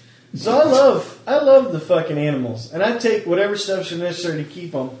crab. So I love the fucking animals, and I take whatever steps are necessary to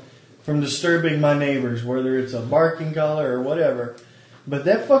keep them from disturbing my neighbors, whether it's a barking collar or whatever. But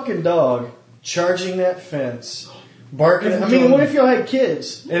that fucking dog charging that fence. Barking. I mean, what if y'all had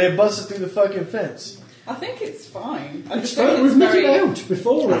kids and it busted through the fucking fence? I think it's fine. I It's just think fine. We've it's met it very... out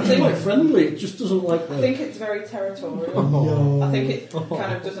before. It's quite friendly. It just doesn't like I the... think it's very territorial. I think it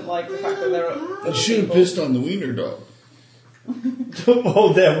kind of doesn't like the fact that there are... You should have pissed on the wiener dog.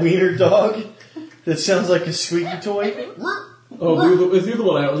 Oh, that wiener dog that sounds like a squeaky toy. Oh, is the other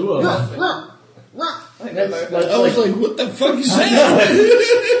one out as well? I think they're both... I was like, what the fuck is that?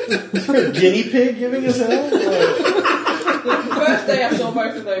 Is there a guinea pig giving us hell? The first day I saw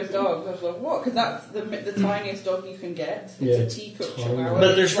both of those dogs, I was like, what? Because that's the tiniest dog you can get. It's a teacup chihuahua.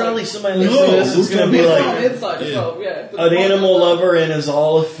 But there's probably somebody No, listening to this that's going to be It's on like the inside as well, yeah. But an the one animal that- lover and is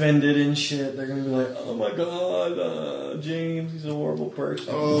all offended and shit. They're going to be like, oh my god, James, he's a horrible person.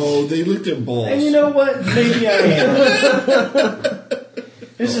 Oh, they licked their balls. And you know what? Maybe I am.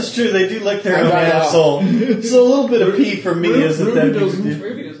 This is true. They do lick their own asshole. So a little bit of pee for me isn't that big a deal.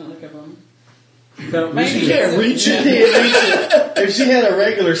 Ruby doesn't look at them. She can't reach it. If she had a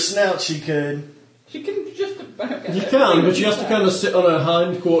regular snout, she could. She can just about get You her can, feet but she has to kind of sit on her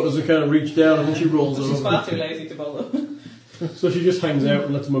hindquarters and kind of reach down and then she rolls She's over. far too lazy to bother. So she just hangs out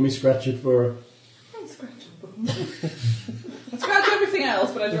and lets mummy scratch it for her. Don't scratch the bum. I scratch everything else,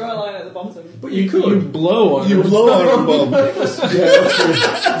 but I draw a line at the bottom. But you could. You blow on You her. blow on her bum. Yeah, that's true.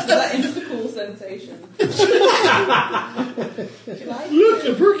 So that insta-cool sensation. Do you like Look,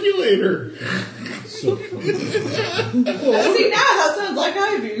 it? a percolator. So funny. See, now that sounds like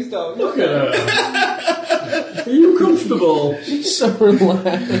I abuse dogs. Look at her. Are you comfortable? She's so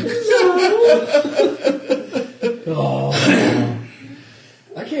relaxed. Oh.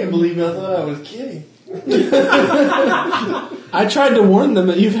 I can't believe I thought I was kidding. I tried to warn them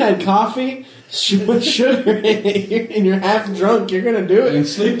that you've had coffee with sugar in it and you're half drunk. You're going to do it. And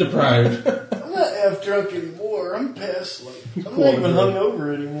sleep deprived. I'm not half drunk anymore. I'm past I'm not even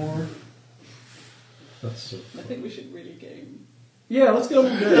hungover anymore. That's so I think we should really game. Yeah, let's get on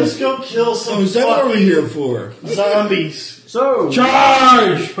with Let's this. go kill some Oh, is that what we're here for? zombies. So,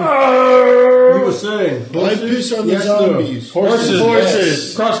 Charge! you were saying I piss on the Yes, no. zombies. Horses.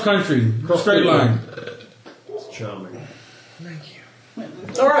 Horses. Cross country. Straight line. It's charming.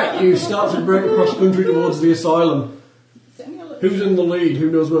 Alright, you start to break across country towards the asylum. Who's in the lead? Who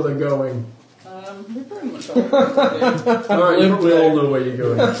knows where they're going? We're pretty much all right. Alright, you probably all know where you're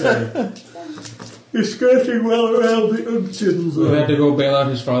going. Okay. You're skirting well around the Umptons. We've had to go bail out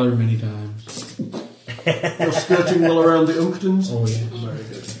his father many times. You're skirting well around the Umptons. Oh, yeah. Very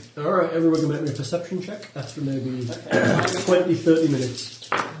good. Alright, everyone can make me a perception check after maybe 20-30 minutes.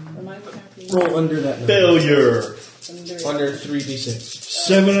 Roll under that number. Failure. Under 3d6.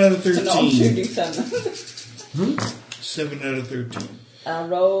 7 out of 13. Not 2d10. 7 out of 13. I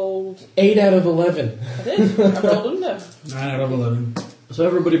rolled. 8 out of 11. I did. I rolled under. 9 out of 11. So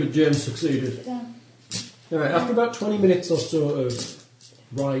everybody but James succeeded. Alright, after about 20 minutes or so of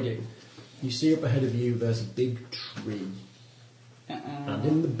riding, you see up ahead of you there's a big tree. And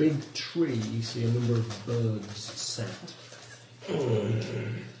in the big tree you see a number of birds sat.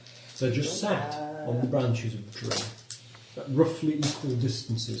 So just sat on the branches of the tree. At roughly equal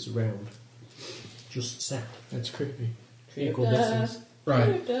distances around. Just sat. That's creepy. Equal distance.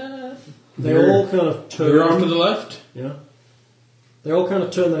 Right. They all kind of turn. You're off to the left. Yeah. They all kind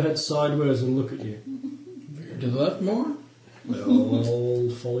of turn their heads sideways and look at you. To the left more. They all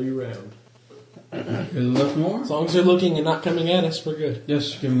follow you around. Is left more? As long as they're looking and not coming at us, we're good.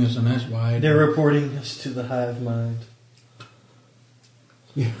 Just giving us a nice wide. They're reporting us to the hive mind.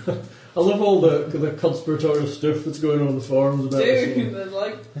 Yeah. I love all the conspiratorial stuff that's going on in the forums about this. Dude, there's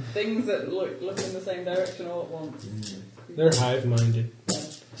like things that look in the same direction all at once. They're hive-minded.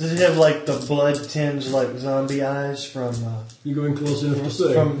 Does it have like the blood tinged like zombie eyes from You going close enough to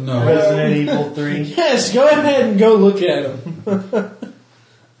see? from No. Resident Evil 3? Yes, go ahead and go look at them.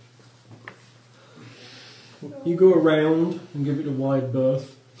 You go around and give it a wide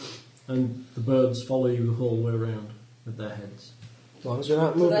berth, and the birds follow you the whole way around with their heads. As long as they're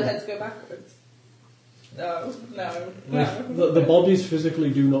not So their moving. heads go backwards. No. The bodies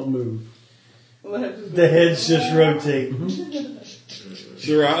physically do not move. The heads just rotate.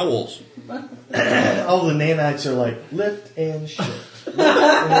 They're owls. All the nanites are like lift and shift. Lift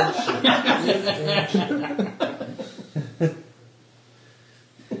and shift. Lift and shift.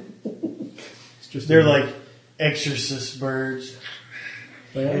 It's just They're like exorcist birds.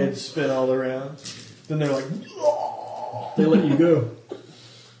 They are. Heads spin all around. Then they're like, They let you go.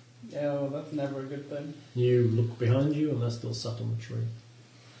 Yeah, well, that's never a good thing. You look behind you, and they're still sat on the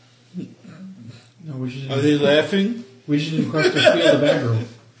tree. No, we should. Are they laughing? We should request to steal the back room.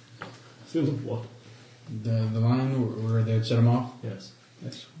 Still what? The line where they'd set them off. Yes.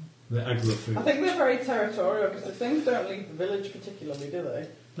 Yes. The aggro food. I think they're very territorial because the things don't leave the village particularly, do they?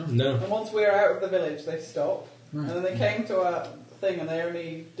 No. And once we're out of the village, they stop. Right. And then they came to our thing and they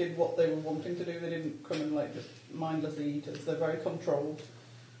only did what they were wanting to do. They didn't come and like just mindlessly eat us. They're very controlled.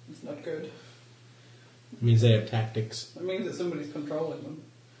 It's not good. It means they have tactics. It means that somebody's controlling them.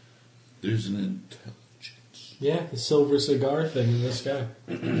 There's an intelligence. Yeah, the silver cigar thing in the sky.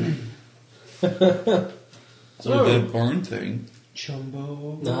 So that barn thing.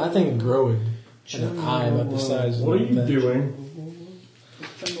 Chumbo. No, I think growing. And an eye about the size of What are you that. doing?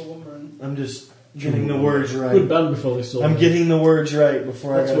 It's Chumbawamba. I'm just getting the words Good right. band before they saw I'm it. getting the words right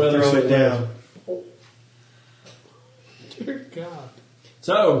before That's I where gotta they throw it saw down. Dear God.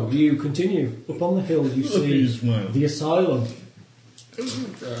 So, you continue. Up on the hill, you Look at you see smile. the asylum.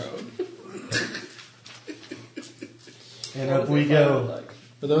 And up we go. Like,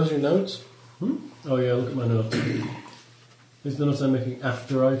 Are those your notes? Oh yeah, look at my notes. These are the notes I'm making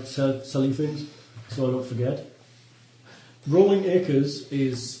after I sell you things, so I don't forget. Rolling Acres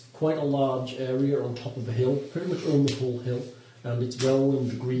is quite a large area on top of the hill, pretty much on the whole hill, and it's well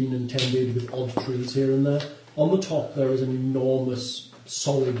and green and tended with odd trees here and there. On the top there is an enormous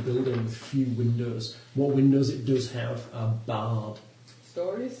solid building with few windows. What windows it does have are barred.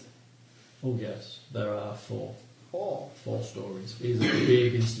 stories? Oh yes, there are four. 4. 4 stories. It is a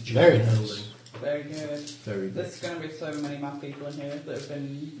big institution. Very nice. building. Very good. Very big. There's going to be so many mad people in here that have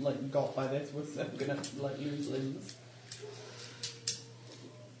been like got by this. We're so going to like lose limbs.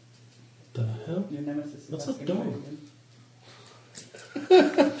 The hell? Your nemesis is What's that asking dog? questions.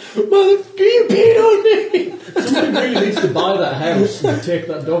 Motherfucker, you peed on me! Somebody really needs to buy that house and take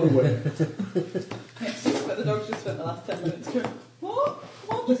that dog away. Yes, but the dog's just spent the last 10 minutes going, what?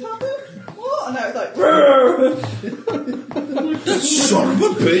 What just happened? What? And now it's like, Son of a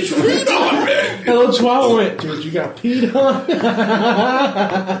bitch, peed on me! Hello, Chihuahua went, dude, you got peed on?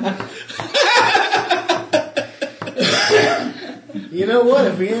 You know what?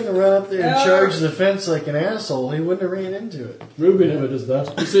 If he hadn't run up there and Yeah. charged the fence like an asshole, he wouldn't have ran into it. Ruby never does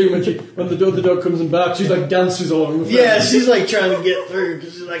that. You see when the dog comes in back, she's like dances all over the Yeah, fence. she's like trying to get through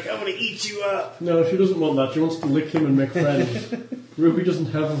because she's like, I'm going to eat you up. No, she doesn't want that. She wants to lick him and make friends. Ruby doesn't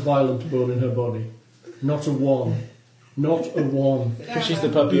have a violent bone in her body. Not a one. Not a one. Because she's the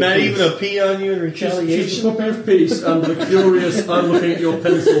puppy. Not of even peace. a pee on you in She's the retaliation. puppy of peace and the curious, I'm looking at your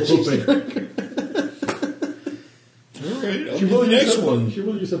pencil puppy. Alright, I'll She do the will next use her, one. she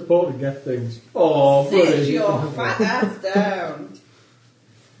will use her paw to get things. Oh, sit buddy. your fat ass down.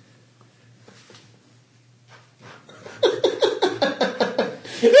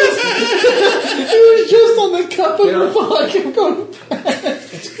 It was just on the cup of her ball. I kept going back.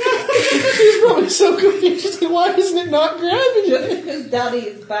 She's probably so confused. She's like, why isn't it not grabbing Just it? because daddy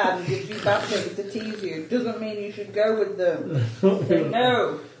is bad and gives you bad things to tease you doesn't mean you should go with them. Say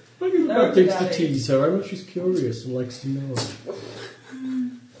no. Look at No, that things to Daddy. tease her. I know she's curious and likes to know.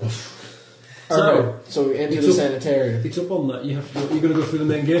 So we enter It's the up- sanitarium. It's up on that. You have to. You're going to go through the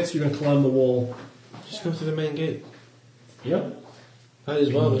main gates. You're going to climb the wall. Just go through the main gate. Yeah. Might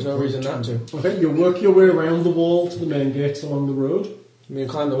as well. There's no reason not to. Okay. You work your way around the wall to the main gates along the road. I mean,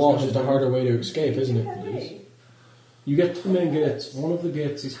 climb the wall is just a harder way to escape, isn't it? You get to the main gates. One of the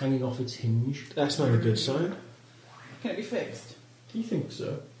gates is hanging off its hinge. That's not a good sign. Can it be fixed? Do you think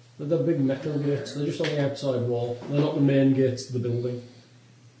so? They're big metal gates. They're just on the outside wall. They're not the main gates to the building.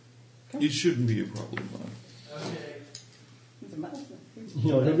 It shouldn't be a problem, though. He's a metalsmith.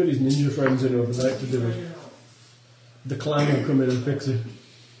 You know, he'll get his ninja friends in overnight to do it. The clown will come in and fix it,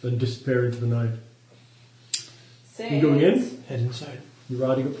 then disappear into the night. You going in? Head inside. You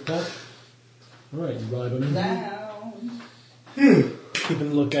riding up the path? Alright, you ride on in. Down.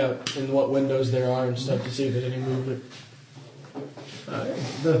 Keeping a lookout in what windows there are and stuff to see if there's any movement.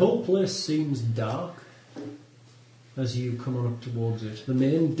 The whole place seems dark as you come on up towards it. The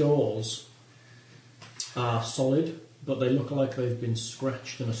main doors are solid, but they look like they've been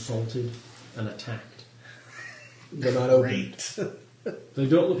scratched and assaulted and attacked. They're not open. They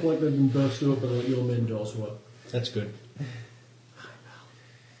don't look like they've been burst open like your main doors were. That's good.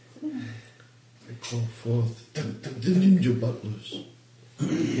 I call forth the ninja butlers.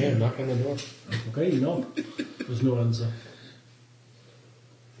 Yeah, knock on the door. Okay, you knock. There's no answer.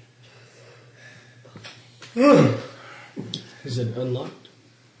 Is it unlocked?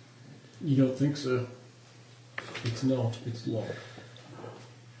 You don't think so? It's not. It's locked.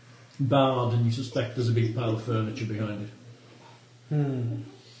 Barred, and you suspect there's a big pile of furniture behind it.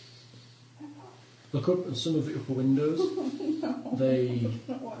 Look up at some of the upper windows. They...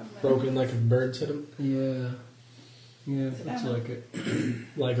 Broken like if birds hit them? Yeah, looks like it.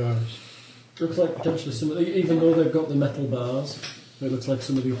 Like ours. Looks like potentially some of the... Even though they've got the metal bars, it looks like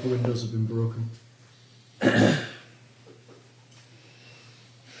some of the upper windows have been broken.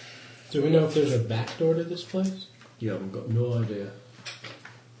 Do we know if there's a back door to this place? You haven't got no idea.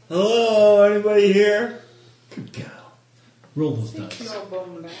 Hello, anybody here? Good girl. Roll those Sit dice. your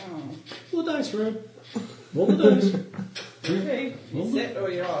bum down. Roll the dice, Rob. Roll the dice. Okay, you sit or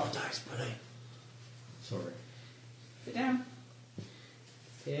you're off. Dice, buddy. Sorry. Sit down.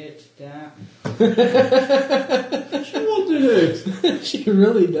 Sit down. She wanted it. She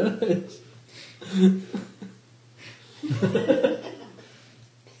really does.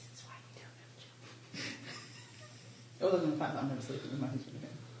 Other than the fact that I'm never sleeping with my husband again.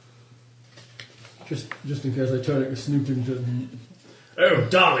 Just in case I turn it to snooping to... Oh,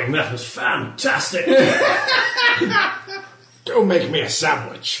 darling, that was fantastic. Don't make me a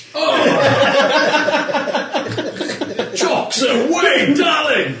sandwich. Chalks away,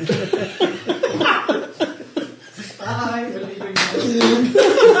 darling. I believe in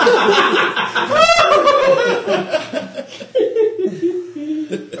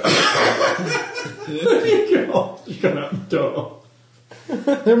You've gone out the door.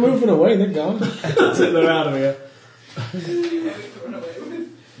 They're moving away, they're gone. That's it, they're out of here.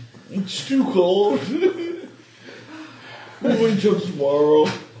 It's too cold. Moving till tomorrow.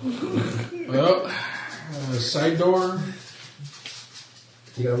 Well, side door.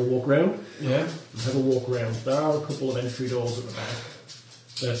 You have a walk round? Yeah. Have a walk round. There are a couple of entry doors at the back.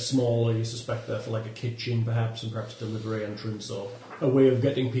 They're smaller, you suspect they're for like a kitchen perhaps, and perhaps delivery entrance, or a way of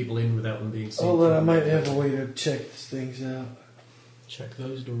getting people in without them being seen. Oh, I might have a way to check these things out. Check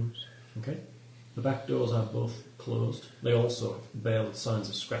those doors. Okay. The back doors are both closed. They also bear signs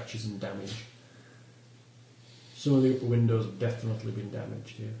of scratches and damage. Some of the upper windows have definitely been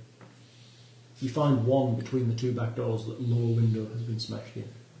damaged here. You find one between the two back doors that lower window has been smashed in.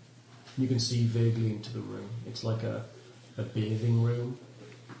 You can see vaguely into the room. It's like a bathing room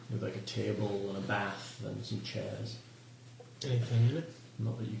with like a table and a bath and some chairs. Anything in it?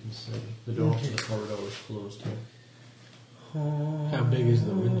 Not that you can see. The door to the corridor is closed here. How big is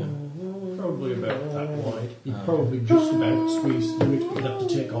the window? Probably about that wide. You'd probably just about squeeze through it, but you'd have to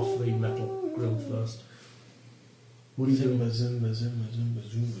take off the metal grill first. What are you doing?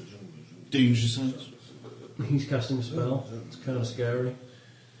 Danger signs. He's casting a spell. It's kind of scary.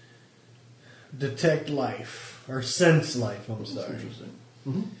 Detect life. Or sense life, I'm sorry. Interesting.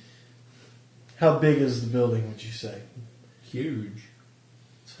 Mm-hmm. How big is the building, would you say? Huge.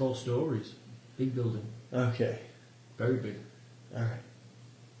 It's 4 stories. Big building. Okay. Very big. Alright.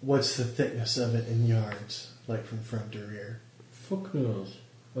 What's the thickness of it in yards? Like from front to rear? Fuck knows.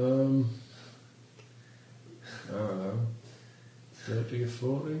 I don't know. 30 or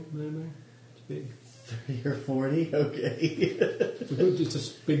 40, maybe? It's big. 30 or 40? Okay. It's a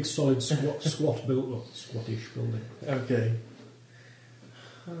big, solid, squat built, squattish building. Okay.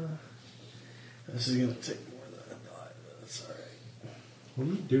 This is going to take more than I thought, but that's alright. What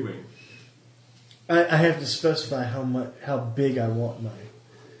are you doing? I have to specify how big I want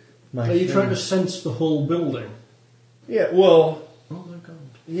my Are you thing. trying to sense the whole building? Yeah, well, Oh my god.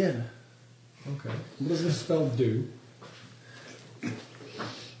 yeah. Okay. What does this spell do?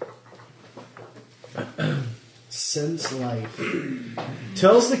 Sense life.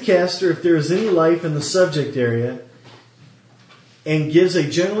 Tells the caster if there is any life in the subject area and gives a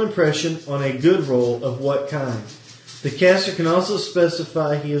general impression on a good roll of what kind. The caster can also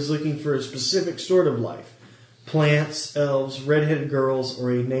specify he is looking for a specific sort of life. Plants, elves, redheaded girls,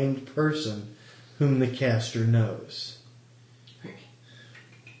 or a named person whom the caster knows.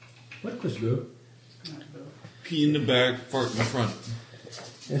 Where'd Chris go? Pee in the back, fart in the front.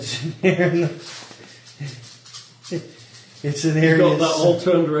 It's an area. It's an He's area. got that all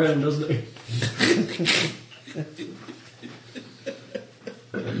turned around, doesn't he?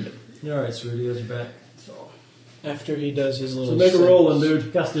 Alright, sweetie, how's your back? After he does his So little make a roll then,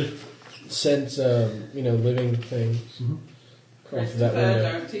 dude. Cast it. sense, living things across that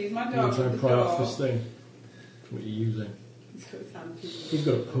window. Don't tease my I'm dog. trying to with pry the off door. this thing. What are you using? He's got his hand teasing. He's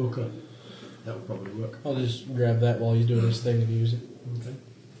got a poker. That would probably work. I'll just grab that while he's doing his thing and use it. Okay.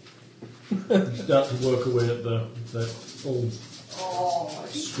 Start to work away at the old Oh,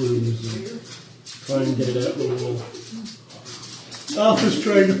 screws and try and get it out the wall. Arthur's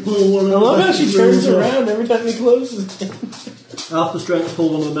trying to pull one of I the love how she turns grills off. around every time he closes it. Arthur's trying to pull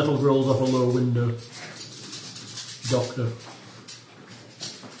one of the metal grills off a low window. Doctor.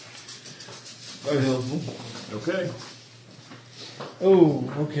 I help him. Okay. Oh,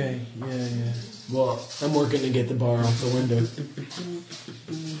 okay. Yeah. What? I'm working to get the bar off the window.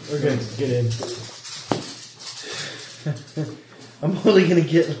 Okay, get in. I'm only going to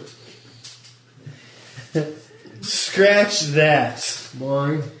get... Scratch that.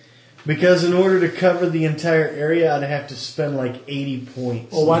 Boring. Because in order to cover the entire area, I'd have to spend like 80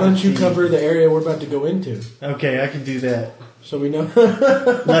 points. Well, why don't you cover the area we're about to go into? Okay, I can do that. So we know.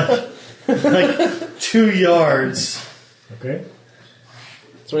 Like 2 yards. Okay.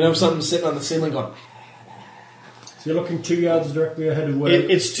 So we know something's sitting on the ceiling going. So you're looking 2 yards directly ahead of where...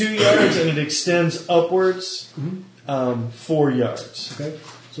 It's 2 yards and it extends upwards 4 yards. Okay.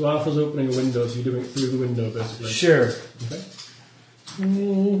 So Arthur's opening a window, so you're doing it through the window, basically. Sure. Okay.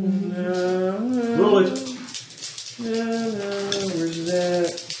 Roll it. Where's that?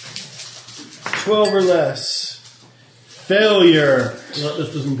 12 or less. Failure. So that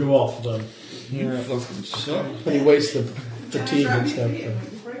just doesn't go off then. You fucking suck. But he wastes the fatigue and stuff.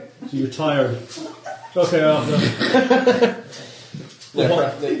 So you're tired. Okay, Arthur.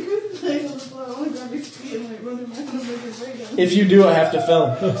 If you do, I have to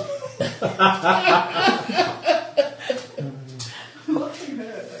film.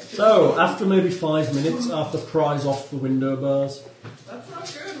 So, after maybe 5 minutes, Arthur pries off the window bars. That's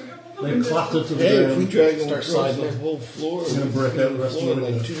not good. We got one They window. clatter to the Hey, if we ground. drag him Start across sliding the it. whole floor, We're gonna break out the rest of the in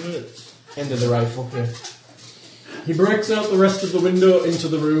like window. 2 minutes. End of the rifle, yeah. He breaks out the rest of the window into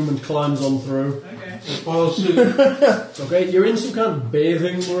the room and climbs on through. Okay. Okay, you're in some kind of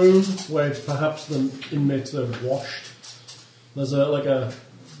bathing room where perhaps the inmates have washed. There's a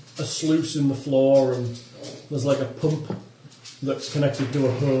sluice in the floor and there's like a pump that's connected to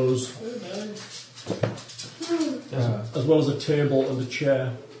a hose, as well as a table and a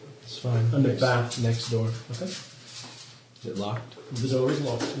chair It's fine. and a bath. Next door. Okay, Is it locked? the door is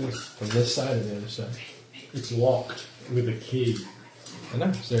locked. Yes. From this side or the other side? It's locked with a key. I know.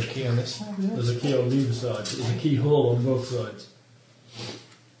 Is there a key on this side? There's a key on either side, but there's a keyhole on both sides.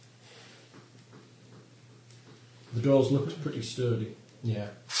 The doors look pretty sturdy. Yeah.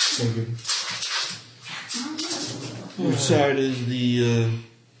 Figured. Which side is the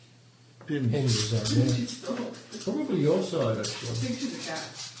pin? Hinges are there. She's still. Probably your side, I actually. think she's a cat.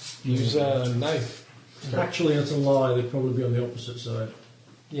 Use a knife. Actually, that's a lie. They'd probably be on the opposite side.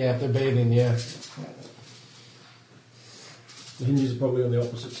 Yeah, if they're bathing, yeah. The hinges are probably on the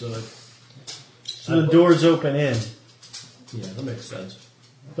opposite side. So the door's open in. Yeah, that makes sense.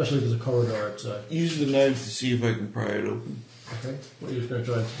 Especially if there's a corridor outside. Use the knife to see if I can pry it open. Okay. Well, you're just going to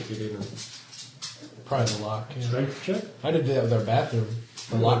try and stick it in and Probably the lock. Yeah. strength check? I did that with our bathroom.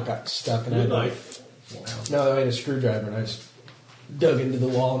 The lock got stuck and I With a had knife. Wow. No, I had a screwdriver and I just dug into the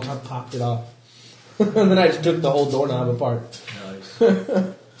wall and I popped it off. And then I just took the whole doorknob apart. Nice.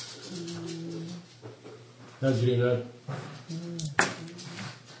 How'd you do that?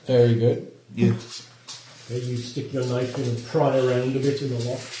 Very good. Yeah. Okay, you stick your knife in and pry around a bit in the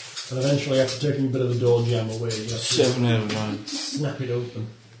lock. And eventually, after taking a bit of the door jamb away, you have to 7 out of 9. snap it open.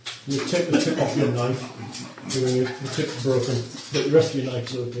 You take the tip off your knife, doing it, the tip's broken, but the rest of your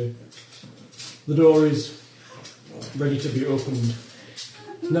knife's okay. The door is ready to be opened.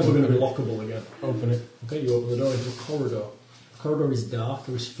 It's never going to be lockable again. Open it. Okay, you open the door into a corridor. The corridor is dark,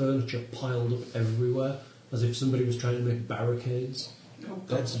 there is furniture piled up everywhere, as if somebody was trying to make barricades.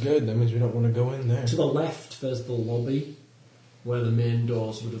 That's good. That means we don't want to go in there. To the left, there's the lobby, where the main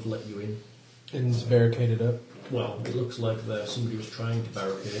doors would have let you in. And it's barricaded up. Well, it looks like somebody was trying to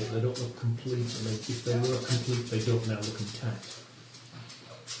barricade it. They don't look complete, and if they were complete, they don't now look intact.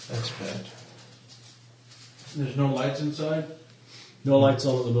 That's bad. There's no lights inside? No lights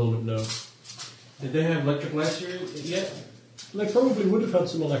on at the moment, no. Did they have electric lights here yet? They probably would have had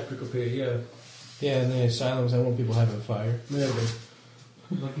some electric up here, yeah. Yeah, and the asylums, I want people having fire. Maybe.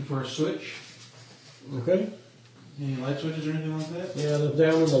 Looking for a switch? Okay. Any light switches or anything like that? Yeah,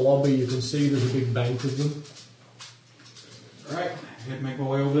 they're down in the lobby. You can see there's a big bank of them. Alright, I gotta make my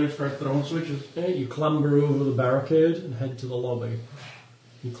way over there and start throwing switches. Okay, you clamber over the barricade and head to the lobby.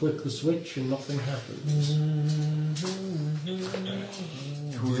 You click the switch and nothing happens.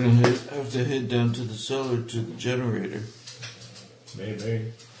 We're gonna have to head down to the cellar to the generator.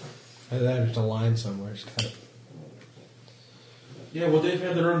 Maybe. Either that or just a line somewhere. Just kind of. Yeah, would they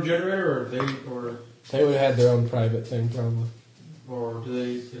have their own generator, They would have had their own private thing, probably. or do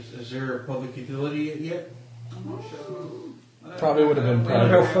they? Is there a public utility yet? I'm not sure. Probably would have been I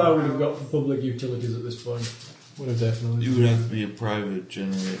don't know private. how far we've got for public utilities at this point. Would have definitely. You would have to be a private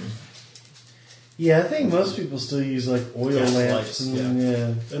generator. Yeah, I think most people still use like oil Gas lamps. lights, And,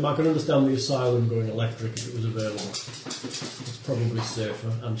 yeah. I can understand the asylum going electric if it was available. It's probably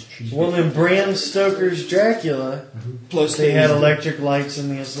safer and cheaper. Well, in Bram Stoker's Dracula, Plus they had electric lights in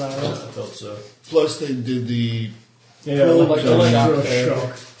the asylum. I thought so. Plus they did the Yeah, like electroshock.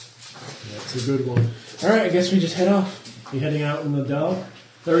 shock. Yeah, it's a good one. Alright, I guess we just head off. You're heading out in the dark.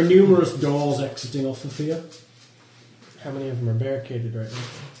 There are numerous doors exiting off of here. How many of them are barricaded right now?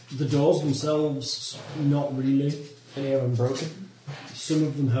 The doors themselves, not really. Any of them broken? Some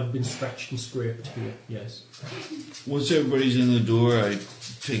of them have been scratched and scraped here, yes. once everybody's in the door, I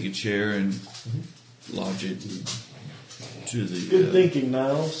take a chair and lodge it to the Good thinking,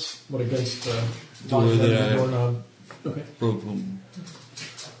 Niles. What against the door that I doorknob. Okay. broke them.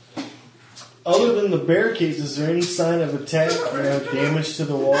 Other than the barricades, is there any sign of attack or damage to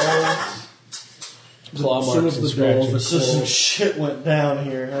the walls? Claw Some marks of and the doors scratches. So some closed. shit went down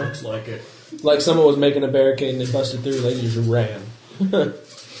here, huh? Looks like it. Like someone was making a barricade and they busted through, they just ran.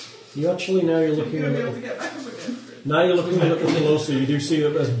 You actually, now you're You're looking going at to be able to it. get back up again. Now you're looking a little closer. You do see that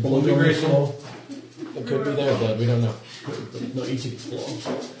there's blood on the floor. It could be their blood, we don't know. Not eating the floor.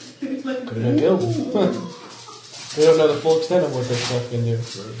 Could have been killed. We don't know the full extent of what this stuff can do.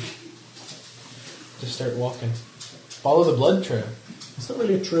 Just start walking. Follow the blood trail. It's not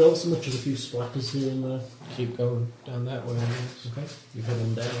really a trail so much as a few splatters here and there. Keep going down that way, I guess. Okay. You head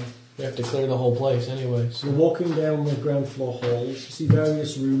on down. We have to clear the whole place anyway. So you're walking down the ground floor halls. You see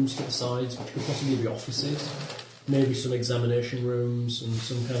various rooms to the sides, which could possibly be offices. Maybe some examination rooms and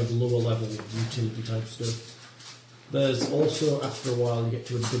some kind of lower level utility type stuff. There's also, after a while, you get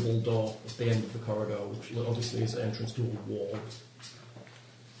to a double door at the end of the corridor, which obviously is the entrance to a wall.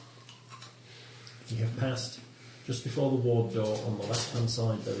 You have passed just before the ward door on the left-hand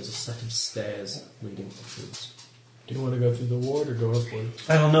side. There is a set of stairs leading upwards. Do you want to go through the ward or go upward?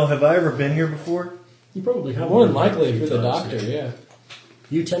 I don't know. Have I ever been here before? You probably have. More been than likely, a if few you're the times, doctor, yeah.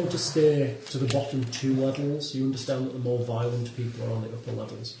 You tend to stay to the bottom two levels. You understand that the more violent people are on the upper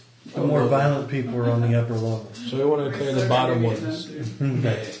levels. The more violent people are on the upper levels. So we want to clear the bottom ones.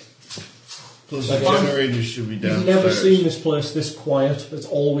 Plus the generator should be downstairs. You've never seen this place this quiet. It's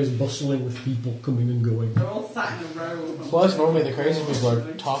always bustling with people coming and going. They're all sat in a row. Plus, normally the crazy people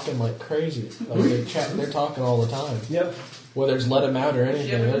are talking like crazy. Like they're talking all the time. Yep. Whether it's let them out or anything,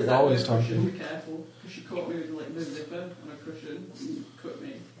 they're always Cushion, talking. be careful. Because she caught me with like the zipper on a cushion and cut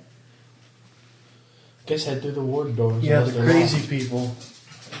me. Guess head through the ward doors. Yeah, unless the they're crazy locked. people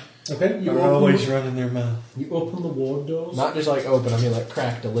Okay. You are always running their mouth. You open the ward doors. Not just like open, I mean like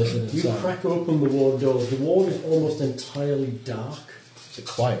crack to listen You inside. crack open the ward doors. The ward is almost entirely dark. Is it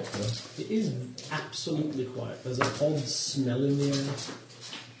quiet? Though? It is absolutely quiet. There's an odd smell in the air.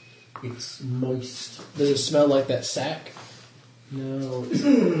 It's moist. Does it smell like that sack No,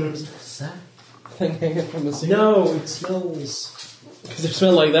 it's sack. thing hanging from the ceiling? No, it smells. Because if it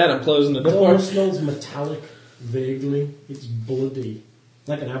smells like that, I'm closing the It door. almost smells metallic, vaguely. It's bloody,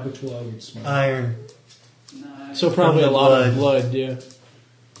 like an abattoir would smell. Iron. No. So probably a From the lot of blood, yeah.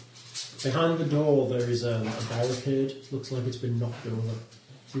 Behind the door, there is a barricade. Looks like it's been knocked over.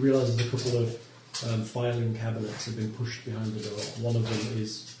 You realise there's a couple of filing cabinets have been pushed behind the door. One of them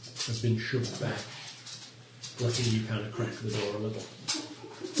has been shoved back, letting you kind of crack the door a little.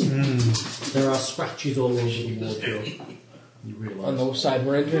 There are scratches all over the ward door. You realise On the side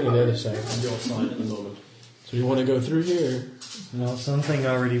we're entering or the other side? on your side at the moment. So you want to go through here? Well, something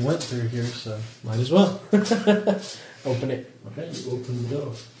already went through here, so. Might as well. Open it. Okay, you open the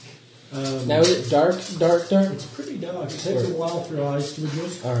door. Now is it dark? It's pretty dark. It takes a while for your eyes to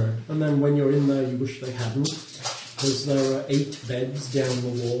adjust. Alright. And then when you're in there, you wish they hadn't. Because there are 8 beds down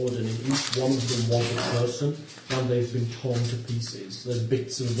the ward, and in each one of them was a person, and they've been torn to pieces. There's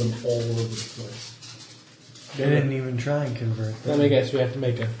bits of them all over the place. They didn't even try and convert Let me guess, we have to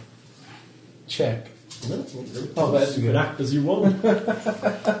make a check. No, Oh, that's you good. can act as you want. You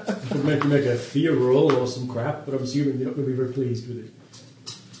could make a fear roll or some crap, but I'm assuming you're not going to be very pleased with it.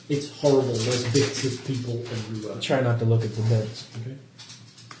 It's horrible. There's bits of people everywhere. Try not to look at the beds. Okay.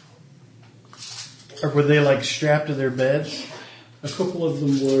 Or were they like strapped to their beds? A couple of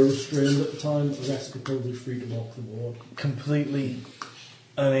them were restrained at the time, but the rest were probably free to walk the ward. Completely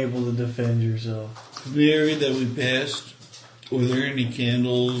unable to defend yourself. The area that we passed, were there any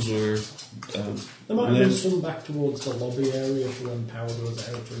candles or There might have been lamps? some back towards the lobby area for when power goes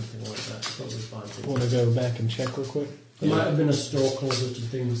out or anything like that. Probably fine. Want to go back and check real quick? There might have been a store closet and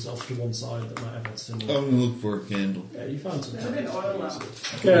things off to one side that might have had similar. I'm going to look for a candle. Yeah, you found some. There's been oil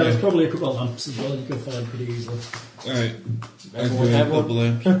lamps. Yeah, there's probably a couple of lamps as well you can find pretty easily. Alright. I Everyone grab have a couple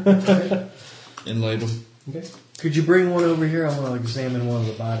lamps and light them. Okay. Could you bring one over here? I want to examine one of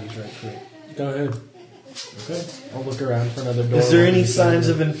the bodies right quick. Go ahead. Okay. I'll look around for another door. Is there any signs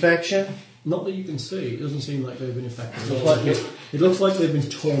of infection? Not that you can see. It doesn't seem like they've been affected. Looks like it. It looks like they've been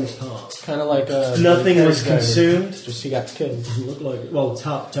torn apart. Kind of like Nothing was driver. consumed? Just he got killed. It doesn't look like it. Well, it's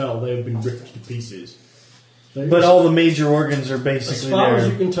hard to tell. They've been ripped to pieces. But all the major organs are as basically far as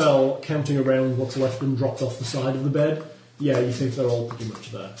there. you can tell, counting around what's left and dropped off the side of the bed, yeah, you think they're all pretty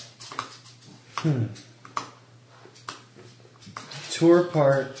much there. Tore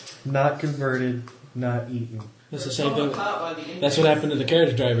apart, not converted, not eaten. That's the They're same torn thing. apart by the inmates. That's what happened to the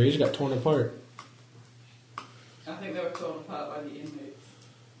carriage driver. He just got torn apart. I think they were torn apart by the inmates.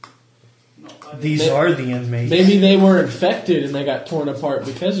 Not by the These are the inmates. Maybe they were infected and they got torn apart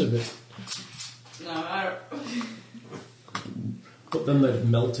because of it. No, I But then they've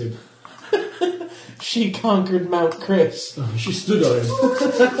melted. She conquered Mount Chris. She stood on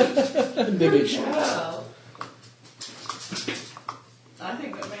him. Maybe Well, I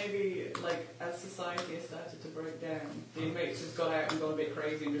think that maybe, like, as society has started to break down, the inmates just got out and gone a bit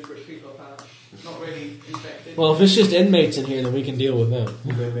crazy and just ripped people apart. Not really infected. Well, if it's just inmates in here, then we can deal with them.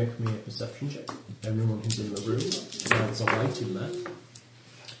 You may make me a perception check. Everyone who's in the room. Now there's a light in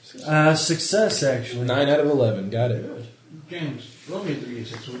there. Success, actually. 9 out of 11. Got it. James, roll me a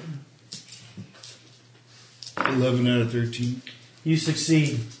 3d6, would you? 11 out of 13. You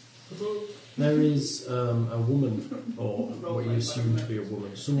succeed. There is a woman, or what you assume to be a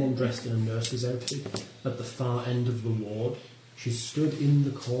woman, someone dressed in a nurse's outfit at the far end of the ward. She's stood in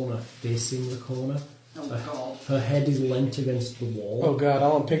the corner, facing the corner. Oh, God. Her head is leant against the wall. Oh, God.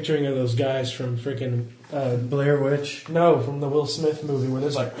 All I'm picturing are those guys from freaking... Blair Witch. no, from the Will Smith movie where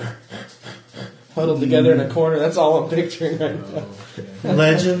there's like... huddled together in a corner. That's all I'm picturing right now.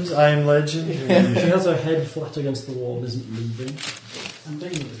 Legends, I am legend. She has her head flat against the wall and isn't moving. I'm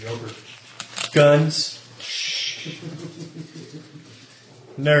thinking of the Joker. Guns.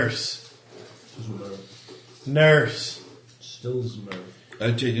 Nurse. Nurse. Still Zmo.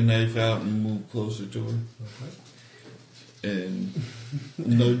 I take a knife out and move closer to her. And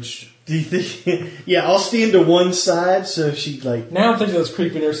nudge. Do you think? Yeah, I'll stand to one side so if she like Now I'm thinking of those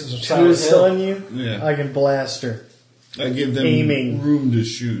creepy nurses of Silent twists Hill. on you, Yeah. I can blast her. I give them Aiming. room to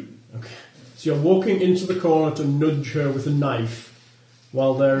shoot. So you're walking into the corner to nudge her with a knife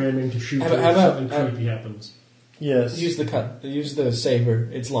while they're aiming to shoot How her about- if how something about- creepy happens. Yes. Use the cut. Use the saber.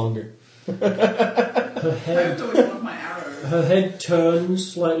 It's longer. Her I head, have to with one of my arrows. her head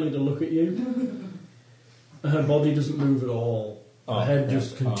turns slightly to look at you. And her body doesn't move at all. Her Oh, head okay.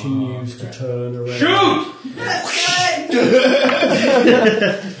 just continues to turn around. Shoot!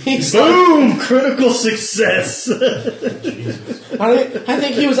 Boom! Critical success. I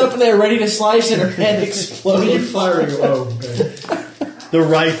think he was up in there ready to slice and her head What are you exploded. firing? Oh, okay. The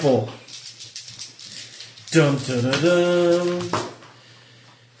rifle. Dum da da dum.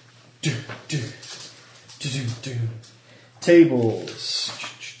 Do do do do do. Tables.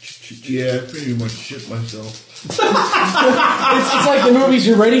 Yeah, I pretty much shit myself. It's like the movies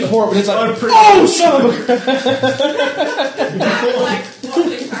you're ready for, but it's like, oh, son of a... I'm like,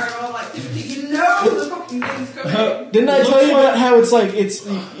 totally paranormal activity. You know the fucking thing's coming. Didn't I tell you about how it's like it's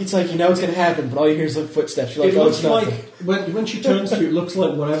like you know it's gonna happen, but all you hear is like footsteps. You're like, It oh, looks it's nothing. like when she turns to you, it looks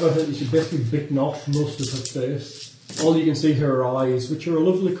like whatever she's basically bitten off most of her face. All you can see are her eyes, which are a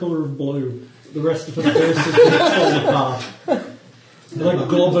lovely colour of blue. The rest of her face is falling apart. Like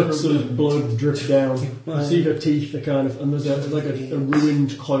globuts of blood drip down. You see her teeth are kind of, and there's a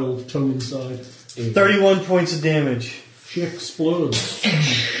ruined, coiled tongue inside. 31 points of damage. She explodes.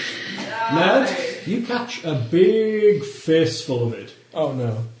 Ned, you catch a big face full of it. Oh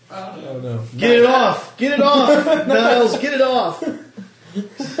no! Oh no! Get it off! Get it off! Niles, get it off! Don't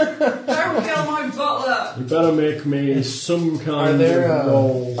kill my butler! You better make me some kind of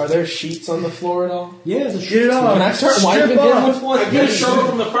roll. Are there sheets on the floor at all? Yeah, the Get it off. Can I start Strip wiping off. him with one? I get a shovel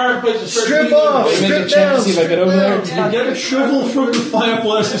from the fireplace and start Strip beating him off. with it. Make a Strip check down. to see if I get over there. Yeah. You get a shovel from the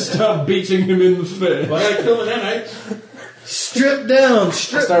fireplace and start beating him in the face. Well, I gotta kill him then, right? Strip down. I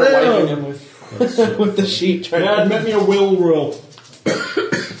Strip start wiping down. him with the sheet. Trying Dad, make me a will roll.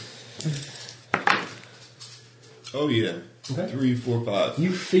 Oh yeah. Okay. 3, 4, 5.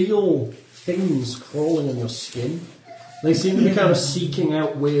 You feel things crawling on your skin. They seem to be kind of seeking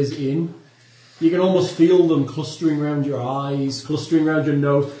out ways in. You can almost feel them clustering around your eyes, clustering around your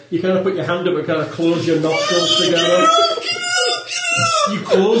nose. You kind of put your hand up and kind of close your nostrils together. You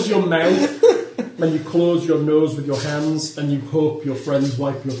close your mouth and you close your nose with your hands and you hope your friends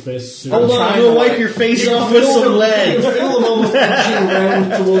wipe your face soon. Hold on, I'm gonna wipe your face off with some You lead. feel them almost reaching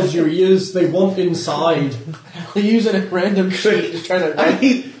around towards your ears. They want inside. using a random sheet to try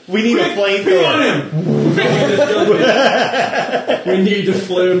to. We need a flamethrower. We need a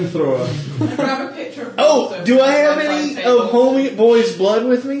flamethrower. Grab a picture of Oh, Walter do I have from the any bedside of table. Homie Boy's blood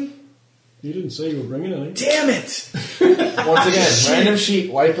with me? You didn't say you were bringing any. Damn it! Once again, random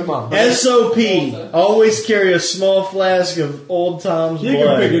sheet, wipe him off. SOP. Always carry a small flask of Old Tom's You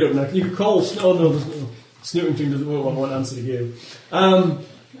blood. can pick it up now. You can call. Oh no, Snootington doesn't want to answer the game.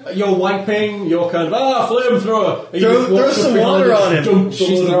 You're wiping. You're kind of flamethrower. And he Throw- just walks throw up some behind water and on him. dumps a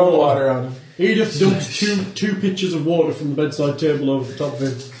She's load of throwing water on him. He just dumps two pitchers of water from the bedside table over the top of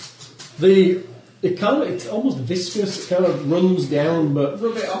him. It's almost viscous. It kind of runs down, but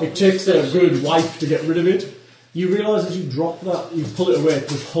Rub it off it takes a good wipe to get rid of it. You realise as you drop that, you pull it away,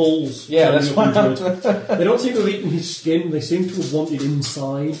 there's holes. Yeah, that's turning why up into it. They don't seem to have eaten his skin, they seem to have wanted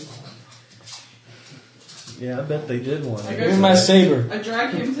inside. Yeah, I bet they did one. I go Give me to my the- saber. I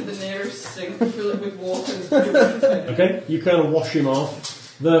drag him to the nearest sink, fill it with water, and put it in his head. Okay, you kind of wash him off.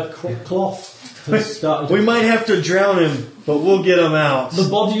 The cloth has started. We might have to drown him, but we'll get him out. The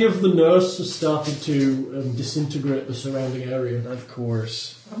body of the nurse has started to disintegrate the surrounding area. Of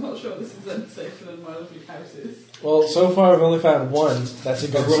course. I'm not sure this is any safer than my lovely house is. Well, so far we've only found one. That's a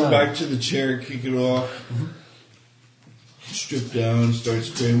I good run sign. back to the chair, kick it off, strip down, start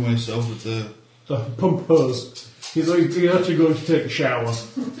spraying myself with the. The pump hose. He's actually going to take a shower.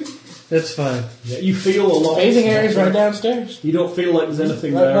 That's fine. Yeah, you feel a lot. Bathing area's right downstairs. You don't feel like there's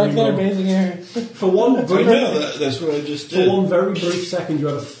anything Right there back there, anymore. bathing area. For one I brief, know, that's what I just for did. one very brief second, you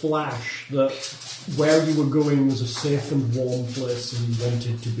had a flash that where you were going was a safe and warm place, and you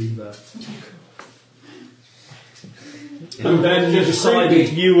wanted to be there. And then you decided,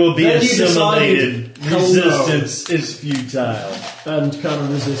 You will be Then you assimilated. decided, hell no. Resistance is futile. and kind of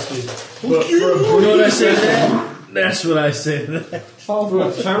resisted. But for a You know what I brief said second, then? That's what I said. for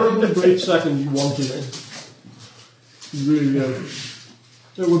a terribly brief second, you wanted it. You really did.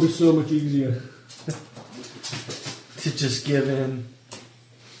 It would be so much easier. To just give in.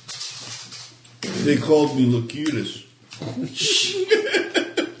 They called me Locutus.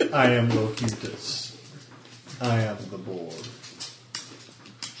 I am Locutus. I am the board.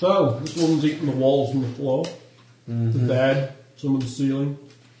 So, this one's eating the walls and the floor, the bed, some of the ceiling.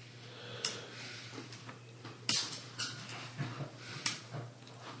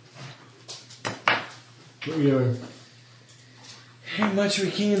 What are you doing? Ain't much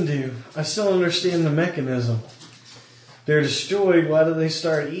we can do. I still understand the mechanism. They're destroyed, why do they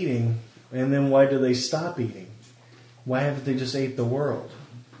start eating? And then why do they stop eating? Why haven't they just ate the world?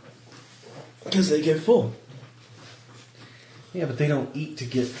 Because they get full. Yeah, but they don't eat to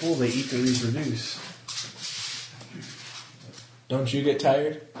get full, they eat to reproduce. Don't you get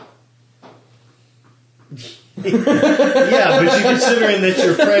tired? Yeah, but you're considering that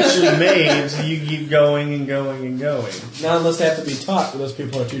you're freshly made, so you keep going and going and going. Not unless they have to be taught, but those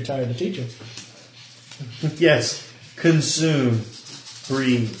people are too tired to teach them. Yes, consume,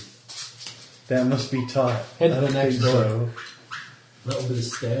 breathe. That must be taught. Head to I the don't next think door. so. That'll be the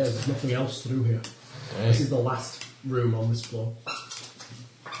stairs. There's nothing else through here. This is the last room on this floor.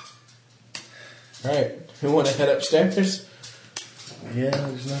 Alright, who want to head upstairs? Yeah,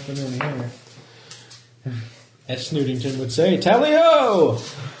 there's nothing in here. As Snootington would say, tally-ho!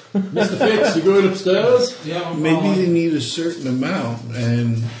 Mr. Fix, you going upstairs? Yeah, I'm Maybe following. they need a certain amount,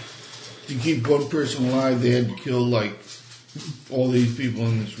 and to keep one person alive, they had to kill like all these people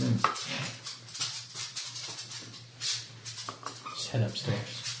in this room. Just head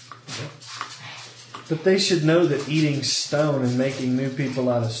upstairs. But they should know that eating stone and making new people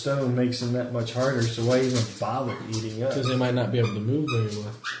out of stone makes them that much harder, so why even bother eating us? Because they might not be able to move very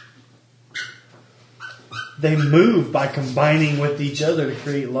well. They move by combining with each other to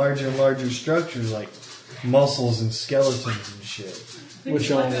create larger and larger structures, like muscles and skeletons and shit. I think Which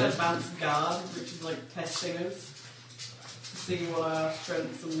it's like one? an advanced guard, which is like testing us to see what our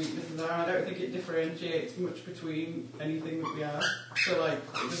strengths and weaknesses are. I don't think it differentiates much between anything that we are. So like,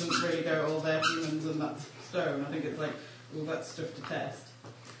 it doesn't really go, oh, they're humans and that's stone. I think it's like, well, that's stuff to test.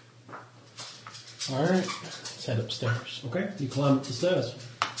 Alright, let's head upstairs. Okay, you climb up the stairs.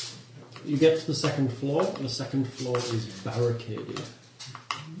 You get to the second floor. The second floor is barricaded.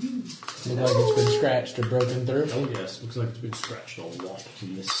 Looks like it's been scratched or broken through. Oh yes, looks like it's been scratched a lot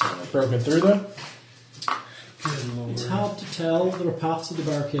from this side. Broken through though? It's hard to tell. There are parts of the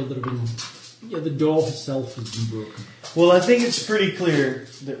barricade that have been... Yeah, the door itself has been broken. Well, I think it's pretty clear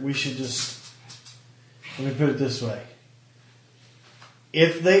that we should just... Let me put it this way.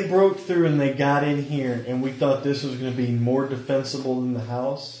 If they broke through and they got in here and we thought this was going to be more defensible than the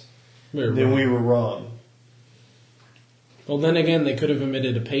house, then we were wrong. Well, then again, they could have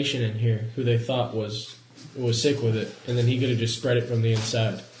admitted a patient in here who they thought was sick with it, and then he could have just spread it from the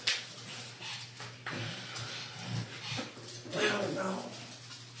inside. I don't know.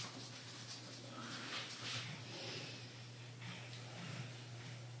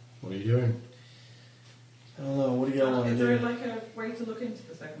 What are you doing? I don't know. What do y'all want to Is there do? like a way to look into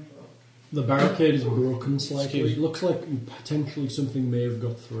the second floor? The barricade is broken slightly. Excuse It looks like potentially something may have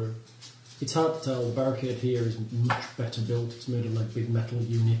got through. It's hard to tell. The barricade here is much better built. It's made of like big metal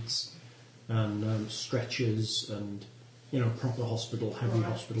units and stretchers and proper hospital, heavy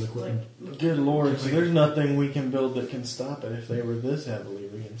hospital equipment. Good lord, so there's nothing we can build that can stop it if they were this heavily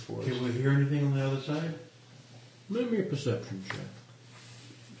reinforced. Can we hear anything on the other side? Maybe a perception check.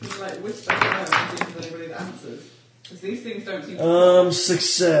 Can you like whisper around and see if there's anybody that answers? Because these things don't seem to...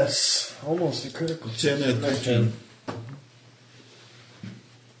 Success. Almost a critical. 10 out of 13.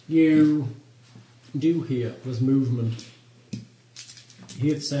 You do hear there's movement. You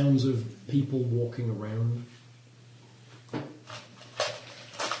hear sounds of people walking around.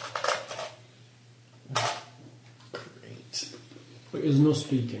 Great. But there's no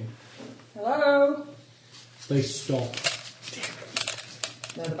speaking. Hello? They stop.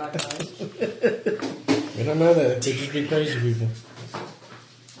 They're the bad guys. We don't know that. They could just be crazy people.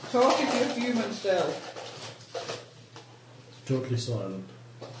 Talk if you're human still. Totally silent.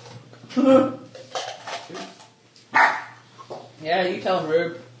 Yeah, you tell him,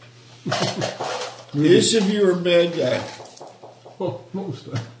 Rube. Yes, if you're a bad guy. Oh, what was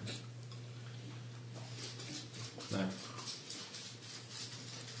that? No.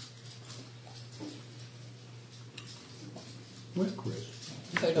 Where's Chris?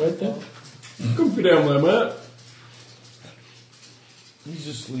 Right there. Come be down there, mate. He's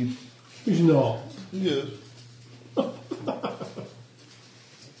asleep. He's not. Yes.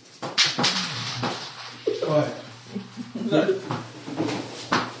 What?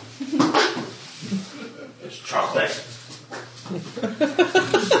 It's chocolate.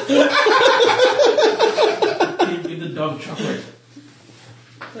 Give the dog chocolate.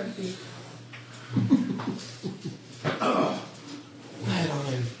 Thank you. Head on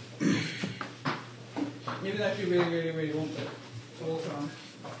in. Even if you really, really, really want it. All on.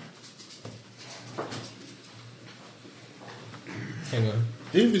 Hang on.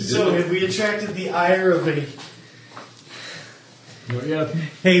 So have we attracted the ire of a Not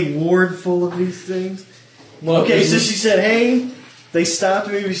yet. ward full of these things? Well, Okay, so she said, hey, they stopped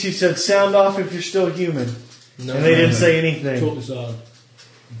me, but she said, sound off if you're still human. no, And they didn't say anything. Totally silent.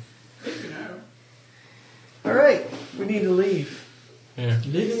 If you know. Alright, we need to leave. Yeah.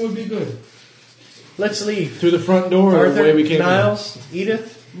 Leaving would be good. Let's leave. Through the front door or the way Arthur, we came in? Niles,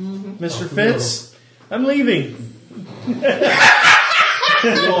 Edith, Mr. Fitz, I'm leaving.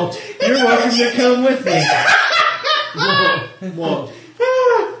 What? You're welcome to come with me. What? What?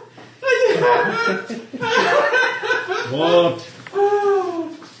 What?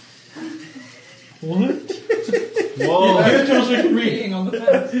 What? Give it to us so we can read. Being on the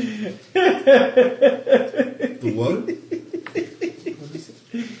fence. The what?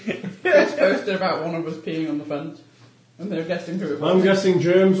 It's posted about one of us peeing on the fence. And they're guessing who it was. I'm guessing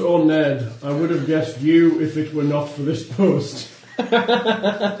James or Ned. I would have guessed you if it were not for this post.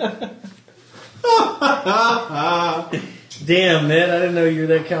 Damn, Ned, I didn't know you were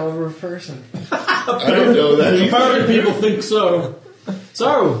that caliber of person. I don't know that. Apparently people think so.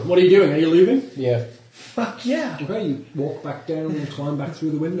 So, what are you doing? Are you leaving? Yeah. Fuck yeah. Okay, you walk back down and climb back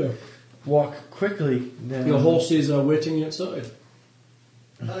through the window. Walk quickly. Then. Your horses are waiting outside.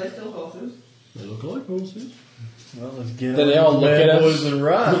 Are they still horses? They look like horses. Well, let's get Do they on all the look bad at us? boys and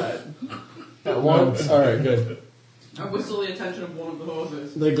ride. At once? Alright, good. I whistle the attention of one of the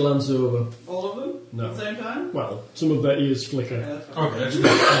horses. They glance over. All of them? No. At the same time? Well, some of their ears flicker. Yeah, that's fine. Okay, that's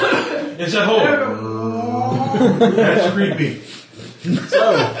good. It's a hole. That's creepy.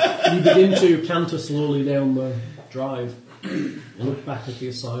 So, you begin to canter slowly down the drive, look back at the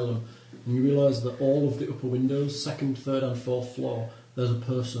asylum, and you realise that all of the upper windows, second, third and fourth floor, there's a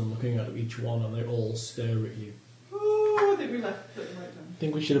person looking at each one and they all stare at you. Oh, I think we left it right down.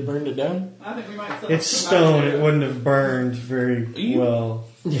 Think we should have burned it down? I think we might still It's have to come back stone. here. It wouldn't have burned very well.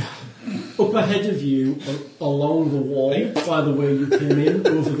 Yeah. Up ahead of you, along the wall, by the way you came in,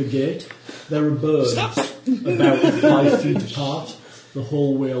 over the gate, there are birds about 5 feet apart, the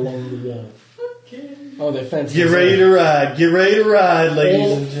whole way along the wall. Oh, they're fancy. Get ready to ride. Get ready to ride,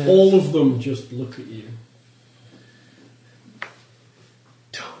 ladies and gentlemen. All of them just look at you.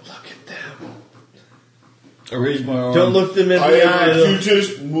 Don't look at them. I raise my arm. Don't look them in I the am eye. a though.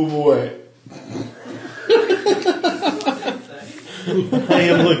 cutest. Move away. I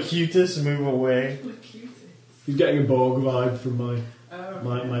am locutus. Move away. Look cutie. He's getting a Borg vibe from my Oh,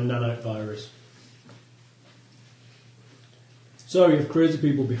 my nanite virus. So you have crazy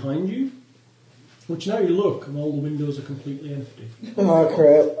people behind you, which now you look and all the windows are completely empty. Oh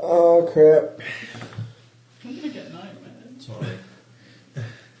crap! Oh crap! I'm gonna get nightmares. Sorry.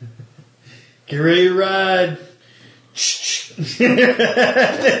 Get ready to ride.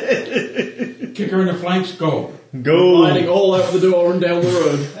 Kick her in the flanks, go. Go. Riding all out the door and down the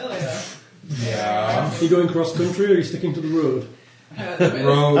road. Hell yeah. Yeah. Are you going cross country or are you sticking to the road?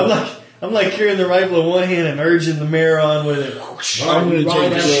 Road. I'm like carrying the rifle in one hand and urging the mare on with it. I'm going You to ride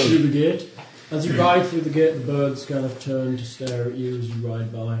take out the through road. the gate. As you ride through the gate, the birds kind of turn to stare at you as you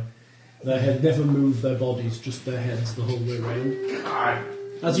ride by. Their head never move their bodies, just their heads the whole way around. God.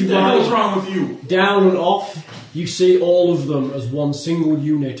 As you What the hell's ride wrong with you? down and off, you see all of them as one single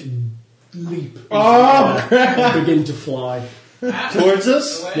unit leap into Oh, the air and begin to fly. Towards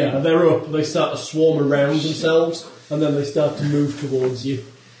us? Away. Yeah, they're up. They start to swarm around themselves, and then they start to move towards you.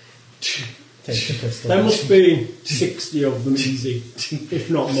 Take the pistol. There must be 60 of them easy, if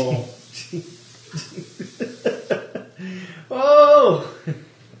not more. Oh!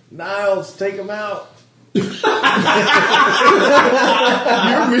 Niles, take them out. You're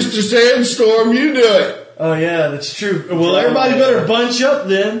Mr. Sandstorm. You do it. Oh, yeah, that's true. Well, everybody better bunch up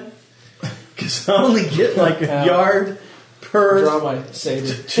then. Because I only get like a yard per. Draw my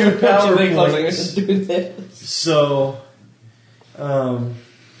saber. 2 power They close, I'm points. gonna do this. So,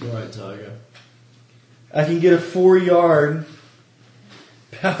 Right, Tiger. I can get a 4-yard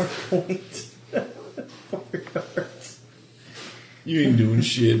power point. 4 yards. You ain't doing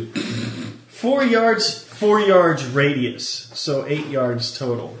shit. 4 yards radius. So 8 yards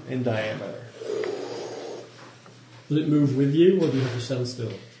total in diameter. Does it move with you, or do you have to stand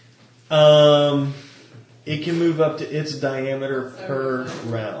still? It can move up to its diameter per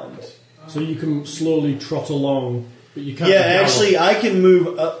round. So you can slowly trot along, but you can't. Yeah, gallop, actually, I can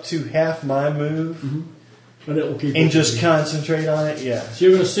move up to half my move and it'll keep. and up just with you. concentrate on it. Yeah. So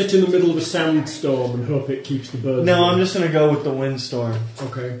you're going to sit in the middle of a sandstorm and hope it keeps the birds. No, away. I'm just going to go with the windstorm.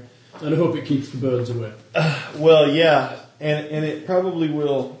 Okay, and I hope it keeps the birds away. Well, yeah, and it probably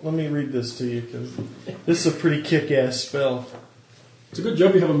will. Let me read this to you because this is a pretty kick-ass spell. It's a good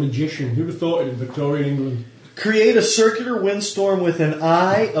job you have a magician. Who'd have thought it in Victorian England? Create a circular windstorm with an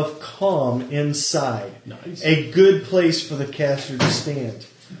eye of calm inside. Nice. A good place for the caster to stand.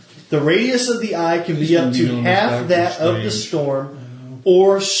 The radius of the eye can be up to half that of the storm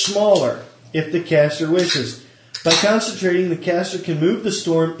or smaller if the caster wishes. By concentrating, the caster can move the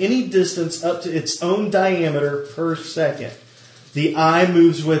storm any distance up to its own diameter per second. The eye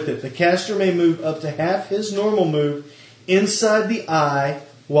moves with it. The caster may move up to half his normal move inside the eye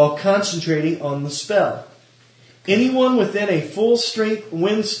while concentrating on the spell. Anyone within a full-strength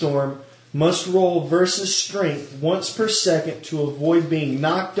windstorm must roll versus strength once per second to avoid being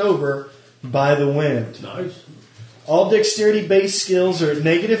knocked over by the wind. Nice. All dexterity-based skills are at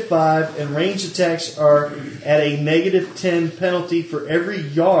 -5, and range attacks are at a -10 penalty for every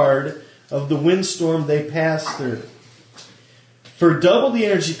yard of the windstorm they pass through. For double the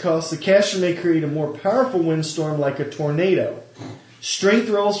energy cost, the caster may create a more powerful windstorm like a tornado. Strength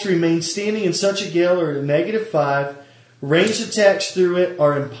rolls to remain standing in such a gale are at -5. Ranged attacks through it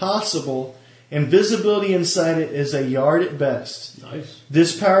are impossible, and visibility inside it is a yard at best. Nice.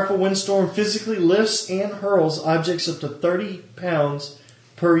 This powerful windstorm physically lifts and hurls objects up to 30 pounds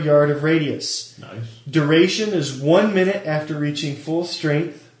per yard of radius. Nice. Duration is 1 minute after reaching full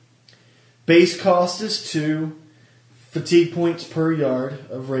strength. Base cost is 2 fatigue points per yard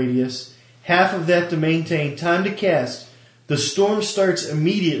of radius. Half of that to maintain. Time to cast. The storm starts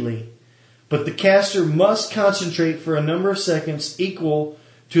immediately. but the caster must concentrate for a number of seconds equal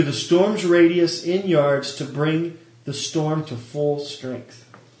to the storm's radius in yards to bring the storm to full strength.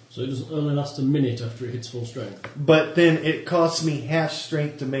 So it only lasts a minute after it hits full strength. But then it costs me half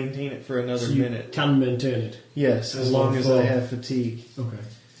strength to maintain it for another So you minute. can maintain it. Yes, as long as I have fatigue. Okay.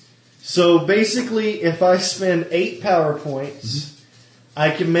 So basically, if I spend 8 power points,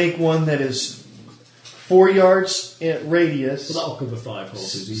 I can make one that is 4 yards in radius. So that'll cover 5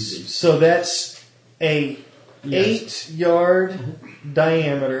 horses easy. So that's a Yes. 8-yard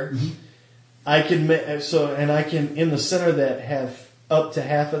diameter. I can and I can in the center of that have up to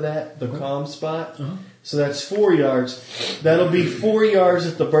half of that, the calm spot. So that's 4 yards. That'll be 4 yards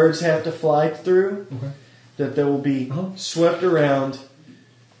that the birds have to fly through. Okay. That they will be swept around.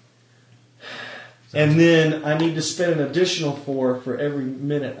 And then I need to spend an additional 4 for every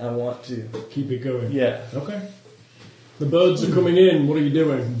minute I want to. Keep it going. Yeah. Okay. The birds are coming in. What are you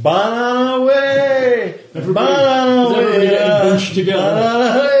doing? Banana away! Everybody, Banana is everybody away! getting bunched together?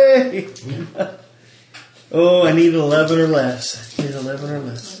 Banana away! Oh, I need 11 or less. I need 11 or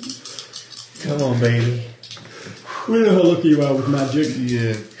less. Come on, baby. We know how lucky you are with magic.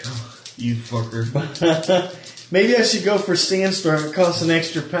 Yeah. You fucker. Maybe I should go for Sandstorm. It costs an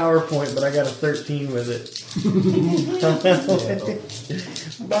extra power point, but I got a 13 with it.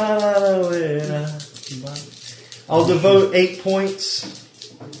 Banana away. I'll devote 8 points.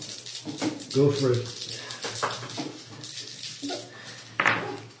 Go for it.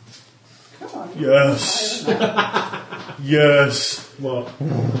 Yes. Yes. What?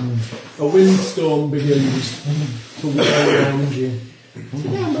 A windstorm begins to whirl around you.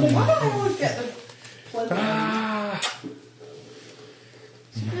 Yeah, but why don't I always get the pleasant?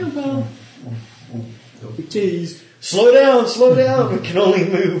 Don't be teased. Slow down, slow down. We can only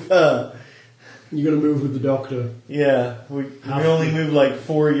move. You got to move with the doctor. Yeah, we only move like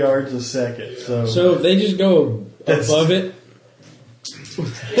 4 yards a second. So they just go above it.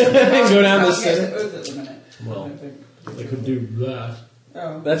 Go down the center. At the minute. Well, they could do that.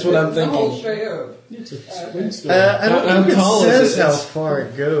 Oh. That's what I'm The whole thinking. straight up. It's a windstorm. I don't How think tall it is says it? how far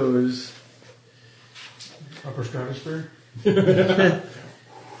it goes. Upper stratosphere?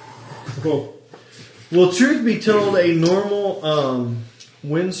 Cool. Well, truth be told, a normal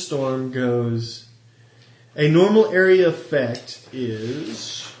windstorm goes. A normal area effect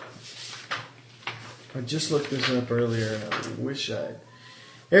is. I just looked this up earlier, and I wish I'd.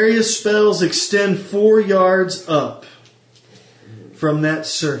 Area spells extend 4 yards up from that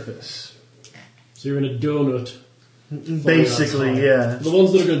surface. So you're in a donut. Basically, yeah. The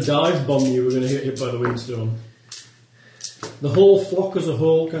ones that are going to dive bomb you are going to get hit by the windstorm. The whole flock as a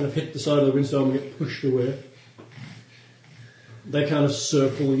whole kind of hit the side of the windstorm and get pushed away. They kind of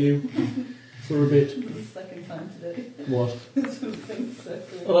circle you for a bit. This is the second time today. What? This was things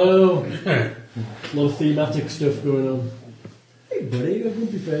circling. Hello. A lot of thematic stuff going on. Hey buddy, you got a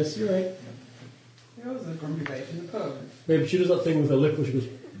grumpy face, you're right. There was a grumpy bait in the pub. Maybe she does that thing with her lip where she goes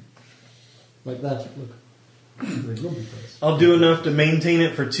like that. Look. Very grumpy face. I'll do enough to maintain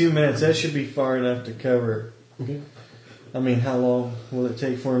it for 2 minutes. That should be far enough to cover. Okay. I mean, how long will it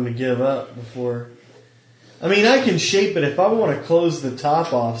take for him to give up before... I mean, I can shape it. If I want to close the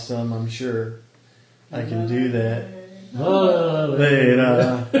top off some, I'm sure I can do that.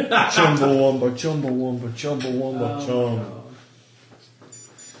 Chumbawamba, chumbawamba, chumbawamba, chum.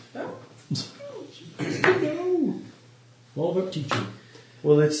 All about teaching.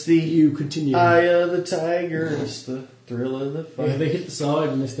 Well, it's the You continue. eye of the tiger. It's the thrill of the Yeah, fight. they hit the side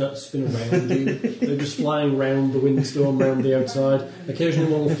and they start to spin around you. They're just flying round the windstorm, round the outside.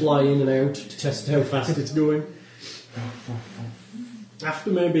 Occasionally one will fly in and out to test how fast it's going.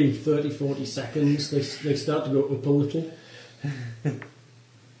 After maybe 30-40 seconds, they start to go up a little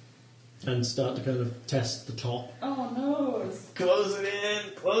and start to kind of test the top. Oh no! Close it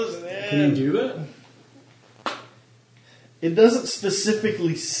in, close it in. Can you do that? It doesn't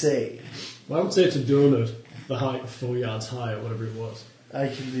specifically say. Well, I would say it's a donut, the height of 4 yards high or whatever it was. I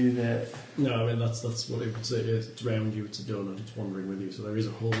can do that. No, I mean that's what it would say it is. It's round you, it's a donut, it's wandering with you, so there is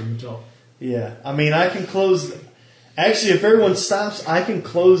a hole in the top. Yeah. I mean, I can close... Actually, if everyone stops, I can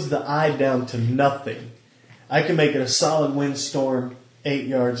close the eye down to nothing. I can make it a solid windstorm 8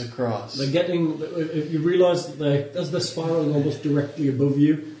 yards across. They're getting... If you realise that as they're spiralling almost directly above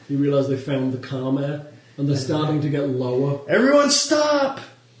you, you realise they found the calm air, and they're starting to get lower. Everyone stop!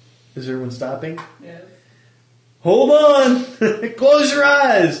 Is everyone stopping? Yes. Hold on! Close your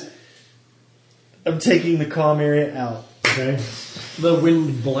eyes! I'm taking the calm area out. Okay? The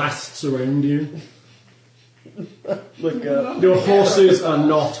wind blasts around you. Look up. Your horses are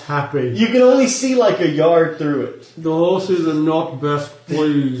not happy. You can only see like a yard through it. The horses are not best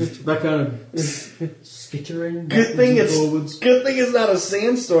pleased. They're kind of skittering. Good thing forwards. it's not a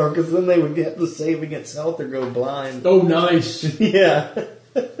sandstorm, because then they would have to save against health or go blind. Oh, nice. Yeah.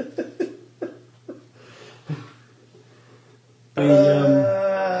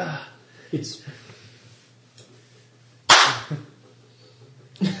 It's.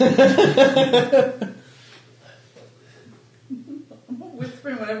 I'm not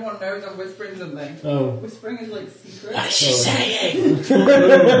whispering when everyone knows I'm whispering something. Oh. Whispering is like secret. What's she saying?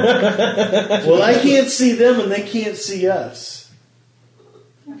 Well, I can't see them and they can't see us.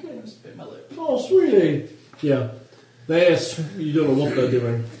 I can't just bit my lip. Oh, sweetie. Yeah. You don't know what they're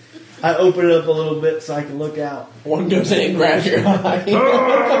doing. I open it up a little bit so I can look out. One goes in and grabs your eye.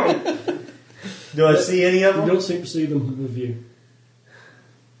 Do I see any of You them? don't seem to see them with you.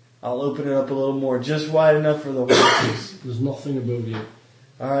 I'll open it up a little more, just wide enough for the horses. There's nothing above you.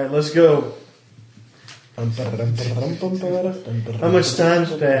 Alright, let's go. How much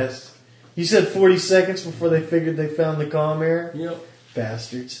time's passed? You said 40 seconds before they figured they found the calm air? Yep.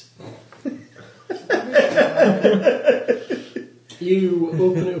 Bastards. You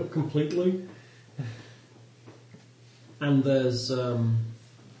open it up completely, and there's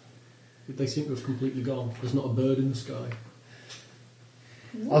they seem to have completely gone. There's not a bird in the sky.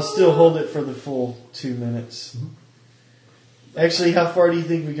 I'll still hold it for the full 2 minutes. Actually, how far do you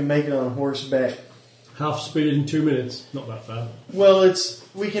think we can make it on horseback? Half speed in 2 minutes. Not that far. Well,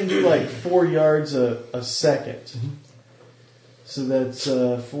 we can do like 4 yards a second. So that's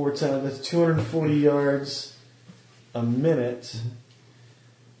 4 times, that's 240 yards a minute.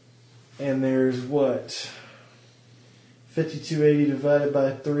 And there's what? 5280 divided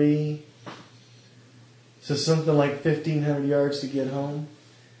by 3. So something like 1,500 yards to get home.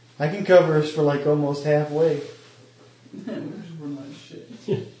 I can cover us for like almost halfway. We just run like shit.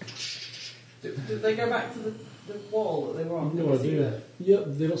 Did they go back to the wall that they were on? No Can you see idea. that? Yep,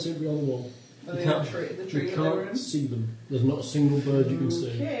 they don't seem to be on the wall. Are they You on can't- the tree You that they were in? can't see them. There's not a single bird you can see.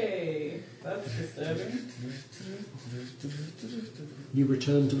 Okay, that's disturbing. You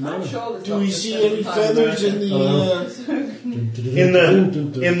return to the I'm manor. sure there's Do not we just see every any time feathers in the...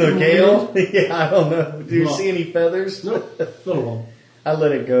 In the gale? Yeah, I don't know. Do you Not- see any feathers? No, not a one. I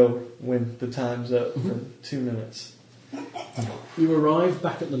let it go when the time's up for 2 minutes. You arrive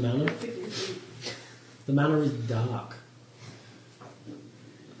back at the manor. The manor is dark.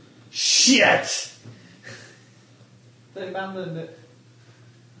 Shit! They abandoned it.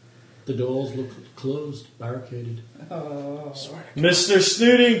 The doors look closed, barricaded. Oh. Mr.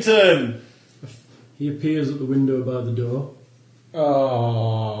 Snootington! He appears at the window by the door.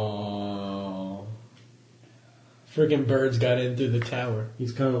 Oh. Friggin' birds got in through the tower.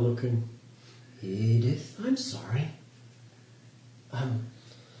 He's kind of looking. Edith, I'm sorry. I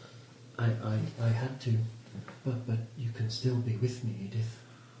had to, but you can still be with me, Edith.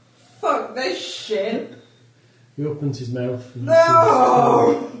 Fuck this shit. He opens his mouth. And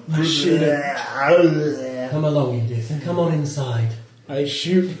No! Come along, Edith. Come on inside. I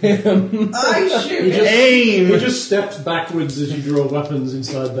shoot him. I shoot He just, Aim! he just steps backwards as you draw weapons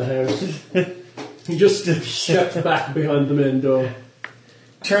inside the house. He just steps back behind the main door.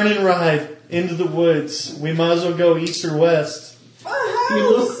 Turn and ride into the woods. We might as well go east or west. You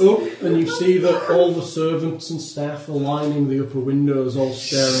look up and you see that all the servants and staff are lining the upper windows, all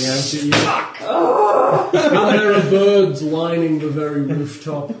staring out at you. And there are birds lining the very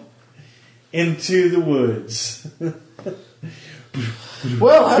rooftop. Into the woods.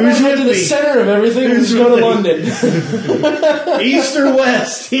 Well, how Who's about we with to the me? center of everything and Who's just go to with me? London? East or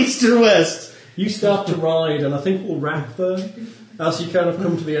west? East or west? You start to ride, and I think we'll wrap there as you kind of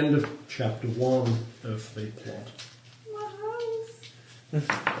come to the end of chapter 1 of the plot. My house.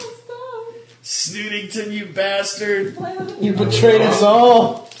 Stop. Snootington, you bastard! You betrayed us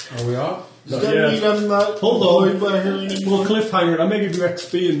all. Are we off? Not yet. I'm not Hold on. annoyed by her anymore. Well, cliffhanger. I may give you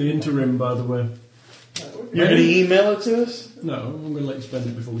XP in the interim, by the way. You're going to email it to us? No, I'm going to let you spend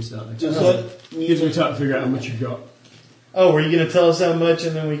it before we start next. Just time. let Gives me time to figure out how much you've got. Oh, were you going to tell us how much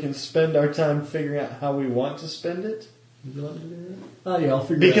and then we can spend our time figuring out how we want to spend it? Would you like me to do that? Oh, yeah, I'll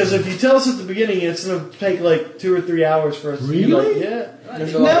figure Because it out. if you tell us at the beginning, it's going to take like 2 or 3 hours for us to be Really? like, yeah.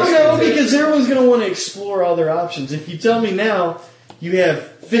 There's a lot of No, because everyone's going to want to explore other options. If you tell me now, you have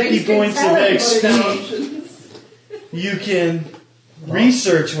 50 points of XP, you can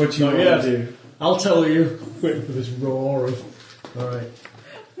research what you Not want yet. to do. I'll tell you. Wait for this roar of... Alright.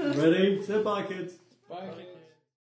 Ready? Say bye, kids. Bye, kids.